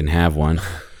helmet because I didn't have one.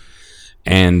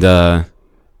 And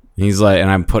he's like, and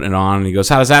I'm putting it on, and he goes,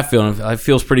 "How does that feel?" And it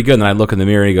feels pretty good. And then I look in the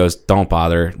mirror, and he goes, "Don't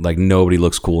bother. Like nobody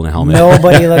looks cool in a helmet.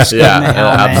 Nobody looks good in a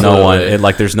helmet. absolutely. No one.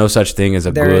 Like there's no such thing as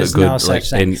a There good is no like, such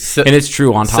thing. and it's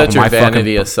true. On top Set of your my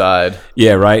vanity fucking aside.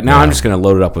 yeah, right now I'm just gonna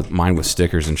load it up with mine with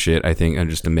stickers and shit. I think, and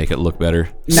just to make it look better.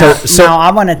 Now,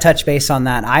 I want to touch base on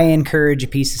that. I encourage a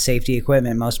piece of safety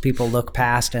equipment most people look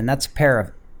past, and that's a pair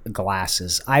of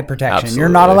glasses, eye protection. Absolutely. You're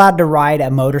not allowed to ride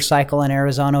a motorcycle in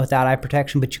Arizona without eye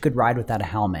protection, but you could ride without a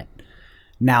helmet.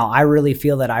 Now, I really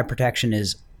feel that eye protection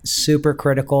is super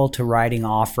critical to riding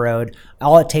off-road.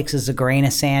 All it takes is a grain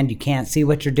of sand. You can't see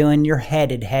what you're doing. You're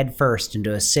headed head first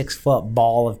into a 6-foot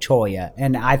ball of cholla,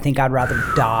 and I think I'd rather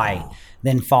die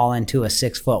than fall into a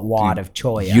 6-foot wad of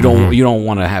cholla. You don't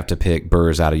want to have to pick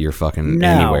burrs out of your fucking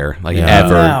anywhere, like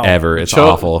No. ever. It's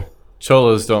awful.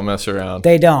 Cholas don't mess around.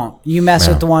 They don't. You mess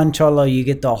with one cholo, you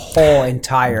get the whole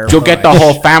entire You'll bush. get the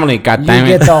whole family. You Goddammit.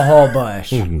 get the whole bush.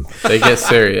 They get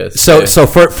serious. So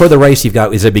for the race, you've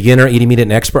got is it beginner, intermediate,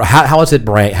 and expert? How is it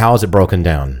broken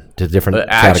down to different?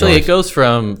 Actually, categories? it goes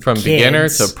from beginner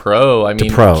to pro. I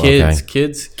mean, pro, kids,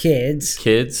 okay.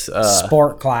 kids,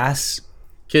 Sport class.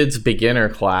 kids beginner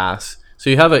class. So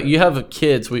you have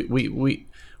kids.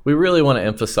 we really want to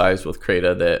emphasize with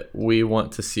CRADA that we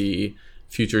want to see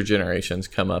future generations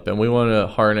come up, and we want to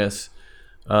harness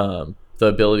the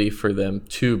ability for them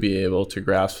to be able to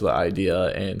grasp the idea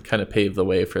and kind of pave the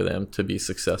way for them to be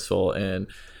successful, and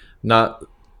not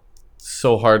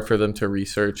so hard for them to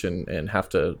research and have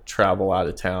to travel out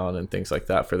of town and things like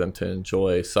that for them to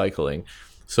enjoy cycling.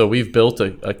 So we've built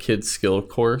a kids skill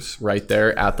course right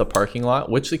there at the parking lot,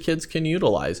 which the kids can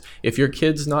utilize. If your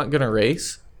kid's not going to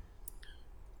race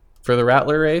for the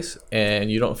Rattler race and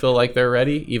you don't feel like they're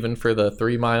ready, even for the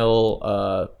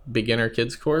 3-mile beginner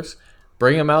kids course,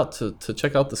 bring them out to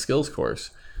check out the skills course.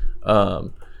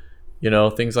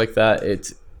 Things like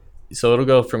that. So it'll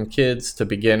go from kids to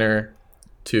beginner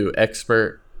to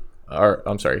expert, or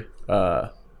I'm sorry,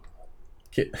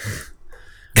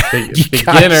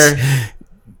 beginner.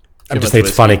 I'm just saying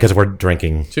it's funny because we're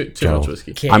drinking. Too much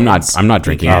whiskey. Kids, I'm not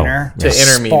drinking. beginner, To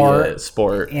intermediate,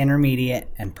 sport. intermediate,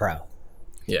 and pro.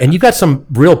 Yeah. And you've got some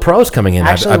real pros coming in.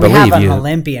 Actually, I we have believe an you.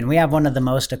 Olympian. We have one of the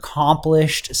most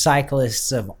accomplished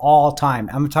cyclists of all time.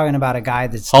 I'm talking about a guy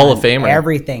that's Hall done of Famer.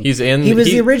 everything. He was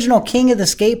the original king of the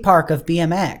skate park of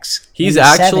BMX. He's in the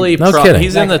actually 70s. No kidding.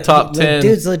 he's in the top 10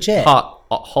 Dude's legit.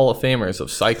 Hall of Famers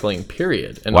of cycling,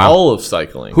 period, and Wow. all of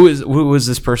cycling. Who was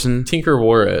this person? Tinker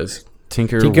Juarez.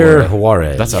 Tinker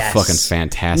Juarez. That's Yes. a fucking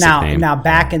fantastic name. Now,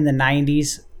 back in the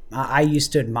 90s, I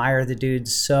used to admire the dude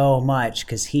so much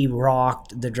because he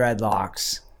rocked the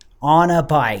dreadlocks on a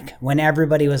bike when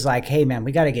everybody was like, hey, man,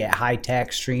 we got to get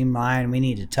high-tech, streamlined. We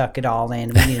need to tuck it all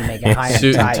in. We need to make it high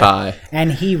Suit and and tie.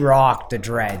 And he rocked the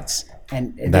dreads.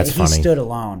 And That's he funny. stood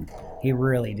alone. He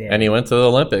really did. And he went to the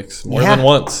Olympics more Yeah. than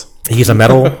once. He's a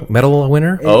medal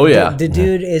winner. Oh, yeah. The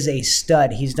dude is a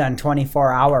stud. He's done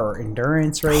 24-hour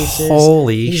endurance races.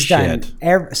 Holy He's shit.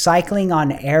 done cycling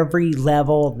on every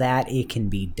level that it can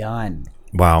be done.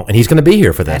 Wow, and he's going to be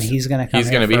here for And this. he's going to come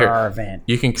He's going to be for here. our event.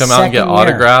 You can come out and get Second year.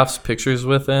 autographs, pictures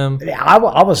with him. I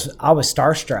was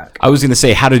starstruck. I was gonna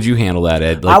say, how did you handle that,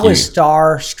 Ed? I was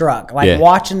starstruck. Like Yeah.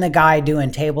 watching the guy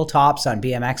doing tabletops on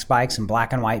BMX bikes and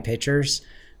black and white pictures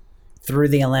through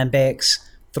the Olympics,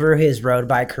 through his road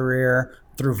bike career,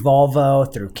 through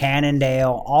Volvo, through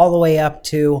Cannondale, all the way up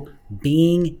to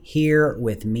being here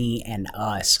with me and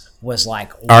us was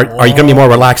like, Are you going to be whoa. more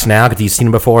relaxed now because you've seen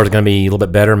him before? It's going to be a little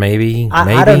bit better, maybe.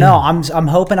 I don't know. I'm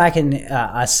hoping I can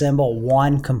assemble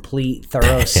one complete,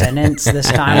 thorough sentence this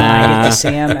time when I get to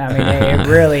see him. I mean, it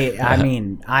really. I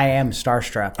mean, I am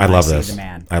starstruck. I when love see this. The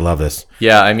man. I love this.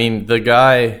 Yeah, I mean, the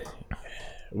guy,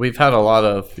 we've had a lot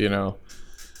of,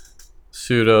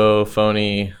 pseudo,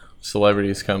 phony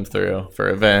celebrities come through for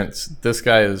events. This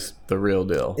guy is the real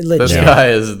deal. Legit. This guy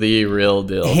is the real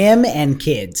deal. Him and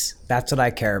kids. That's what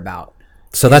I care about.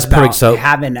 So that's About perfect. So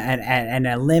having an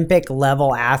Olympic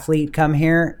level athlete come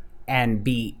here and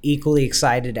be equally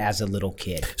excited as a little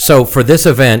kid. So for this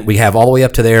event, we have all the way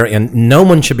up to there, and no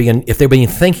one should be if they're being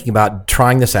thinking about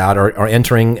trying this out or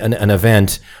entering an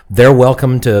event, they're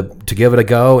welcome to give it a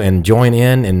go and join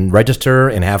in and register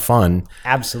and have fun.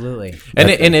 Absolutely. And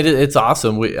it's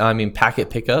awesome. Packet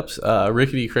pickups.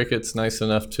 Rickety Cricket's nice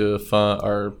enough to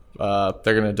fund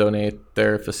they're going to donate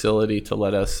their facility to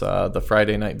let us the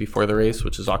Friday night before the race,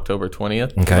 which is October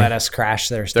 20th. Okay. Let us crash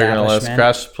their They're establishment. going to let us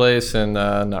crash the place, and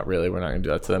not really. We're not going to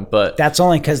do that to them. But That's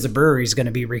only because the brewery's going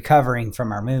to be recovering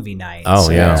from our movie night. Oh,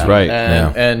 yeah. That's right.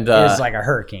 and It's like a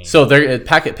hurricane. so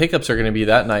packet pickups are going to be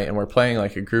that night, and we're playing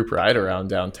like a group ride around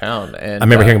downtown. And I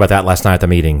remember hearing about that last night at the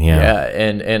meeting. Yeah. yeah,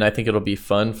 and I think it'll be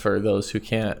fun for those who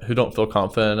don't feel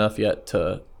confident enough yet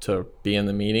to be in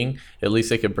the meeting. At least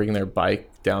they could bring their bike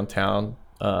downtown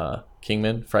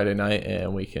Kingman Friday night,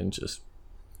 and we can just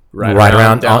ride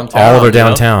around downtown, all over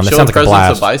downtown. That Show sounds like a presence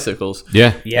blast. of bicycles.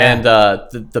 Yeah. Yeah. And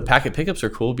the packet pickups are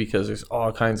cool because there's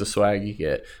all kinds of swag you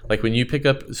get. Like when you pick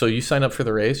up, so you sign up for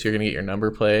the race, you're gonna get your number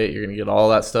plate, you're gonna get all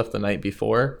that stuff the night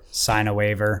before. Sign a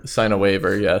waiver. Sign a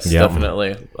waiver, yes, Yep.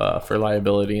 definitely, for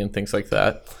liability and things like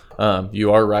that.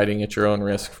 You are riding at your own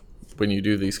risk when you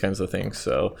do these kinds of things.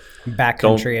 So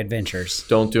Backcountry adventures.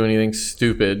 don't do anything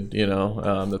stupid,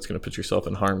 that's going to put yourself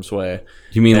in harm's way.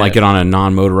 You mean like And- get on a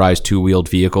non-motorized two-wheeled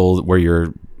vehicle where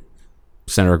your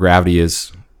center of gravity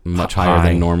is much higher High.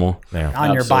 than normal? Yeah.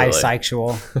 On your Absolutely.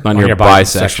 bisexual. On your your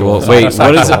bisexual. bisexual. Wait,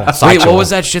 what is it? Wait, Bisexual. what was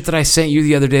that shit that I sent you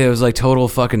the other day? It was like total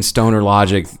fucking stoner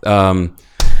logic.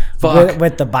 Fuck.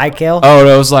 With the bike hill. Oh,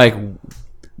 no, it was like,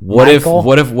 what Michael?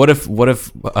 if What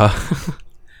if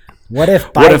what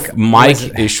bike if Mike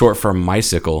was- is short for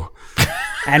mycicle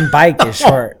and bike is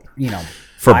short,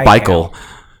 for bike bicycle?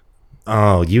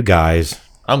 Oh, you guys.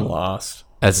 I'm lost.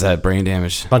 That's that brain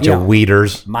damage. Bunch Yeah. of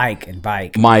weeders. Mike and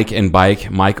bike. Mike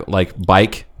like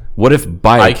bike. What if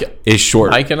bike Ike- is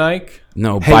short? Ike and Ike?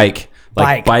 No, bike.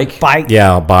 Like bike? Bike.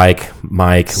 Yeah, bike,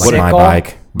 Mike, like my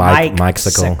bike,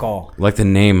 Mike-sicle. Like the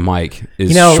name Mike is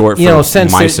You know- short you know, for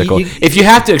since bicycle. it- if you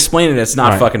have to explain it, it's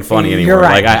not fucking funny anymore. You're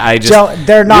right. Like I just Joe,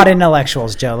 they're not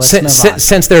intellectuals, Joe. Let's move on.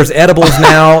 Since there's edibles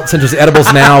now,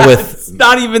 with it's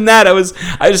not even that. I was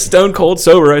stone cold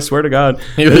sober. I swear to God.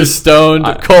 He was stoned,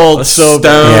 cold, sober.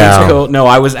 Stoned, Yeah. cold. No,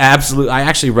 I was absolutely. I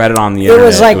actually read it on the It internet.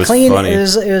 was like clean. Funny. It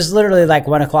was literally like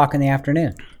 1:00 in the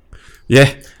afternoon. Yeah.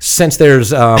 since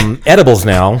there's edibles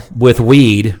now with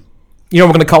weed, you know what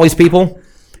we're going to call these people?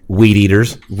 Weed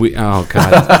eaters. Oh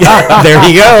God. There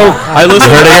you go. I heard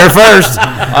it here first.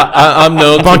 I'm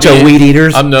known A bunch to be, of weed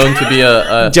eaters. I'm known to be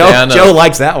a fan Joe of,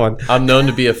 likes that one. I'm known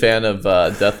to be a fan of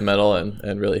death metal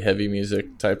and really heavy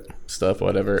music type stuff,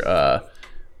 whatever.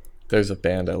 There's a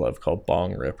band I love called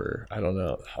Bong Ripper. I don't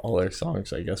know. All their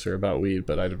songs, I guess, are about weed,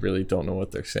 but I really don't know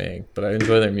what they're saying. But I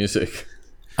enjoy their music.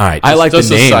 All right. I like just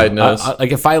the a name. side note.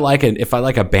 Like if I like a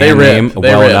band They rip. name They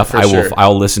well rip, enough, for I will. sure.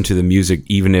 I'll listen to the music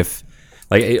even if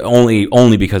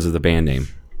only because of the band name.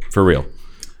 For real.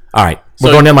 All right. We're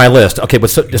So- going down my list. Okay, but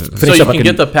just So finish you up. can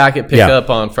get the packet Yeah. pickup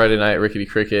on Friday night, Rickety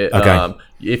Cricket. Okay.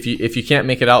 If you can't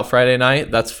make it out Friday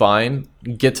night, that's fine.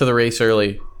 Get to the race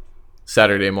early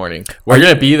Saturday morning. We're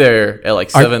gonna be there at like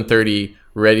 7:30,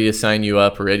 ready to sign you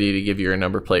up, ready to give you your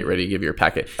number plate, ready to give you your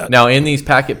packet. Now in these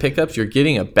packet pickups, you're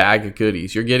getting a bag of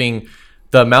goodies. You're getting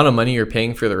the amount of money you're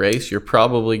paying for the race. You're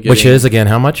probably getting Which is, again,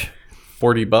 how much?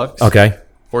 $40. Okay.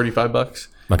 $45.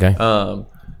 Okay.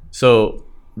 So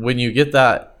when you get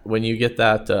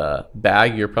that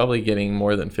bag, you're probably getting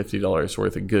more than $50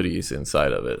 worth of goodies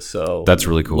inside of it. So That's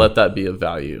really cool. Let that be of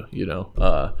value.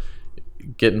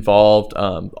 Get involved.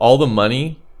 All the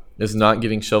money is not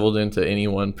getting shoveled into any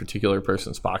one particular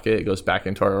person's pocket. It goes back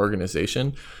into our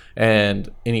organization, and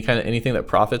anything that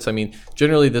profits. I mean,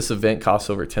 generally this event costs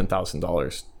over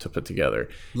 $10,000 to put together.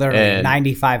 Literally And-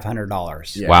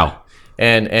 $9,500. Yeah. Wow.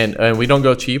 And we don't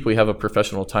go cheap. We have a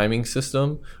professional timing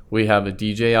system. We have a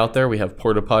DJ out there. We have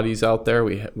porta potties out there.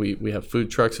 We have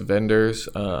food trucks, vendors.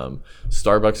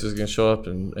 Starbucks is going to show up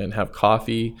and have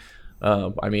coffee.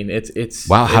 I mean, it's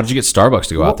Wow. How did you get Starbucks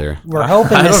to go out there? We're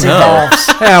hoping I this don't know. evolves.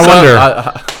 Yeah, I So,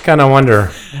 wonder. Kind of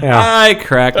wonder. Yeah. I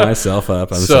cracked myself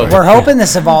up. I'm So- sorry. We're hoping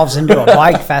this evolves into a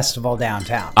bike festival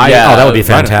downtown. Oh, that would be Right.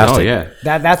 fantastic. Oh,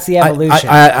 yeah. That's the evolution.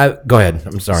 I go ahead.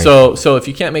 I'm sorry. So if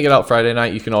you can't make it out Friday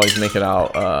night, you can always make it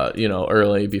out,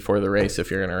 early before the race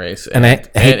if you're going to race.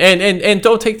 And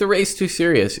don't take the race too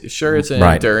serious. Sure, it's an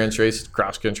Right. endurance race,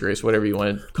 cross country race, whatever you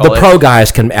want to call the it. pro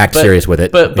guys can act serious with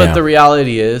it. But Yeah. the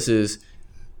reality is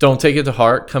don't take it to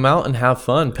heart. Come out and have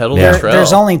fun. Pedal Yeah. the trail.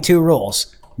 There's only two rules: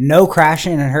 no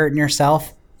crashing and hurting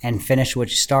yourself, and finish what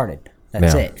you started.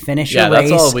 That's Yeah. it. Finish Yeah, your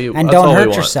that's race all and that's don't all we hurt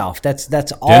want. yourself.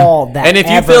 That's all that. And if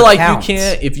you ever feel like counts. you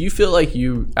can't, if you feel like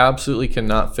you absolutely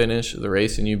cannot finish the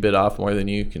race and you bit off more than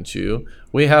you can chew,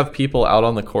 we have people out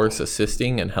on the course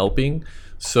assisting and helping,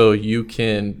 so you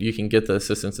can get the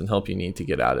assistance and help you need to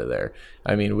get out of there.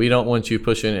 I mean, we don't want you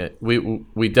pushing it.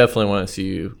 We definitely want to see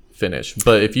you finish.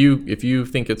 But if you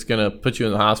think it's gonna put you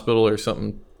in the hospital or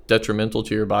something detrimental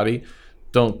to your body,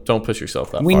 don't push yourself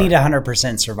that we far. need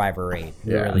 100% survivor rate.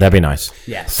 We really That'd be nice.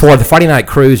 Yes. For the Friday night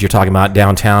cruise, you're talking about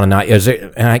downtown, and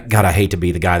I hate to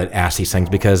be the guy that asks these things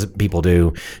because people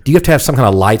do. Do you have to have some kind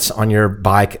of lights on your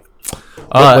bike?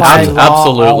 By law,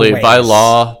 Absolutely. always. By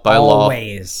law.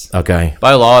 Always. Okay.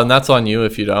 By law, and that's on you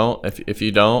if you don't. If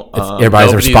you don't,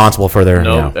 Everybody's responsible for their.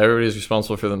 No, Yeah. everybody's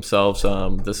responsible for themselves.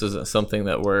 This isn't something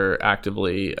that we're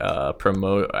actively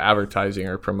advertising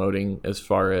or promoting as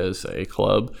far as a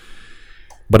club.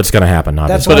 But it's going to happen.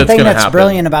 That's Obviously. one it's thing gonna that's happen.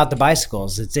 brilliant about the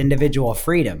bicycles. It's individual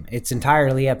freedom. It's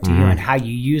entirely up to you and how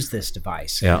you use this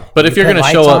device. Mm-hmm. Yeah. But if you're put going to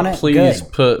lights show on up,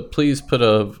 it, please put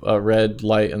a red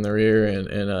light in the rear and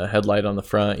a headlight on the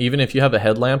front. Even if you have a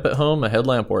headlamp at home, a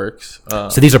headlamp works.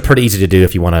 So these are pretty easy to do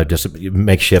if you want to just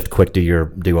makeshift, quick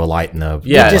do a light and a.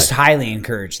 Yeah. We just highly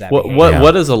encourage that. What behavior. Yeah.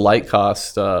 what does a light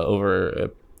cost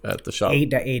over at the shop?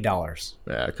 $8.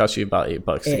 Yeah, it costs you about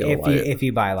 $8 to get a If light.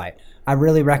 you buy a light, I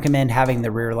really recommend having the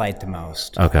rear light the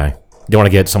most Okay. You want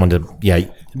to get someone to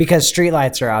because street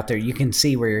lights are out there. You can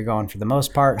see where you're going for the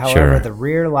most part. However, Sure. the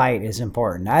rear light is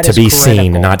important. That to is be critical.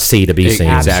 seen, and not see to be seen.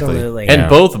 Exactly. Absolutely. And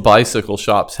both bicycle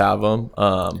shops have them.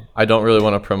 I don't really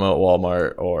want to promote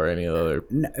Walmart or any other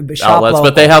But shop outlets, local.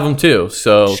 but they have them too.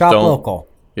 So Shop don't, local.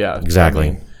 Yeah, Exactly.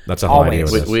 I mean, That's the whole idea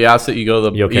always. with this. we ask that you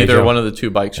go You okay, either Joe? one of the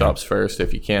two bike shops first.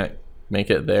 If you can't make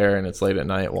it there and it's late at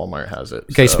night, Walmart has it.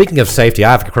 Okay, So- speaking of safety,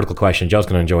 I have a critical question. Joe's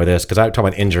going to enjoy this because I talk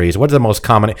about injuries. What are the most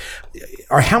common?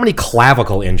 Or how many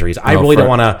clavicle injuries? I really don't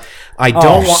want to. I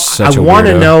don't want. such I a want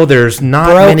to weirdo. know. There's not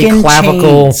many Broken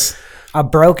clavicle. chains. A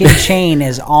broken chain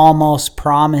is almost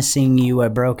promising you a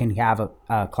broken clavicle.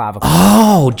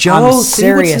 Oh, Joe, I'm see what's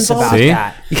serious involved?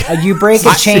 about that. You break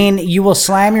a chain, you will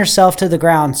slam yourself to the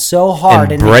ground so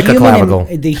hard, And break a clavicle.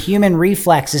 The human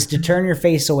reflex is to turn your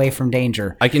face away from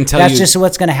danger. I can tell that's you- just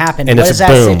what's going to happen. And What it's does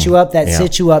a that boom. sit you up? That Yeah.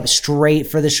 sits you up straight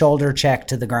for the shoulder check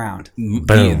to the ground.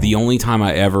 The only time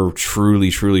I ever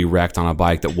truly wrecked on a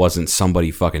bike that wasn't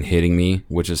somebody fucking hitting me,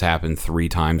 which has happened 3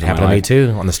 times in Happened my to me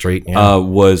life, too on the street. Yeah.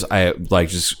 was I like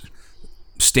just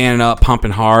standing up,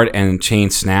 pumping hard, and chain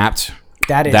snapped.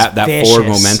 That is that vicious. forward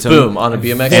momentum. Boom, on a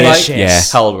BMX Vicious. bike? Yeah.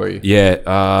 How old were you?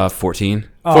 Yeah, 14.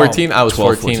 14? I was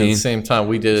 12, 14 at 14. the same time.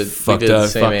 We did Fucked the up,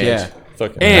 same fuck age. yeah.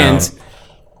 Fucking And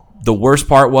the worst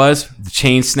part was the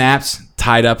chain snaps,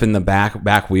 tied up in the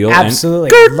back wheel.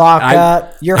 Absolutely. Lock I-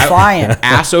 up. You're flying. And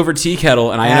ass over tea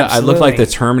kettle, and I looked like the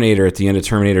Absolutely. Terminator at the end of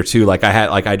Terminator 2. Like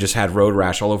I just had road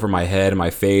rash all over my head and my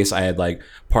face. I had like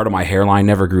part of my hairline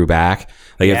never grew back.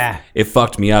 Like Yeah. it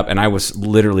fucked me up, and I was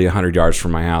literally 100 yards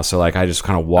from my house. So like I just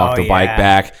kind of walked Oh, the bike yeah.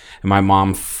 back, and my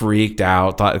mom freaked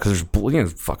out, thought because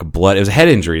there's fucking blood. It was a head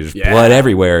injury. There's blood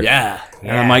everywhere. Yeah.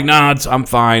 And I'm like, no, I'm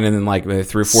fine. And then like 3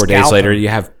 or 4 days Scalp later, him. you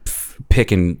have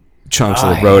picking chunks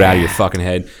of the road out of your fucking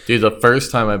head. Dude, the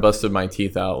first time I busted my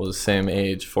teeth out was the same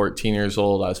age, 14 years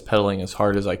old. I was pedaling as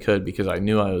hard as I could because I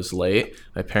knew I was late.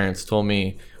 My parents told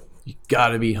me, you got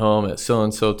to be home at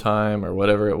so-and-so time or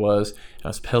whatever it was. I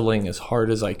was pedaling as hard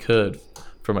as I could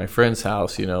for my friend's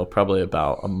house, probably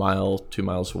about 1 mile, 2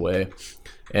 miles away.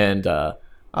 And I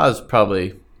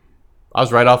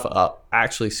was right off,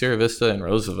 actually, Sierra Vista and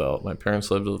Roosevelt. My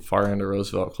parents lived at the far end of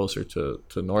Roosevelt, closer to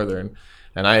Northern.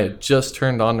 And I had just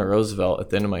turned onto Roosevelt at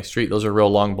the end of my street. Those are real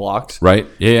long blocks. Right?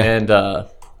 Yeah. And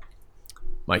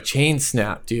my chain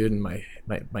snapped, dude, and my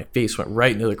face went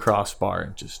right into the crossbar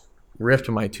and just ripped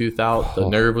my tooth out. The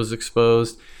nerve was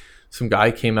exposed. Some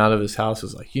guy came out of his house,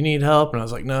 was like, you need help? And I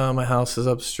was like, no, my house is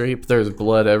up straight, but there's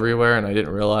blood everywhere. And I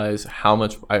didn't realize how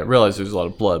much. I realized there's a lot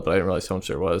of blood, but I didn't realize how much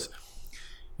there was.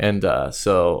 And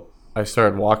so I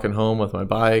started walking home with my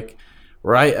bike.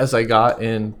 Right as I got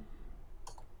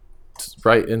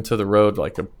right into the road,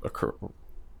 like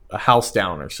a house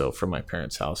down or so from my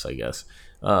parents' house, I guess.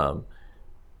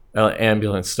 An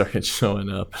ambulance started showing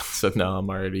up. I said, no, I'm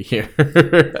already here.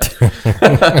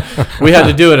 We had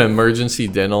to do an emergency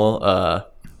dental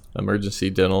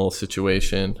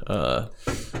situation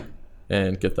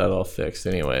and get that all fixed.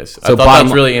 Anyways, I thought that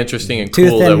was really interesting and Tooth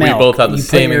cool and that we milk. both had the You put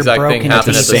same your exact thing broken happen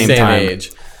at the teeth. same time.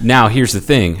 age. Now, here's the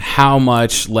thing. How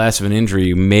much less of an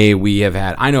injury may we have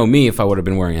had? I know me, if I would have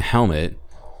been wearing a helmet,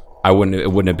 it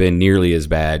wouldn't have been nearly as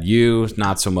bad. You,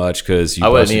 not so much because you I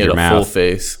would have busted needed your a mouth. full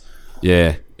face.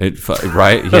 Yeah.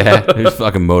 Right? Yeah. There's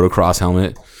fucking motocross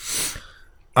helmet.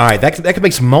 All right, that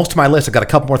makes most of my list. I've got a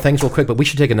couple more things real quick, but we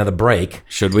should take another break.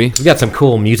 Should we? We got some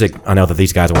cool music. I know that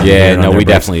these guys want to Yeah, hear on no, their we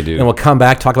breaks. definitely do. And we'll come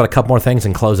back, talk about a couple more things,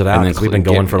 and close it out. And then 'cause we've been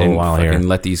going for a little while here. And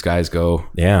let these guys go.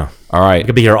 Yeah. All right. We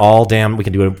could be here all damn. We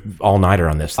can do an all-nighter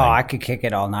on this thing. Oh, I could kick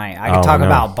it all night. I could Oh, talk no.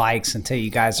 about bikes until you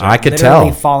guys are I could literally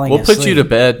tell. falling We'll asleep. put you to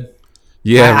bed.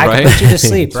 Yeah, I right. could put you to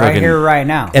sleep right Fucking- here, right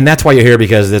now. And that's why you're here,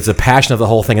 because it's the passion of the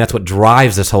whole thing. That's what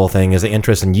drives this whole thing, is the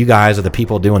interest, and you guys are the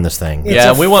people doing this thing. It's Yeah,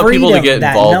 a we want people to freedom get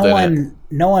that involved no in it. one,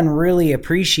 No one really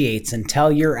appreciates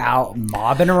until you're out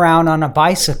mobbing around on a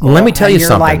bicycle. Let me tell and you you're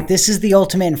something. like, this is the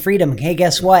ultimate freedom. Hey,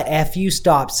 guess what? F you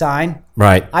stop sign.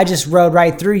 Right. I just rode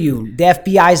right through you. The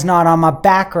FBI's not on my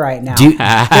back right now. Do you-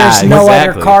 There's no Exactly.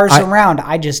 other cars around.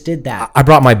 I just did that. I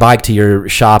brought my bike to your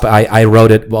shop. I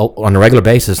rode it on a regular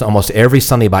basis almost every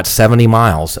Sunday, about 70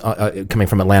 miles coming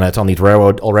from Atlanta. It's on these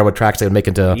old railroad tracks they would make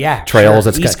into Yeah, trails. sure.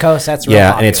 It's East Coast, that's real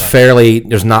yeah, and it's popular. fairly,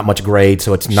 there's not much grade,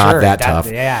 so it's not Sure, that tough.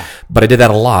 yeah. But I did that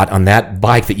a lot on that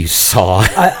bike that you saw.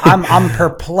 I'm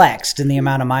perplexed in the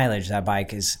amount of mileage that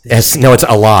bike is. It's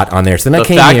a lot on there. So then I The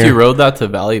came fact here. you rode that to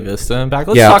Valley Vista and back.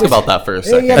 Let's Yeah. talk about that for a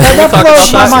second. Yeah, Can we that talk blows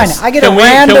about my that? mind. I get Can a we,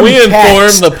 random can we inform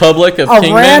text. the public of A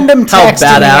Kingman random how text in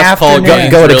the badass Paul afternoon.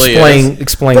 Gaines Go and really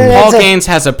explain. That's Paul a- Gaines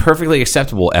has a perfectly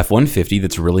acceptable F-150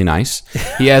 that's really nice.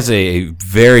 He has a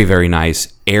very, very nice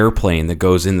airplane that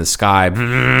goes in the sky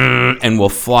and will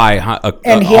fly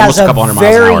And he almost has a couple a hundred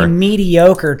miles an very hour.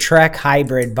 mediocre Trek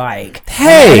hybrid bike.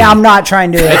 Hey! And I'm not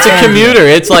trying to. It's a commuter.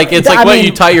 It's like I what mean,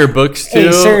 you tie your books to.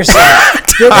 Hey, seriously.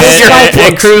 This bike-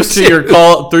 and cruise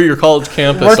to through your college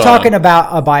campus. We're on. talking about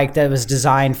a bike that was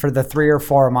designed for the 3 or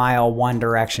 4 mile one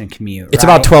direction commute. It's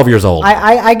right? about 12 years old.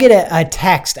 I get a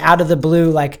text out of the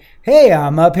blue like, "Hey,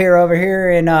 I'm over here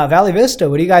in Valley Vista.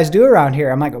 What do you guys do around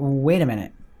here?" I'm like, "Wait a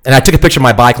minute." And I took a picture of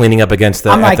my bike leaning up against the,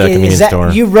 I'm at like, the convenience "Is that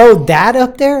store. you rode that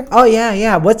up there?" "Oh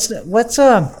yeah. What's it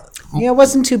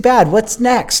wasn't too bad. What's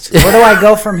next? Where do I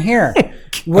go from here?"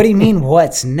 what do you mean?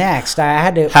 What's next? I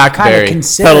had to kind Hackberry. of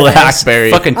consider Pedal this.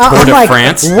 Hackberry. Fucking I'm Tour de like,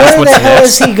 France. That's where the what's hell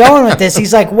next. is he going with this?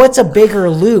 He's like, what's a bigger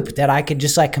loop that I could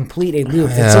just like complete a loop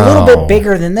that's a little Oh. bit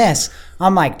bigger than this?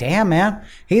 I'm like, damn, man,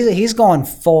 he's going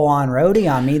full on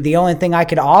roadie on me. The only thing I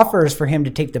could offer is for him to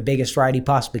take the biggest ride he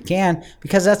possibly can,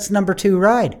 because that's the number 2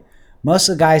 ride. Most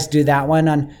of the guys do that one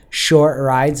on short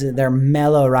rides, their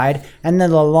mellow ride, and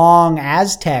then the long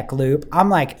Aztec loop. I'm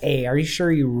like, hey, are you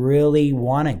sure you really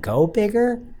want to go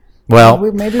bigger? Well,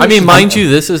 Maybe I we mean, should- mind you,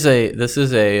 this is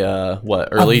a what,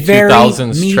 early a very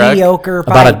 2000s trek. mediocre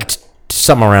about bike.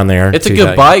 something around there. It's a too, good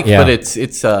that- bike, yeah. but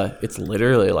it's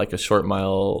literally like a short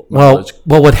mile. Well, mileage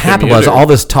what happened was commuter. all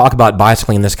this talk about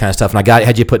bicycling and this kind of stuff, and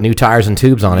had you put new tires and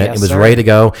tubes on it. Yes, It was sir. ready to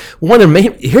go.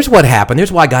 Here's what happened.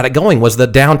 Here's why I got it going was the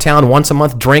downtown once a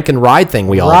month drink and ride thing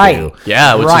we all Right. do.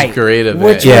 Yeah, which is great event.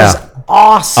 Which Yeah. was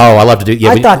awesome. Oh, I love to do.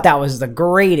 Yeah, I thought that was the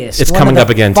greatest. It's One coming of up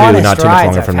the again, too, funnest not too much rides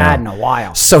longer I've from had now. in a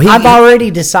while. So I've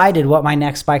already decided what my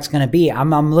next bike's going to be.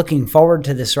 I'm looking forward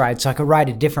to this ride, so I could ride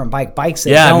a different bikes that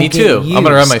Yeah, don't me get too. I'm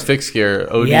gonna ride used. my fixed gear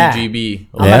ODGB.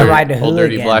 I'm gonna ride the Old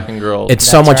Dirty Hooligan. Black and Girl. It's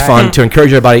so That's much right. fun to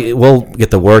encourage everybody. We'll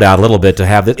get the word out a little bit to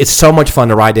have it. It's so much fun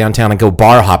to ride downtown and go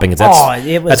bar hopping. That's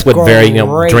It was that's what great.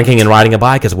 drinking and riding a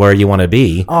bike is where you want to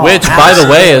be. Oh, Which, by the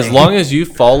way, as absolutely. long as you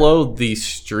follow the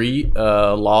street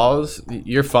laws,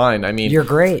 you're fine. I mean, You're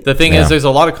great. The thing Yeah. is, there's a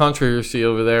lot of controversy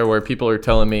over there where people are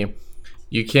telling me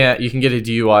you can get a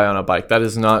DUI on a bike. That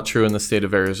is not true in the state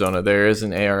of Arizona. There is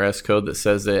an ARS code that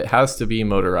says that it has to be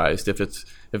motorized. If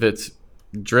it's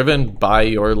driven by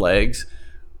your legs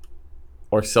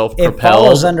or It self-propelled,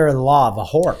 follows under the law of a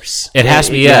horse. It has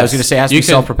to be. Yes. Yeah, I was going to say it has to You be can-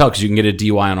 self-propelled because you can get a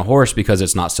DUI on a horse because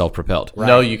it's not self-propelled.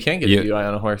 no, you can't get a You- DUI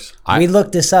on a horse. We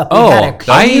looked this up. We Oh, had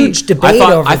a huge debate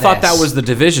over I thought this. that was the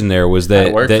division. There was that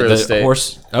I work that for the the state.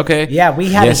 horse. Okay. Yeah,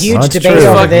 we had Yes. a huge That's debate true.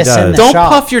 over Fuck, he this in does. the Don't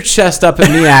shop. puff your chest up at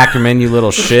me, Ackerman, you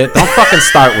little shit. Don't fucking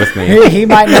start with me. He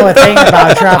might know a thing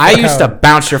about traffic I used to code.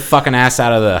 bounce your fucking ass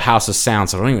out of the House of Sound,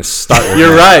 so don't even start with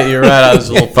You're me. right. You're right. I was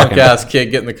a little punk Fucking- ass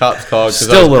kid getting the cops called because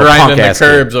I Still a was little grinding the punk-ass kid.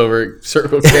 curbs over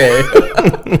Circle K.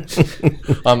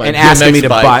 On my And asking BMX me to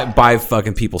bike. buy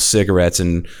fucking people cigarettes,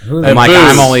 and And I'm like, booze.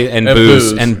 I'm only and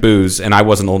booze booze. and booze, and I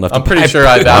wasn't old enough. I'm to pretty buy sure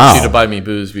I've booze. asked you Wow. to buy me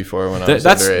booze before when I was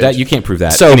That's underage. that you can't prove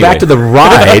that. So Anyway. back to the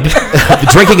ride, the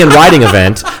drinking and riding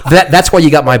event. That's why you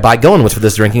got my bike going, was for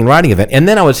this drinking and riding event. And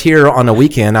then I was here on a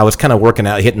weekend. I was kind of working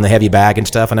out, hitting the heavy bag and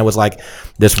stuff. And I was like,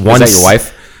 this one. that your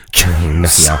wife?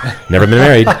 No, never been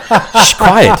married. Shh,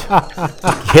 quiet.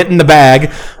 Hitting the bag,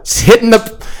 hitting the.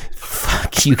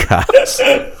 Fuck you guys.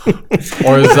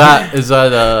 Or is that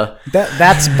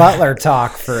That's Butler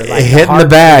talk for like Hitting the hard-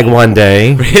 bag one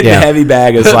day. Hitting Yeah. the heavy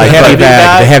bag is The like heavy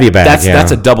bag. The heavy bag. That's yeah.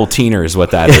 a double teener is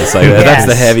what that is. Like that's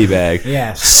the Yes. heavy bag.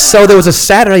 Yes. So there was a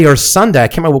Saturday or Sunday, I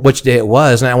can't remember which day it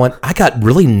was, and I went, I got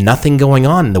really nothing going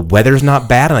on. The weather's not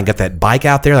bad, and I got that bike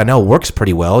out there. I know it works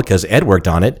pretty well because Ed worked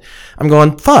on it. I'm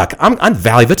going, fuck, I'm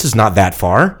Valley Vista is not that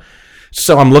far.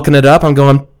 So I'm looking it up. I'm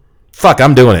going, fuck,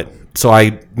 I'm doing it. So I,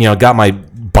 got my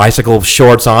bicycle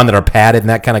shorts on that are padded and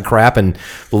that kind of crap, and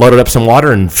loaded up some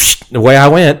water, and away I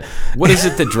went. What is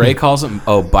it that Dre calls them?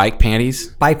 Oh, bike panties.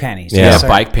 Bike panties. Yeah. Yeah, Yes, sir.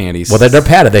 bike panties. Well, they're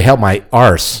padded. They help my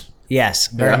arse. Yes,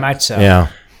 very much so. Yeah.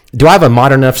 Do I have a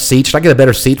modern enough seat? Should I get a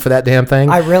better seat for that damn thing?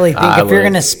 I really think I if you're would.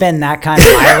 going to spend that kind of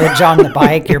mileage on the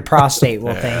bike, your prostate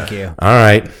will thank you. All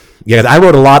right. Yeah, I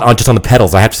rode a lot on just on the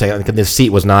pedals. I have to say, the seat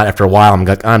was not. After a while,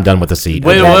 I'm done with the seat.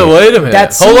 wait a minute.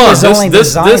 That seat Hold on. is only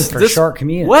designed for short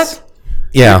commutes. What?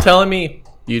 Yeah. You're telling me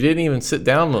you didn't even sit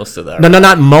down most of that? No,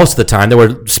 not most of the time. There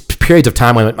were periods of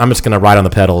time when I'm just going to ride on the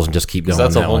pedals and just keep going.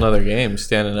 That's a that whole way. nother game.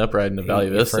 Standing up, riding to Valley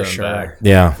Vista, For and sure. back.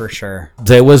 Yeah. For sure.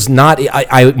 There was not.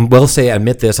 I will say,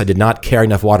 admit this. I did not carry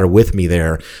enough water with me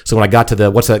there. So when I got to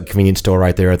what's that convenience store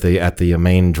right there at the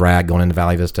main drag going into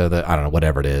Valley Vista? I don't know,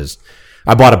 whatever it is.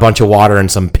 I bought a bunch of water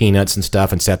and some peanuts and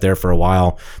stuff and sat there for a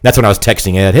while. That's when I was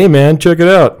texting Ed, "Hey man, check it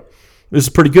out. This is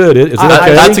pretty good. Is it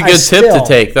okay?" That's a good tip still- to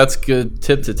take. That's a good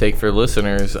tip to take for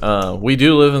listeners. We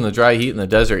do live in the dry heat in the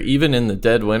desert. Even in the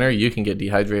dead winter, you can get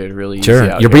dehydrated really easy. Sure.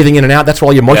 out You're here. breathing in and out. That's where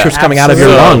all your moisture's coming out of your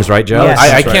absolutely. lungs, right, Joe? Yes.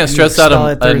 I That's can't stress You that expel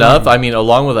it through enough. your- I mean,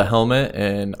 along with a helmet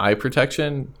and eye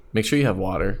protection, make sure you have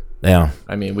water. Yeah.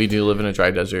 I mean, we do live in a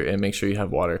dry desert, and make sure you have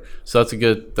water. So that's a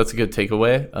good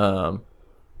takeaway.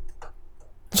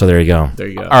 So there you go. There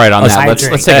you go. All right, on that, hydrate.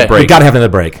 let's take Hey. a break. We got to have another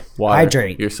break. Water.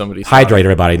 Hydrate. You're somebody's Hydrate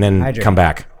everybody, and then Hydrate. come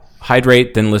back.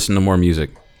 Hydrate, then listen to more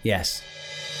music. Yes.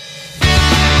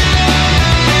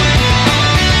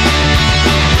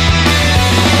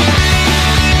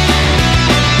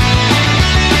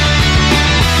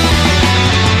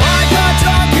 I got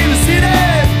drunk in the city.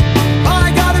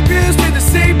 I got abused in the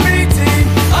CPT.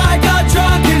 I got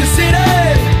drunk in the city.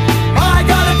 I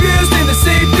got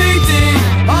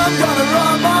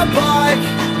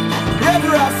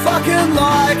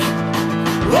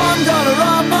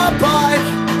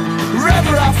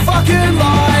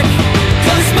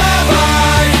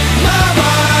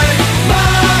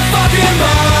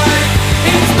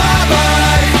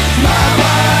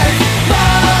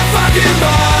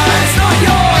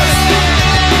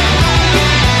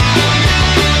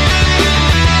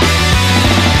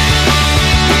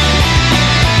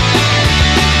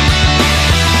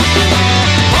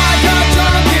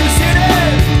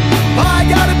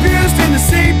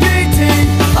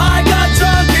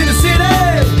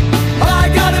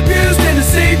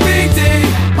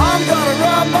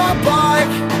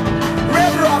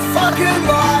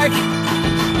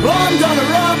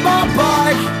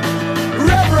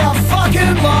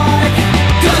fucking like.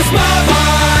 'Cause my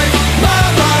bike,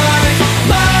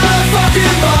 my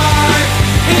fucking bike.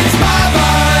 It's my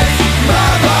bike,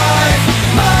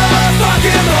 my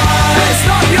fucking bike. It's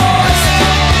not yours.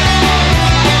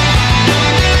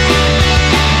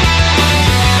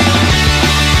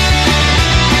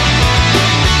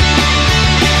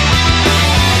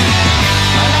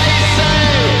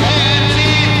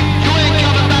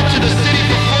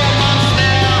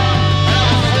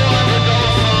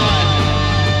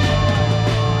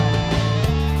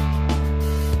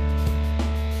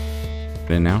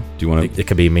 In now? Do you want to? It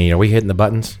could be me. Are we hitting the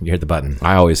buttons? You hit the button.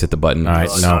 I always hit the button. All right,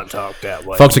 no. Talk that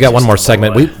way. Folks, we got one more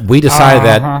segment. We decided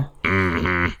that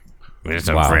There's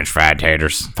some French fried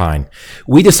taters. fine.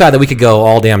 We decided that we could go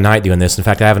all damn night doing this. In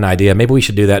fact, I have an idea. Maybe we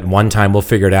should do that one time. We'll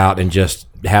figure it out and just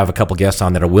have a couple guests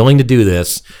on that are willing to do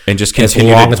this, And just as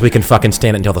continue long to- as we can fucking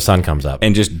stand it until the sun comes up.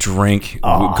 And just drink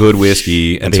good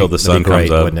whiskey until the sun That'd be great,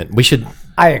 comes up. wouldn't it? We should.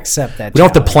 I accept that. We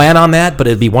don't have to plan on that, but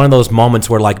it'd be one of those moments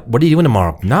where, like, what are you doing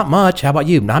tomorrow? Not much. How about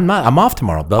you? I'm not. I'm off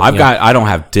tomorrow. But, I don't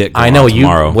have dick. I know going you.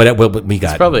 tomorrow. What we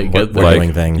got? probably a good We're thing.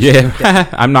 doing things. Yeah,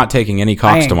 I'm not taking any I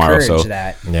cocks tomorrow. encourage So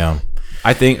that. Yeah.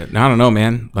 I think I don't know,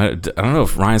 man. I don't know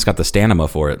if Ryan's got the stamina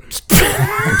for it.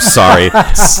 I'm sorry.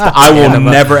 I will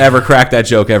never ever crack that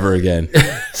joke ever again.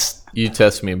 You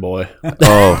test me, boy.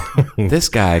 Oh, this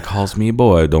guy calls me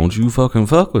boy. Don't you fucking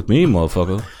fuck with me,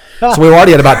 motherfucker. So we're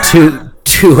already at about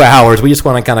two hours. We just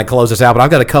want to kind of close this out, but I've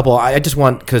got a couple. I just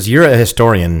want, because you're a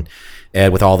historian,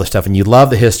 Ed, with all this stuff, and you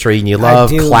love the history and you love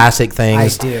do. classic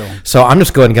things. I do. So I'm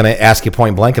just going to ask you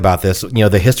point blank about this. You know,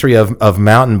 the history of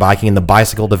mountain biking and the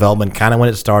bicycle development, kind of when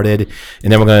it started,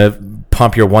 and then we're going to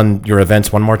pump your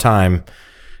events one more time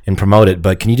and promote it.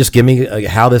 But can you just give me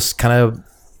how this kind of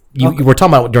you were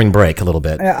talking about during break a little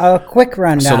bit? A quick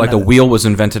rundown. So like the of- wheel was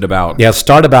invented about Yeah, it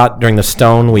started about during the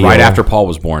stone wheel, right after Paul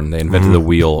was born. They invented the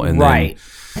wheel, and right.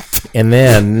 and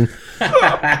then Then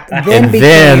and became,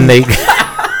 then they.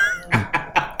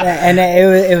 and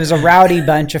it was a rowdy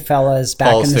bunch of fellas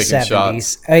back Paul's in the taking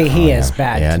 70s. He is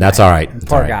bad. Yeah, that's all right. That's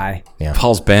Poor all right. guy. Yeah.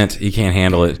 Paul's bent. He can't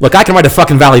handle it. Look, I can ride a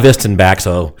fucking Valley Vistan back,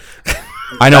 so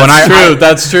I know, That's and true.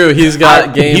 That's true. He's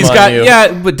got game He's on got you.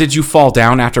 yeah, but did you fall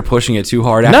down after pushing it too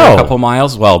hard after No. a couple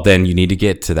miles? Well, then you need to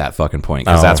get to that fucking point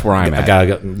because that's where I'm at.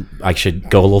 I should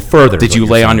go a little further. Did is you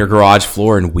what lay you're on saying. your garage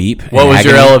floor and weep? What in was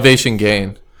your agony? elevation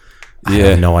gain? I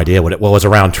have no idea what it was a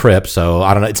round trip, so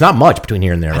I don't know. It's not much between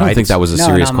here and there, I right? don't think that was a No,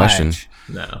 serious not question. much.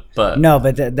 No, but No,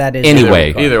 but that is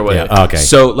Anyway. either way. Yeah, okay.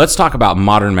 So let's talk about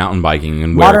modern mountain biking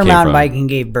and where Modern it came mountain from. biking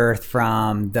gave birth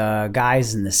from the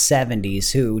guys in the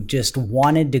 70s who just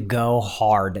wanted to go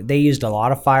hard. They used a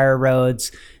lot of fire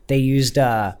roads. They used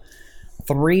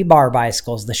 3-bar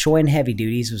bicycles. The Schwinn Heavy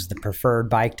Duties was the preferred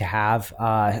bike to have.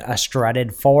 A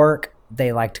strutted fork.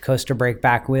 They liked coaster brake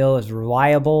back wheel. It was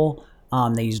reliable.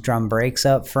 They used drum brakes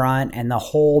up front. And the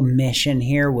whole mission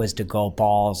here was to go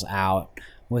balls out.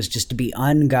 Was just to be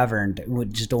ungoverned,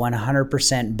 just a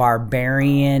 100%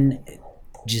 barbarian,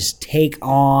 just take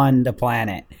on the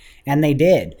planet. And they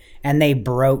did. And they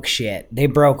broke shit. They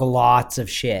broke lots of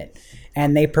shit.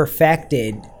 And they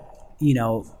perfected,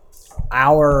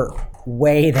 our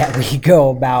way that we go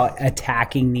about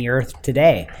attacking the earth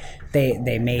today.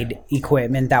 They made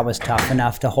equipment that was tough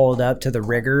enough to hold up to the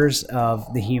rigors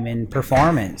of the human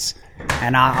performance.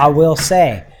 And I will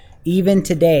say, even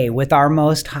today, with our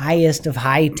most highest of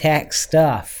high-tech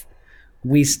stuff,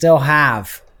 we still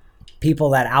have people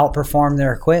that outperform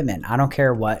their equipment. I don't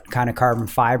care what kind of carbon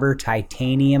fiber,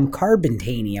 titanium,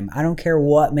 carbon-tanium. I don't care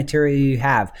what material you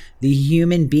have. The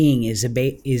human being is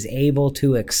able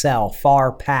to excel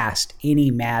far past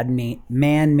any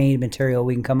man-made material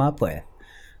we can come up with.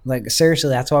 Like,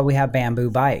 seriously, that's why we have bamboo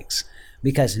bikes.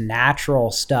 Because natural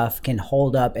stuff can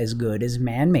hold up as good as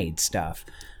man-made stuff.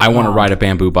 I want to ride a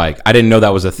bamboo bike. I didn't know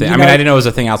that was a thing. I mean, I didn't know it was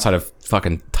a thing outside of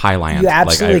fucking Thailand. You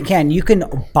absolutely Like, can. You can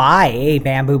buy a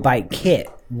bamboo bike kit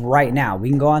right now. We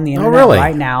can go on the internet really?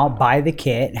 right now, buy the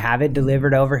kit, have it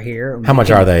delivered over here. How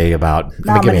much are they about?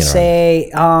 No, I'm going to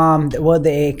say,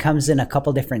 it comes in a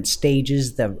couple different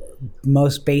stages. The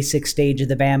most basic stage of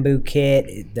the bamboo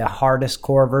kit, the hardest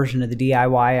core version of the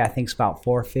DIY, I think is about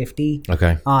 $450.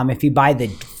 Okay. If you buy the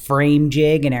frame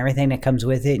jig and everything that comes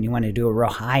with it, and you want to do a real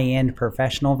high-end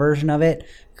professional version of it,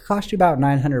 it could cost you about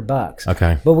 $900.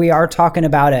 Okay. But we are talking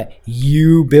about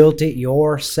you built it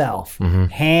yourself, Mm-hmm.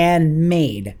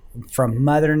 handmade from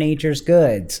Mother Nature's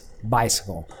goods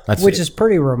bicycle, which is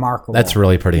pretty remarkable. That's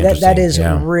really pretty That interesting. is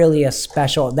yeah. really a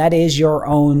special. That is your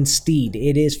own steed.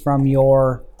 It is from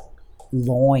your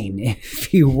loin,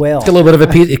 if you will. It's a little bit of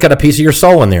a piece. It got a piece of your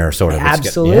soul in there, sort of.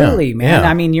 Absolutely, man. Yeah.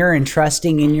 I mean, you're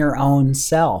entrusting in your own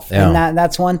self, Yeah. and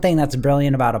that's one thing that's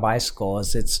brilliant about a bicycle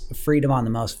is it's freedom on the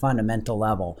most fundamental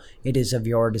level. It is of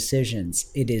your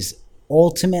decisions. It is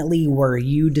ultimately where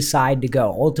you decide to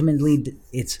go. Ultimately,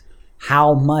 it's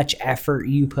how much effort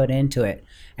you put into it.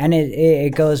 And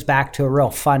it goes back to a real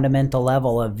fundamental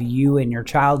level of you and your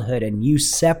childhood and you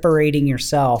separating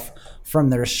yourself from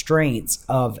the restraints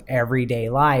of everyday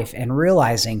life and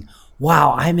realizing,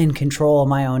 wow, I'm in control of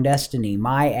my own destiny.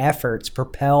 My efforts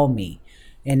propel me.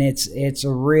 And it's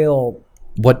a real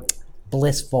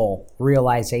blissful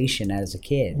realization as a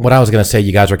kid. What I was going to say,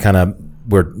 you guys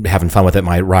we're having fun with it,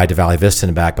 my ride to Valley Vista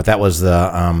and back, but that was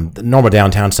the normal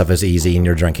downtown stuff is easy and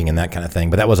you're drinking and that kind of thing.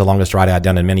 But that was the longest ride I had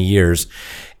done in many years.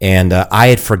 And I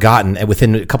had forgotten,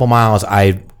 within a couple miles,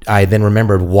 I then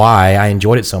remembered why I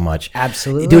enjoyed it so much.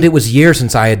 Absolutely. Dude, it was years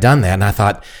since I had done that. And I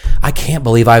thought, I can't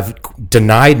believe I've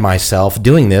denied myself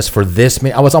doing this for this.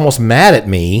 I was almost mad at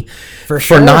me For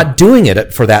sure. not doing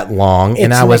it for that long. It's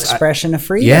and I an was expression of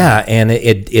freedom. Yeah. And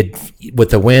it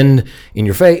with the wind in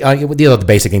your face, these are the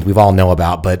basic things we've all know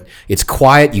about, but it's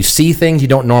quiet. You see things you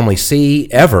don't normally see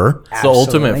ever. It's the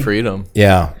ultimate freedom.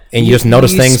 Yeah. And you just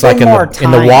notice you things like spend more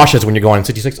in the time- washes when you're going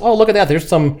 66. Oh, look at that.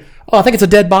 There's I think it's a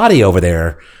dead body over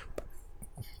there.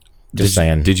 Just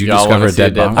saying. Did you Y'all discover wanna a see a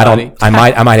dead dead body? body?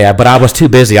 I might have, but I was too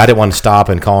busy. I didn't want to stop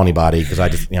and call anybody because I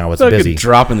just, I was busy.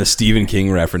 Dropping the Stephen King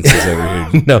references over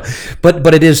here. No,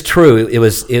 but it is true.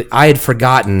 I had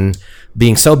forgotten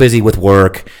being so busy with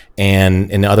work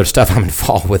and other stuff I'm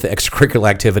involved with, extracurricular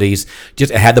activities.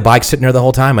 Just I had the bike sitting there the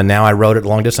whole time, and now I rode it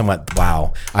long distance. I went,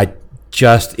 wow! It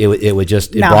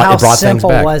How brought things simple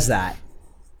back. was that?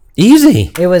 Easy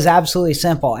It was absolutely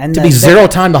simple. And to be zero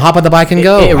time to hop on the bike and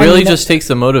go. It really just takes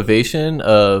the motivation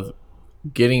of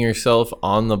getting yourself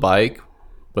on the bike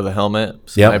with a helmet,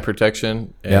 some Yep. eye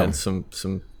protection, and Yep.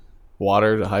 some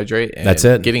water to hydrate. And That's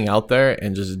it. Getting out there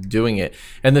and just doing it.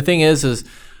 And the thing is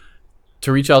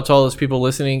to reach out to all those people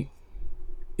listening,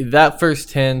 that first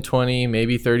 10, 20,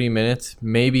 maybe 30 minutes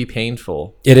may be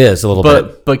painful. It is a little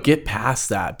bit. But get past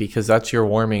that because that's your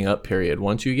warming up period.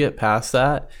 Once you get past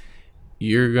that,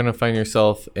 you're going to find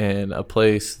yourself in a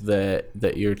place that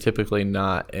you're typically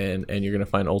not, and you're going to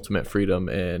find ultimate freedom.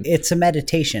 And it's a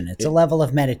meditation. It's a level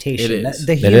of meditation.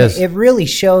 It is. It really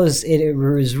shows. It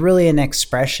was really an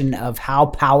expression of how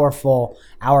powerful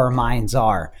our minds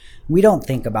are. We don't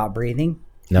think about breathing.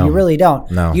 No. You really don't.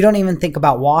 No. You don't even think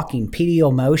about walking.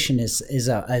 Pedial motion is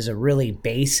a really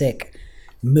basic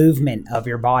movement of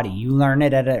your body. You learn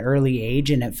it at an early age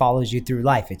and it follows you through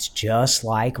life. It's just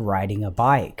like riding a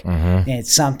bike. And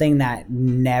it's something that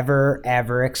never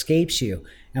ever escapes you.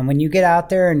 And when you get out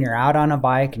there and you're out on a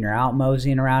bike and you're out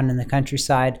moseying around in the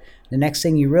countryside, the next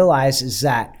thing you realize is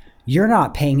that you're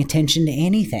not paying attention to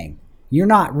anything. You're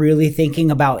not really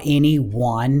thinking about any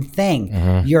one thing.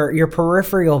 Your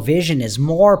peripheral vision is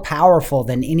more powerful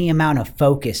than any amount of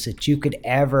focus that you could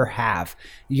ever have.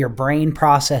 Your brain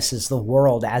processes the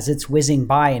world as it's whizzing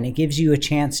by, and it gives you a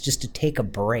chance just to take a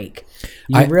break.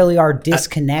 You really are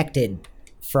disconnected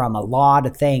from a lot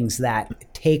of things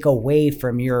that take away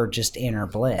from your just inner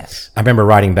bliss. I remember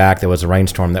riding back. There was a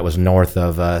rainstorm that was north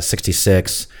of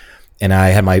 66, and I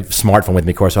had my smartphone with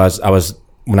me. Of course, so I was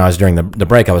when I was during the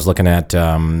break, I was looking at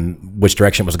which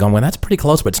direction it was going. Well, that's pretty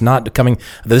close, but it's not coming.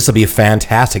 This will be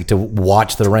fantastic to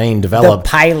watch the rain develop. The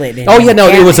pilot. Oh yeah, no,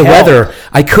 it was the weather.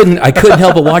 I couldn't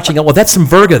help but watching it. Well, that's some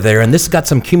Virga there, and this has got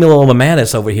some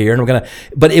cumulonimbus over here, and we're gonna.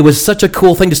 But it was such a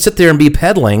cool thing to sit there and be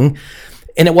pedaling.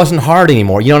 And it wasn't hard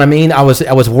anymore. You know what I mean? I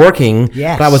was working,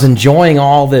 Yes. but I was enjoying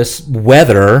all this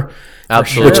weather,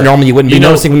 Absolutely. which normally you wouldn't be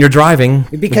noticing when you're driving.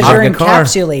 Because out you're in a car.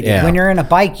 encapsulated. Yeah. When you're in a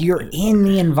bike, you're in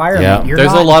the environment. Yeah. You're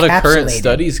There's not a lot of current encapsulated.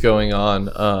 studies going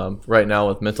on right now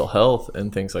with mental health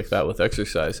and things like that with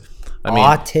exercise. I mean,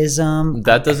 Autism.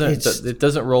 that doesn't It's- it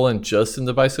doesn't roll in just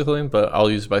into bicycling, but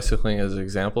I'll use bicycling as an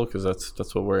example because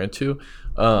that's what we're into.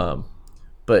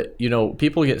 But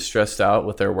people get stressed out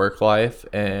with their work life,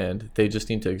 and they just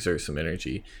need to exert some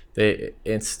energy. They're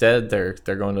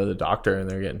going to the doctor and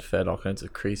they're getting fed all kinds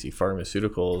of crazy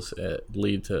pharmaceuticals that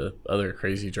lead to other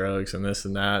crazy drugs and this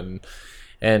and that.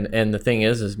 And the thing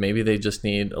is maybe they just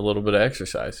need a little bit of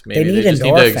exercise. Maybe They need just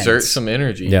need to endorphins. exert some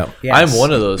energy. Yeah. Yes. I'm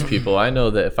one of those people. I know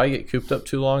that if I get cooped up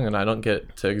too long and I don't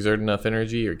get to exert enough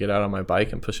energy or get out on my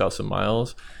bike and push out some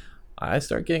miles, I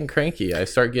start getting cranky. I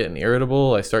start getting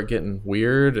irritable. I start getting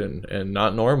weird and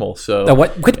not normal. So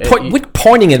Quit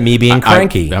pointing at me being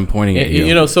cranky. I'm pointing at you.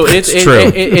 You know, so it's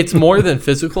true. It's more than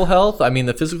physical health. I mean,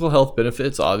 the physical health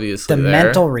benefits obviously The there,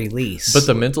 mental release. but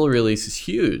the mental release is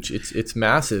huge. It's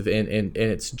massive, and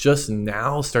it's just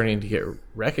now starting to get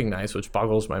recognized, which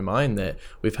boggles my mind that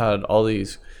we've had all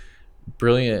these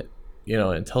brilliant, you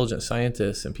know, intelligent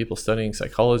scientists and people studying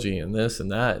psychology and this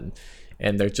and that,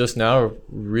 and they're just now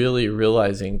really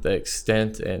realizing the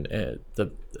extent and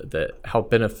the how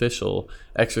beneficial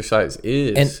exercise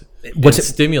is, what's it-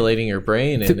 stimulating your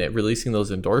brain and releasing those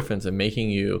endorphins and making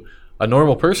you a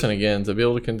normal person again to be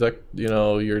able to conduct, you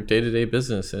know, your day-to-day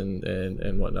business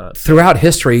and whatnot. Throughout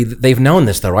history, they've known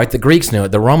this, though, right? The Greeks knew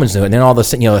it, the Romans knew it, and then all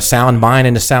this, you know, a sound mind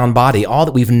and a sound body. All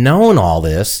that we've known all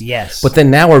this, Yes. But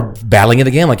then now we're battling it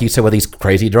again, like you said, with these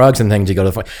crazy drugs and things. You go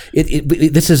to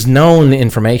this is known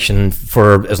information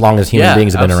for as long as human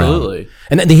beings have been absolutely.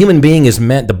 around. And the human being is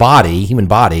meant, human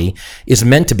body is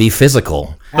meant to be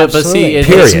physical. But see, Absolutely. it's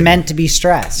Period. It's meant to be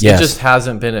stressed. Yes. It just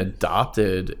hasn't been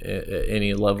adopted at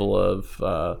any level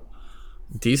of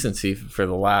decency for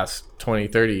the last 20,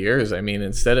 30 years. I mean,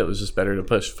 instead it was just better to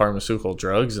push pharmaceutical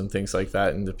drugs and things like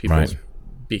that into people's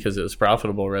because it was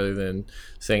profitable rather than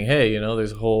saying, hey, you know,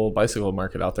 there's a whole bicycle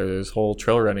market out there. There's a whole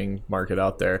trail running market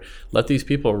out there. Let these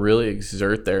people really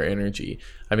exert their energy.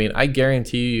 I mean, I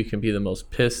guarantee you can be the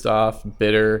most pissed off,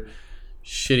 bitter,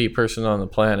 shitty person on the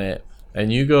planet,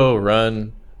 and you go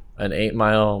run an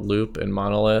 8-mile loop in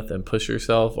Monolith and push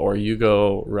yourself, or you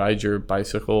go ride your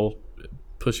bicycle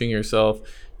pushing yourself,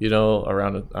 you know,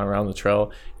 around the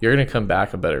trail, you're going to come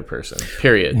back a better person,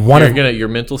 period. Your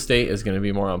mental state is going to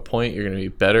be more on point. You're going to be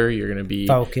better. You're going to be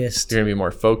Focused. You're going to be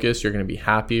more focused. You're going to be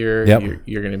happier. Yep.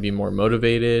 You're going to be more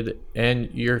motivated,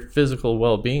 and your physical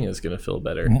well-being is going to feel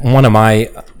better. One of my,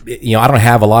 you know, I don't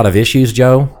have a lot of issues,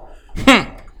 Joe.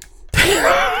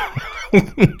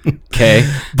 Okay.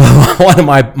 But one of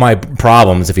my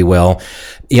problems, if you will,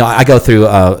 you know, I go through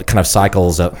kind of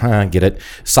cycles of, sorry,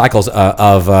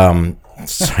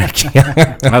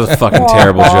 That was a fucking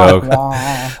terrible joke.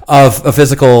 of a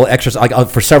physical exercise. Like,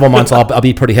 for several months, I'll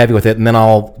be pretty heavy with it, and then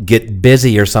I'll get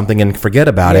busy or something and forget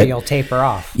about Yeah, it. you'll taper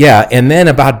off. Yeah, and then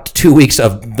about 2 weeks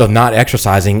of not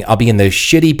exercising, I'll be in the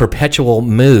shitty perpetual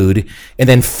mood, and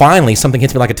then finally something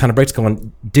hits me like a ton of bricks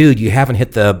going, dude, you haven't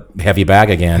hit the heavy bag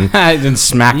again. I didn't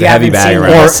smack the You heavy haven't bag seen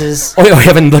around. this. Or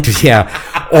haven't looked,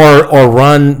 or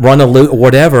run a loop or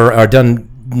whatever, or done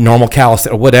normal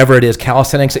calisthenics or whatever it is,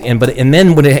 calisthenics, and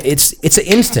then when it's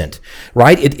instant,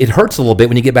 right? It hurts a little bit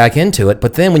when you get back into it,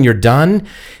 but then when you're done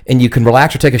and you can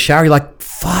relax or take a shower, you're like,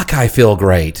 fuck, I feel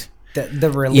great. The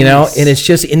release. You know, and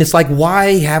it's like,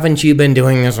 why haven't you been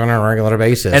doing this on a regular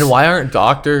basis? And why aren't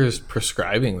doctors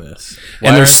prescribing this? Why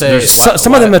And aren't they-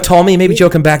 some of them have told me, maybe Joe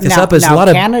can back this up, is a lot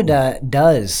of Canada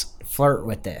does flirt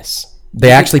with this. they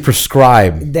actually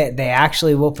prescribe. They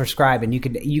actually will prescribe, and you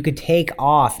could take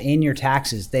off in your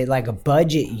taxes. They like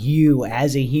budget you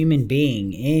as a human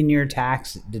being in your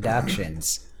tax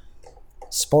deductions.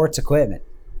 Sports equipment,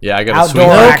 Yeah, I got a outdoor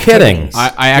sweet. No kidding. activities.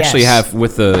 I actually Yes. have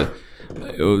with the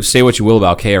say what you will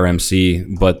about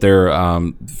KRMC, but they're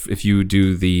if you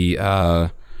do the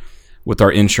with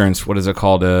our insurance, what is it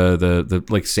called? The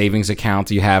like savings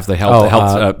account. You have the health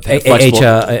flexible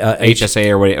HSA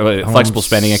or whatever, flexible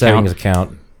spending savings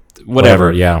account. account.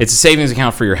 Whatever. Yeah. It's a savings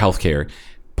account for your health care.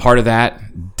 Part of that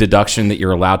deduction that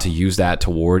you're allowed to use that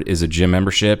toward is a gym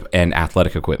membership and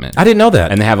athletic equipment. I didn't know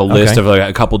that. And they have a list Okay. of like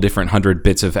a couple different 100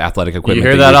 bits of athletic equipment.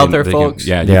 hear that out there, that folks?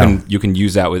 You can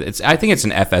use that with it's. I think it's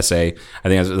an FSA. I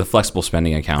think it's the flexible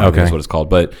spending account. I think Okay. is what it's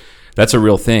called. But that's a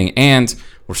real thing, and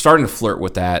we're starting to flirt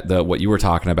with that. What you were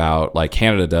talking about, like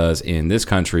Canada does in this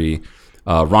country.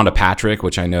 Rhonda Patrick,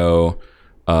 which I know.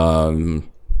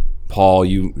 Paul,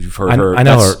 you've heard her. I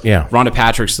know That's- her, yeah. Rhonda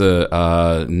Patrick's the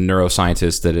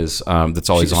neuroscientist that is that's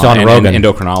always She's on, on and Rogan.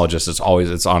 endocrinologist.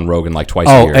 It's on Rogan like twice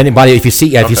a Oh, year. anybody, if you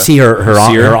see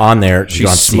her on there, She's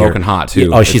on smoking hot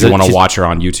too. Oh, If she's you want to watch her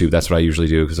on YouTube, that's what I usually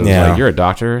do because I was Yeah. like, "You're a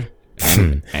doctor,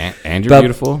 and you're But-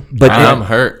 beautiful." But I'm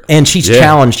hurt. and she's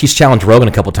challenged Rogan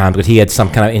a couple times, but he had some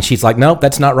kind of, and she's like, nope,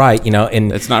 that's not right, you know. And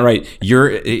That's not right.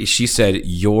 She said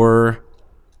your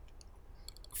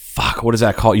fuck. What is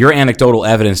that called? Your anecdotal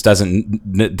evidence does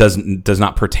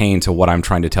not pertain to what I'm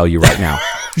trying to tell you right now.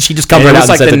 she just comes And right it out was and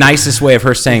like says the it. nicest way of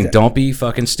her saying, "Don't be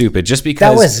fucking stupid." Just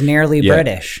because That was nearly Yeah.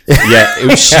 British.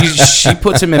 Yeah, she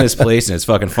puts him in his place, and it's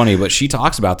fucking funny. But she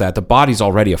talks about that. The body's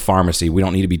already a pharmacy. We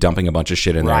don't need to be dumping a bunch of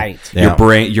shit in there. Right. Yeah.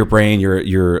 Your brain,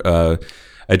 your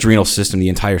adrenal system, the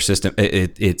entire system,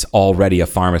 it's already a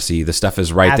pharmacy. The stuff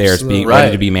is right there. It's being Right.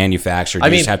 ready to be manufactured. I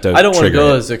You mean, just have to I don't want to trigger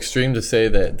go it. as extreme to say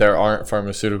that there aren't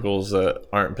pharmaceuticals that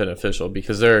aren't beneficial,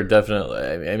 because there are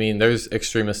definitely. I mean, there's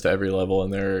extremists to every level,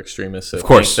 and there are extremists that Of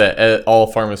course. think that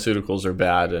all pharmaceuticals are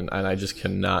bad, and I just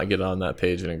cannot get on that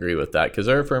page and agree with that, because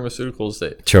there are pharmaceuticals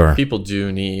that Sure. people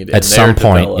do need At and some they're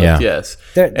point, developed, yeah. Yes,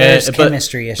 There's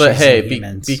chemistry issues But hey, in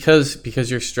humans.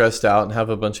 because you're stressed out and have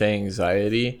a bunch of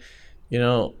anxiety,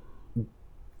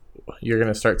 you're going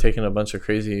to start taking a bunch of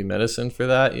crazy medicine for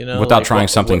that, Without trying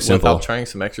something simple. Without trying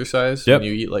some exercise. Yep. And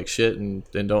you eat like shit and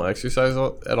don't exercise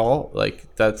at all.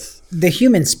 Like, that's... The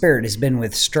human spirit has been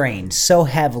withstrained so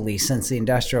heavily since the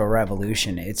Industrial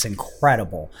Revolution. It's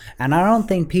incredible. And I don't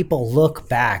think people look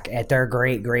back at their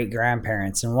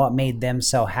great-great-grandparents and what made them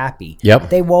so happy. Yep.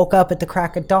 They woke up at the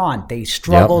crack of dawn. They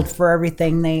struggled for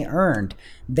everything they earned.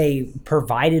 They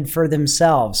provided for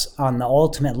themselves on the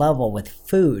ultimate level with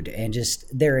food, and just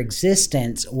their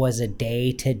existence was a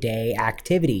day-to-day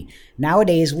activity.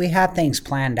 Nowadays, we have things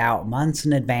planned out months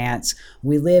in advance.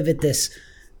 We live at this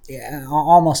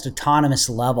almost autonomous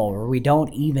level where we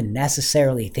don't even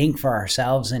necessarily think for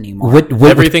ourselves anymore.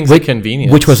 Everything's a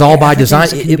convenience. Which was all by design.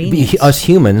 everything's a convenience. Us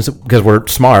humans, because we're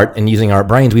smart and using our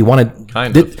brains, we wanted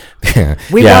Kind of.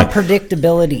 We Yeah. want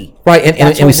predictability. Right, and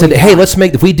That's we what said, we hey, want. let's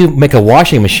make, if we do make a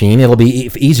washing machine, it'll be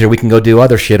easier. We can go do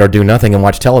other shit or do nothing and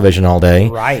watch television all day.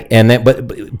 Right. And then,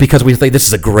 but because we think this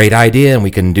is a great idea and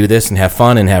we can do this and have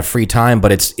fun and have free time,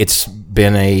 but it's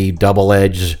been a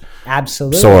double-edged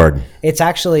Absolutely. sword. It's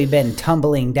actually been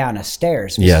tumbling down a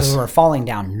stairs because Yes. we're falling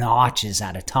down notches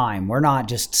at a time. We're not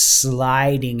just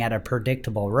sliding at a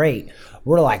predictable rate.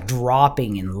 We're like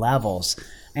dropping in levels.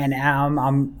 And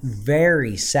I'm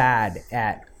very sad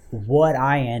at what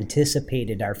I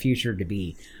anticipated our future to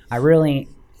be. I really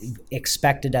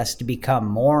expected us to become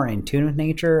more in tune with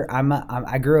nature.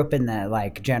 I grew up in the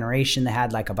like generation that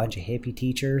had like a bunch of hippie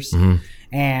teachers,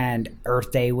 and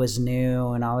Earth Day was new,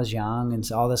 and I was young, and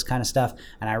so all this kind of stuff.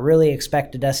 And I really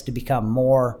expected us to become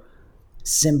more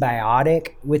symbiotic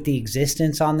with the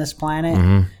existence on this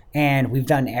planet. And we've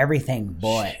done everything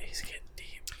but.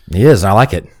 It is. I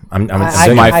like it. I'm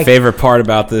My favorite part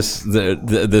about this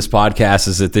this podcast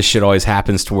is that this shit always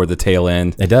happens toward the tail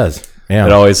end. It does. Yeah.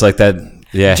 It always like that.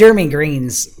 Yeah. Jeremy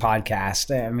Green's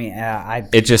podcast. I mean,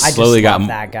 It just slowly got love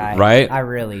that guy, right? I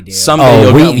really do.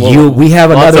 Someday you'll we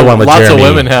have another one with lots Jeremy. of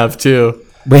women have too.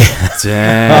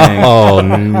 Dang. Oh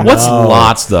no. What's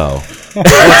lots though?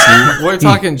 We're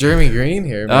talking Jeremy Green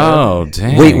here, man. Oh,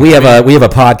 dang. We have a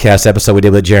podcast episode we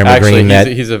did with Jeremy Actually, Green that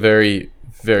he's a very,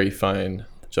 very fine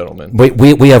gentleman.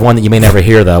 we have one that you may never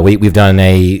hear though. We've done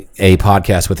a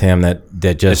podcast with him that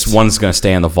just This one's going to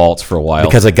stay in the vaults for a while.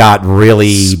 because it got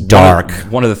really dark.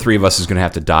 One of the three of us is going to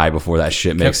have to die before that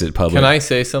shit makes it public. Can I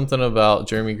say something about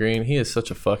Jeremy Green? He is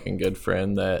such a fucking good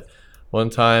friend that one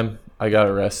time I got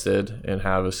arrested in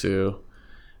Havasu,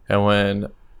 and when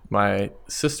my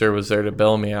sister was there to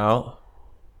bail me out,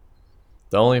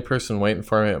 the only person waiting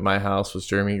for me at my house was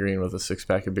Jeremy Green with a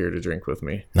 6-pack of beer to drink with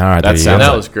me. All right, there That you sounds go.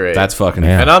 That was great. That's fucking.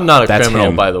 Yeah. And I'm not a That's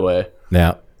criminal, him. by the way.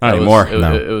 Yeah. Not It was- anymore. It,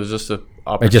 No. it was just an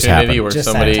just happened. opportunity where Just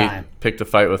that somebody time. picked a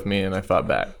fight with me, and I fought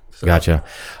back. So. Gotcha.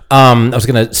 I was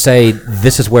going to say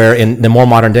this is where in the more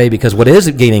modern day, because what is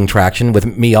gaining traction with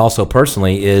me also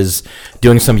personally is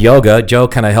doing some yoga. Joe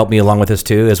kind of helped me along with this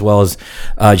too, as well as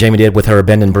Jamie did with her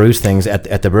Bend and Brews things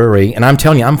at the brewery. And I'm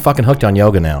telling you, I'm fucking hooked on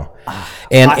yoga now.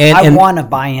 I want to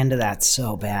buy into that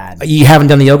so bad. You haven't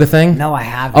done the yoga thing? No, I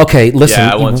haven't. Okay, listen,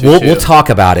 Yeah, I want to, we'll too. talk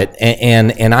about it,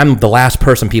 and I'm the last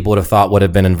person people would have thought would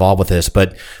have been involved with this,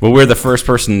 but Well, we're the first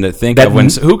person to think That-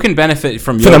 of who can benefit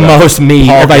from for yoga. the most, me.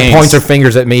 Paul Everybody Gaines. points their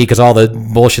fingers at me because all the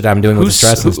bullshit I'm doing with the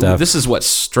stress and who- stuff. This is what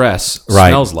stress Right.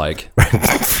 smells like.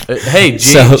 Hey,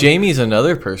 So- Jamie's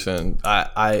another person.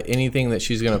 I anything that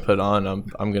she's gonna put on,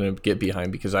 I'm gonna get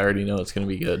behind because I already know it's gonna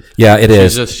be good. Yeah, it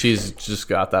is. She's just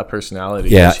got that personality.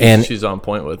 Yeah, she's on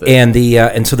point with it.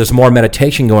 And so there's more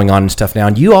meditation going on and stuff now.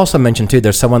 And you also mentioned too,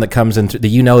 there's someone that comes in that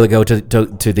that go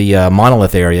to the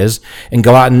monolith areas and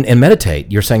go out and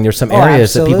meditate. You're saying there's some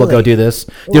areas that people go absolutely. do this.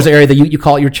 There's an area that you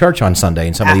call it your church on Sunday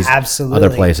in some of these Absolutely. other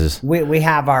places. We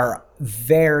have our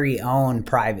very own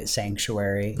private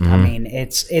sanctuary. I mean,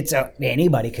 it's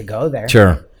anybody could go there.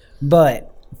 Sure.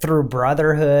 But through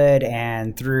brotherhood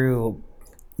and through,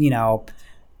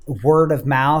 word of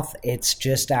mouth, it's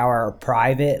just our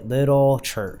private little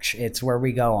church. It's where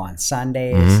we go on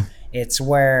Sundays. It's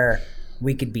where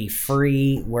we could be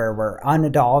free, where we're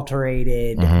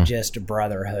unadulterated, just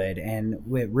brotherhood. And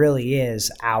it really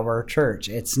is our church.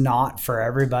 It's not for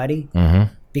everybody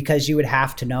because you would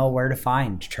have to know where to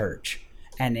find church.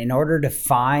 And in order to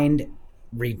find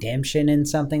redemption in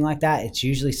something like that, it's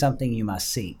usually something you must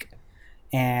seek.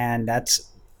 And that's,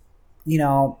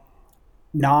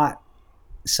 not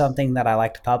something that I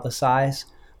like to publicize.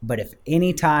 But if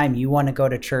anytime you want to go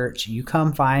to church, you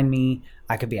come find me.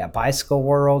 I could be at Bicycle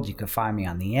World. You could find me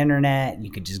on the internet.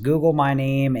 You could just Google my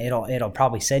name. It'll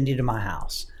probably send you to my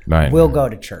house. Right. We'll go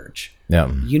to church.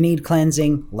 Yeah. You need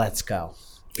cleansing. Let's go.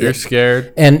 If you're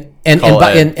scared. And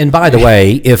by the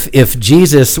way, if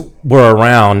Jesus were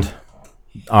around,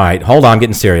 all right, hold on, I'm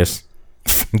getting serious.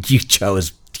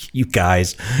 You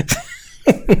guys.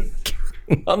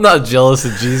 I'm not jealous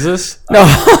of Jesus. No,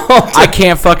 I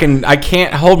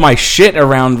can't hold my shit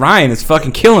around Ryan. It's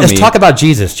fucking killing me. Let's talk about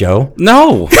Jesus, Joe.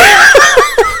 No.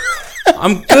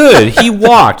 I'm good. He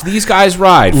walked. These guys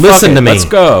ride. Listen to me. Let's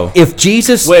go. If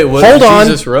Jesus, Wait, what hold is on.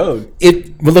 Jesus Road?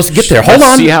 Well, let's get there. Hold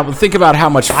on. Think about how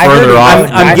much I heard further it.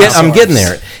 off. I'm getting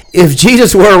there. If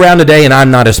Jesus were around today, and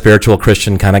I'm not a spiritual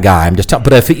Christian kind of guy,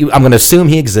 but I'm going to assume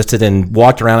he existed and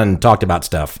walked around and talked about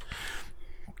stuff.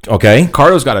 Okay,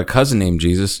 Cardo's got a cousin named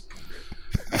Jesus.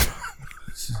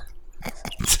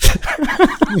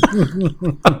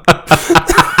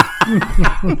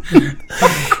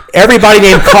 Everybody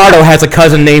named Cardo has a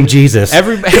cousin named Jesus.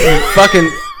 Everybody fucking.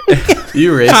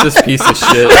 You racist piece of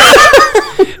shit.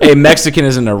 Hey, Mexican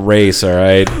isn't a race, all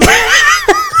right.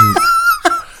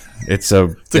 It's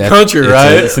a country,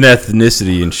 right? It's an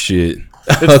ethnicity and shit.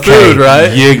 It's food,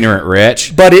 right? You ignorant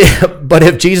wretch. But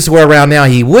if Jesus were around now,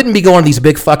 he wouldn't be going to these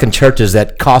big fucking churches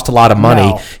that cost a lot of money.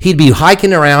 No. He'd be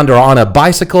hiking around or on a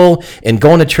bicycle and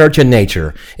going to church in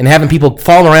nature and having people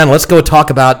follow around. Let's go talk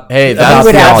about. Hey, about that's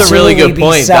a really absolutely good be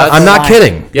point. I'm not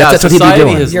kidding. Yeah, that's what he'd be society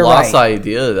doing. has You're lost right. the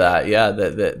idea of that. Yeah,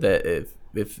 that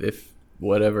if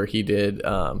whatever he did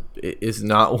is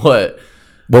not what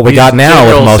we got now with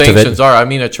general most of sanctions it. are. I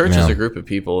mean, a church is Yeah. a group of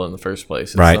people in the first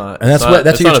place. It's Right. not, And that's it's what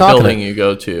it's you're not talking a building about. you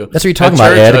go to. That's what you're talking A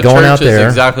about, Ed, a going church out there.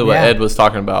 Is exactly what Yeah. Ed was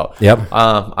talking about. Yep.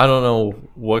 I don't know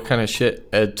what kind of shit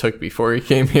Ed took before he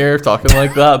came here talking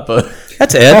like that, but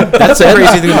That's Ed. That's the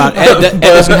crazy thing about Ed. Ed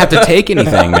doesn't have to take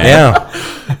anything, man.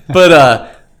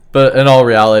 Yeah. but in all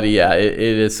reality, yeah, it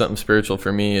is something spiritual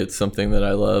for me. It's something that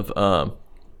I love.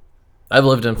 I've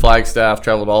lived in Flagstaff,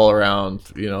 traveled all around,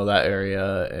 that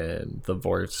area and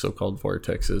the so-called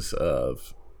vortexes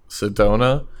of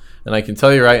Sedona. And I can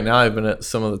tell you right now, I've been at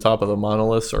some of the top of the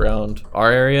monoliths around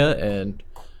our area, and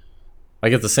I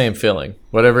get the same feeling.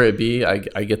 Whatever it be, I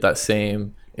get that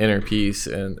same inner peace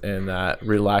and that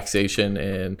relaxation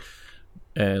and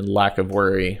lack of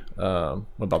worry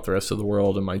about the rest of the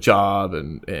world and my job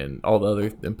and all the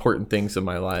other important things in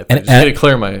my life. I just get to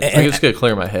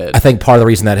clear my head. I think part of the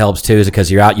reason that helps too is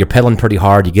because you're pedaling pretty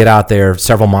hard. You get out there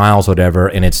several miles, whatever,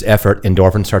 and it's effort.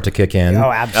 Endorphins start to kick in.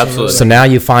 Oh, absolutely. So now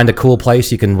you find a cool place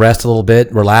you can rest a little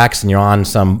bit, relax, and you're on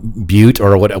some butte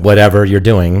or whatever you're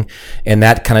doing, and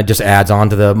that kind of just adds on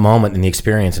to the moment and the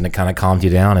experience, and it kind of calms you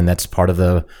down, and that's part of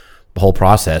the whole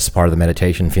process, part of the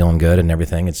meditation, feeling good and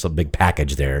everything. It's a big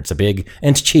package there. And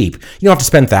it's cheap. You don't have to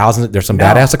spend thousands. There's some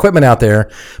badass equipment out there,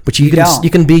 but you can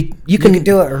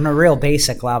do it on a real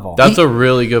basic level. That's a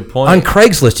really good point. On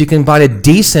Craigslist, you can buy a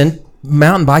decent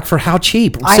mountain bike for how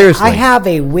cheap? Seriously. I have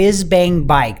a whiz-bang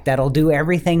bike that'll do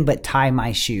everything but tie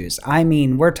my shoes. I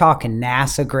mean, we're talking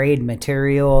NASA-grade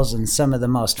materials and some of the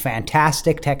most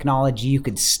fantastic technology you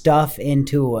could stuff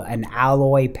into an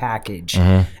alloy package.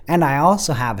 Mm-hmm. And I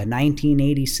also have a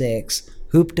 1986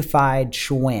 hoop-defied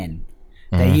Schwinn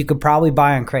that you could probably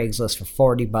buy on Craigslist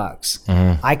for $40.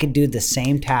 Mm-hmm. I could do the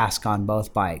same task on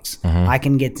both bikes. I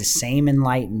can get the same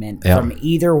enlightenment Yep. from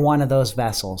either one of those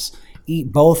vessels.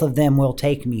 Both of them will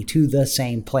take me to the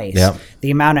same place. Yep.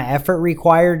 The amount of effort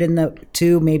required in the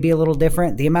two may be a little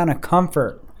different. The amount of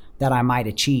comfort that I might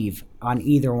achieve on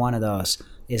either one of those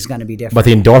is going to be different. But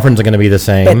the endorphins are going to be the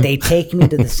same. But they take me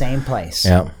to the same place.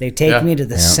 Yep. They take me to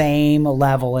the same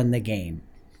level in the game.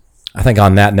 I think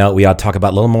on that note, we ought to talk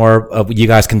about a little more of you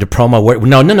guys can do promo.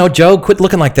 No, Joe, quit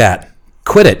looking like that.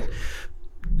 Quit it.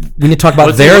 We need to talk about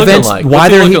What's their he looking events. like? Why What's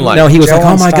he they're looking like? no. He was Joe like, "Oh my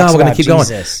wants to God, talk we're going about to keep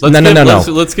Jesus. going."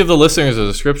 No. Let's give the listeners a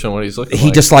description of what he's looking He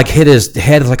like. just like hit his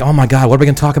head. Like, "Oh my God, what are we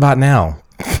going to talk about now?"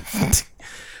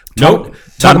 Nope.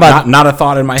 Talk about not a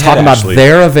thought in my head. talking about actually.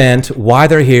 their event, why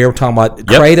they're here. We're talking about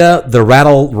Creta, the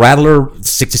Rattler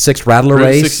 66 Rattler Route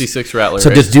race. 66 Rattler So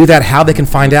race. just do that. How they can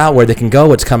find out where they can go.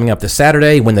 What's coming up this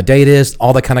Saturday, when the date is,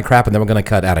 all that kind of crap, and then we're going to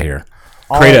cut out of here.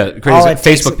 Create a all it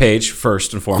takes- Facebook page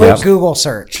first and Quick foremost. Google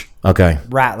search. Okay.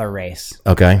 Rattler race.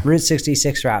 Okay. Route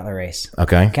 66 Rattler race.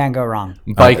 Okay. Can't go wrong.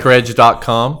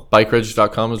 BikeReg.com.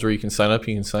 BikeReg.com is where you can sign up.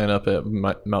 You can sign up at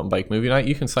Mountain Bike Movie Night.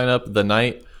 You can sign up the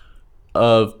night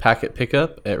of Packet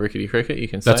Pickup at Rickety Cricket. You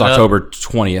can sign That's up. October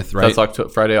 20th, right?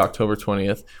 That's Friday, October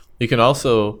 20th. You can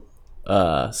also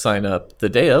sign up the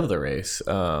day of the race.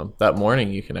 That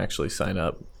morning, you can actually sign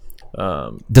up.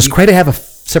 Does Creta have a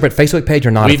separate Facebook page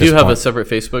or not? We at this do have point? a separate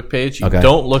Facebook page. You Okay.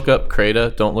 Don't look up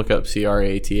Creta. Don't look up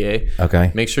CRATA.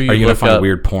 Okay. Make sure you Are you gonna look find up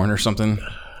weird porn or something?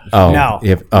 Oh No.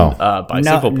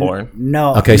 bicycle porn.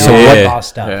 No. Okay, no so what- outlaw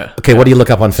stuff. Yeah. Okay, what do you look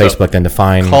up on Facebook then to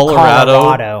find?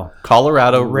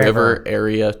 Colorado River. River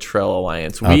Area Trail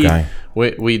Alliance. Okay.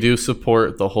 We do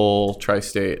support the whole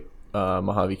tri-state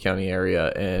Mojave County area,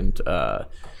 and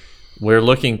we're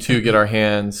looking to get our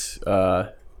hands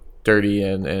dirty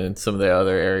in some of the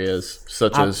other areas,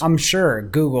 such as I'm sure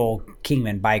Google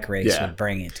Kingman Bike Race Yeah. would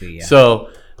bring it to you. So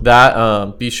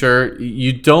that be sure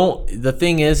you don't. The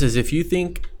thing is if you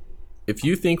think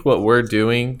what we're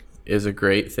doing is a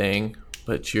great thing,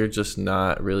 but you're just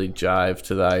not really jived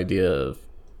to the idea of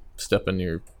stepping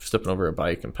over a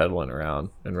bike and pedaling around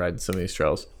and riding some of these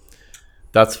trails,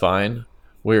 that's fine.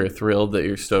 We're thrilled that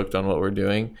you're stoked on what we're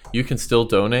doing. You can still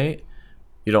donate.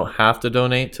 You don't have to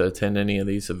donate to attend any of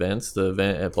these events. The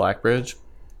event at Blackbridge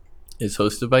is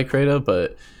hosted by Creta,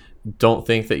 but don't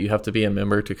think that you have to be a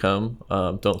member to come.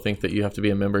 Don't think that you have to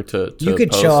be a member to You could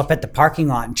post. show up at the parking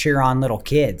lot and cheer on little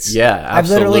kids. Yeah, I've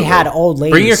literally absolutely. had old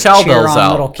ladies Bring your cheer cowbells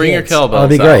on little out. Bring your kids. cowbells Oh,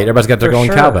 that'd be out. great. Everybody's got their For own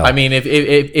sure. cowbell. I mean,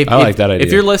 if I like that idea.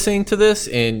 If you're listening to this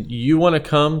and you want to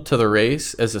come to the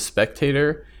race as a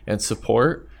spectator and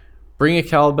support, bring a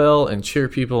cowbell and cheer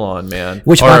people on, man.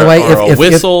 Which, by the way, or if a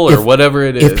whistle if, or whatever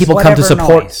it is. if people come to Whatever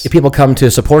support, noise. if people come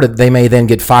to support it, they may then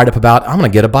get fired up about. I'm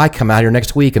going to get a bike, come out here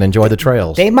next week, and enjoy the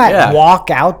trails. They might Yeah. walk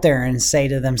out there and say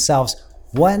to themselves,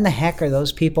 what in the heck are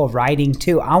those people riding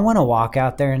to? I want to walk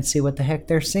out there and see what the heck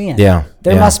they're seeing. Yeah,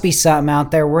 There yeah. must be something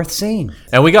out there worth seeing.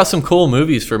 And we got some cool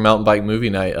movies for Mountain Bike Movie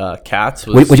Night. Cats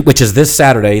was which is this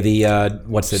Saturday. The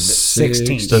what's it?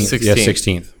 16th. the 16th. Yeah,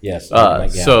 16th.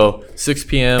 Yes. So 6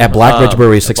 p.m. At Blackbridge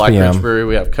Brewery, 6 at Blackbridge p.m. Brewery,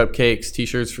 we have cupcakes,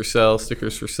 T-shirts for sale,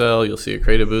 stickers for sale. You'll see a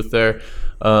Creta booth there.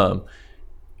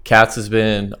 Cats has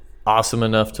been awesome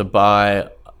enough to buy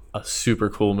a super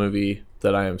cool movie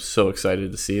that I am so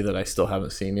excited to see that I still haven't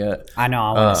seen yet. I know,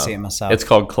 I want to see it myself. It's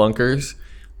called Clunkers,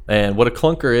 and what a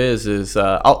clunker is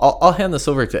I'll hand this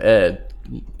over to Ed.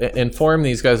 Inform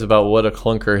these guys about what a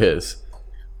clunker is.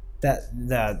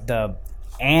 the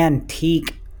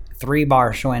antique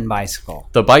 3-bar Schwinn bicycle.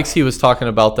 The bikes he was talking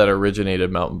about that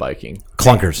originated mountain biking.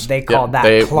 Clunkers. They called that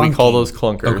we clunking. call those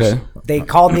clunkers. Okay. They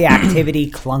called the activity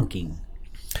clunking.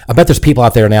 I bet there's people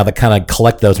out there now that kind of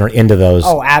collect those and are into those.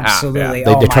 Oh, absolutely.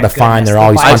 They Oh, try my to find- goodness. they're The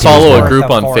always bikes I hunting follow are a worth group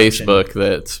on fortune. Facebook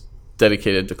that's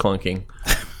dedicated to clunking.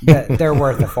 They're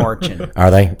worth a fortune.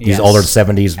 Are they? These Yes. older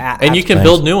 70s. And you can Thanks.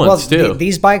 build new Well, ones too.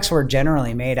 these bikes were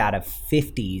generally made out of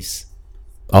 50s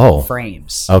Oh.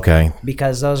 frames. Okay.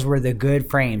 Because those were the good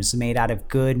frames made out of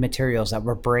good materials that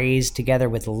were brazed together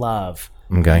with love.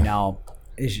 Okay. You know,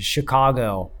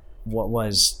 Chicago, what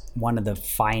was one of the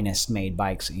finest made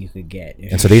bikes that you could get.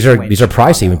 And so these are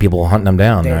pricey when people hunt them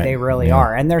down. They, right? they really Yeah.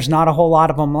 are. And there's not a whole lot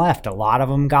of them left. A lot of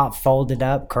them got folded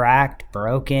up, cracked,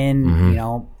 broken, Mm-hmm. you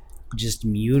know, just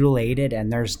mutilated.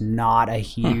 And there's not a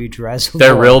huge reservoir.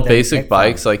 They're real of them to basic pick from.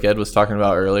 bikes, like Ed was talking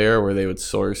about earlier, where they would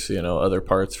source, other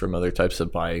parts from other types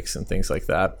of bikes and things like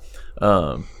that.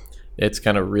 It's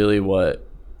kind of really what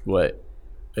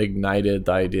ignited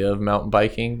the idea of mountain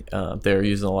biking. They're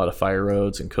using a lot of fire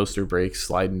roads and coaster brakes,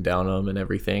 sliding down them and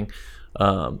everything.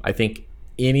 I think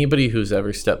anybody who's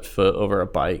ever stepped foot over a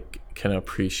bike can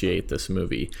appreciate this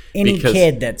movie. Any because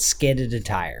kid that skidded a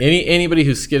tire. anybody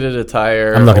who skidded a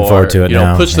tire, I'm looking or, forward to it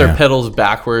now. Pushed Yeah. their pedals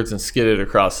backwards and skidded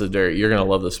across the dirt, you're gonna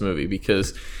love this movie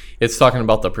because it's talking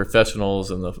about the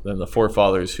professionals and the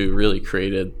forefathers who really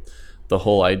created the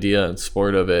whole idea and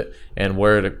sport of it and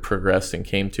where it progressed and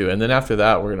came to. And then after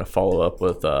that, we're going to follow up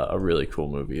with a really cool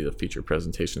movie, the feature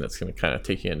presentation that's going to kind of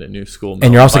take you into new school.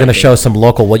 And you're also going to biking. show some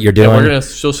local what you're doing. And we're going to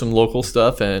show some local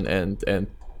stuff. And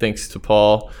thanks to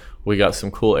Paul, we got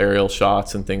some cool aerial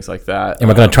shots and things like that. And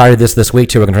we're going to try this week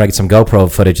too. We're going to try to get some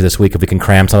GoPro footage this week if we can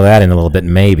cram some of that in a little bit.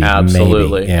 Maybe.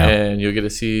 Absolutely. Maybe. Yeah. And you'll get to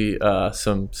see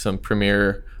some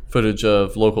premiere footage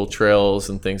of local trails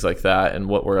and things like that and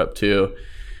what we're up to.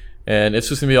 And it's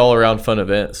just gonna be all around fun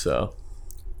event. So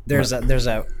There's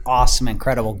a awesome,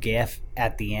 incredible GIF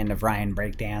at the end of Ryan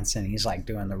breakdancing. He's like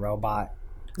doing the robot.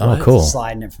 Oh, cool.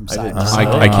 Sliding it from side to didn't side.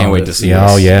 I can't wait to see Yeah,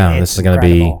 this. oh yeah, It's this is going to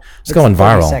be. incredible. It's going a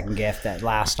viral. 30-second GIF that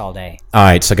lasts all day. All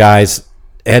right, so guys,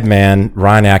 Ed Mann,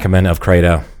 Ryan Ackerman of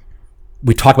Creta,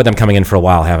 we talked about them coming in for a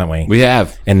while, haven't we? We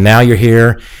have. And now you're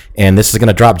here, and this is going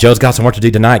to drop. Joe's got some work to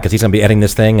do tonight because he's going to be editing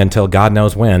this thing until God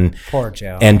knows when. Poor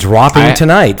Joe. And dropping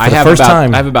tonight for the first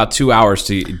time. I have about 2 hours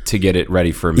to get it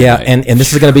ready for Yeah, midnight. and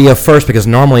this is going to be a first because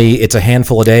normally it's a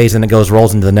handful of days and it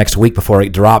rolls into the next week before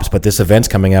it drops. But this event's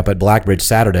coming up at Blackbridge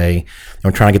Saturday, and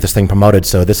we're trying to get this thing promoted.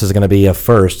 So this is going to be a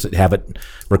first, have it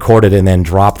recorded and then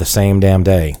drop the same damn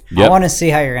day. I want to see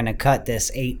how you're going to cut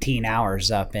this 18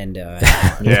 hours up into it.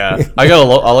 Yeah, I got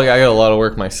a lot of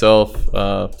work myself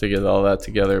to get all that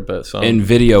together, but and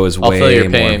video is I'll feel way your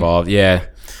more pain. involved. Yeah,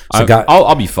 So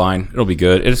I'll be fine. It'll be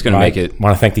good. It's going to make it. I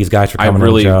want to thank these guys for I coming.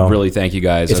 really, Joe. really thank you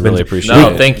guys. It's I been- really appreciate No,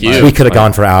 it. thank you. We could have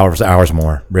gone for hours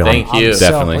more. Really. Thank you. I'm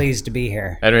Definitely. so pleased to be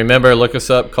here. And remember, look us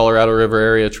up, Colorado River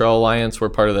Area Trail Alliance. We're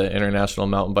part of the International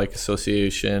Mountain Bike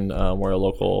Association. We're a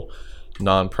local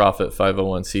nonprofit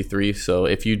 501c3. So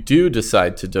if you do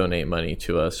decide to donate money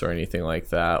to us or anything like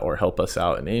that, or help us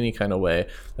out in any kind of way,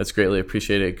 that's greatly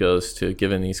appreciated. It goes to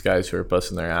giving these guys who are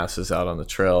busting their asses out on the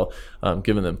trail,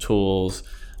 giving them tools,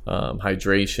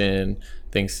 hydration,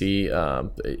 things to eat.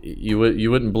 You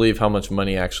wouldn't believe how much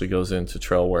money actually goes into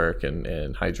trail work and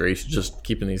hydration, just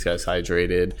keeping these guys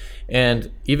hydrated,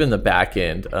 and even the back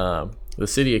end. The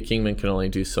city of Kingman can only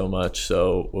do so much,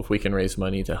 so if we can raise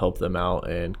money to help them out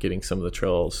and getting some of the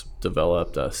trails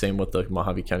developed, same with the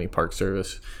Mojave County Park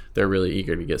Service, they're really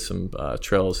eager to get some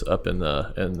trails up in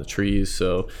the trees.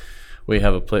 So we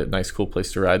have a nice, cool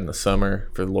place to ride in the summer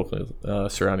for the local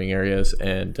surrounding areas.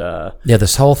 And Yeah,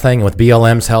 this whole thing with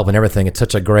BLM's help and everything, it's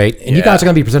such a great. And you guys are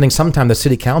going to be presenting sometime to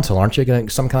City Council, aren't you? Going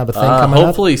some kind of a thing coming up?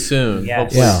 hopefully soon. Yes.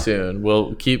 Hopefully Yeah. soon.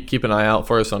 We'll keep an eye out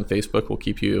for us on Facebook. We'll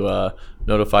keep you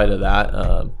notified of that,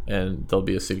 and there'll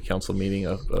be a city council meeting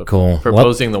of Cool.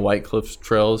 proposing the White Cliffs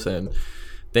trails. And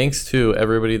thanks to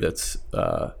everybody that's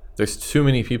there's too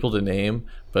many people to name,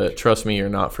 but trust me, you're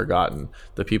not forgotten.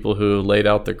 The people who laid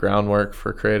out the groundwork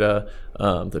for CREDA,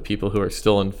 the people who are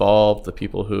still involved, the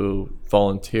people who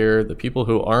volunteer, the people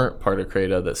who aren't part of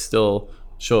CREDA that still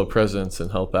show a presence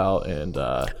and help out. And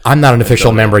I'm not an official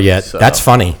donate. member yet. So- That's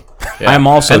funny. Yeah. I'm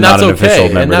also And not that's an official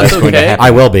okay, member. and that's going to okay. happen. I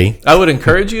will be. I would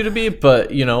encourage you to be, but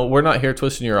we're not here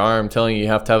twisting your arm, telling you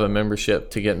have to have a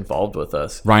membership to get involved with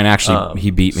us. Ryan actually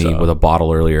he beat me with a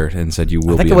bottle earlier and said you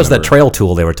will. I think be it a was that member. trail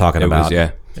tool they were talking It about. was,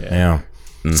 yeah. Yeah.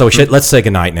 So let's say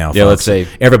goodnight now. Yeah, folks. let's say-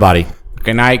 everybody.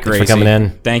 Good night, Gracie. for coming in.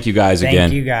 Thank you guys Thank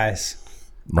again. you guys.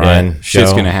 Ryan,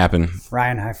 Shit's Joe. gonna happen.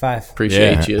 Ryan, high five.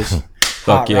 Appreciate Yeah. you.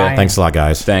 Fuck yeah. Ryan. Thanks a lot,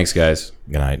 guys. Thanks, guys.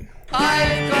 Good night.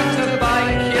 I've got a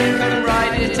bike, you can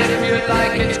ride it if you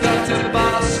like it. Got a bike.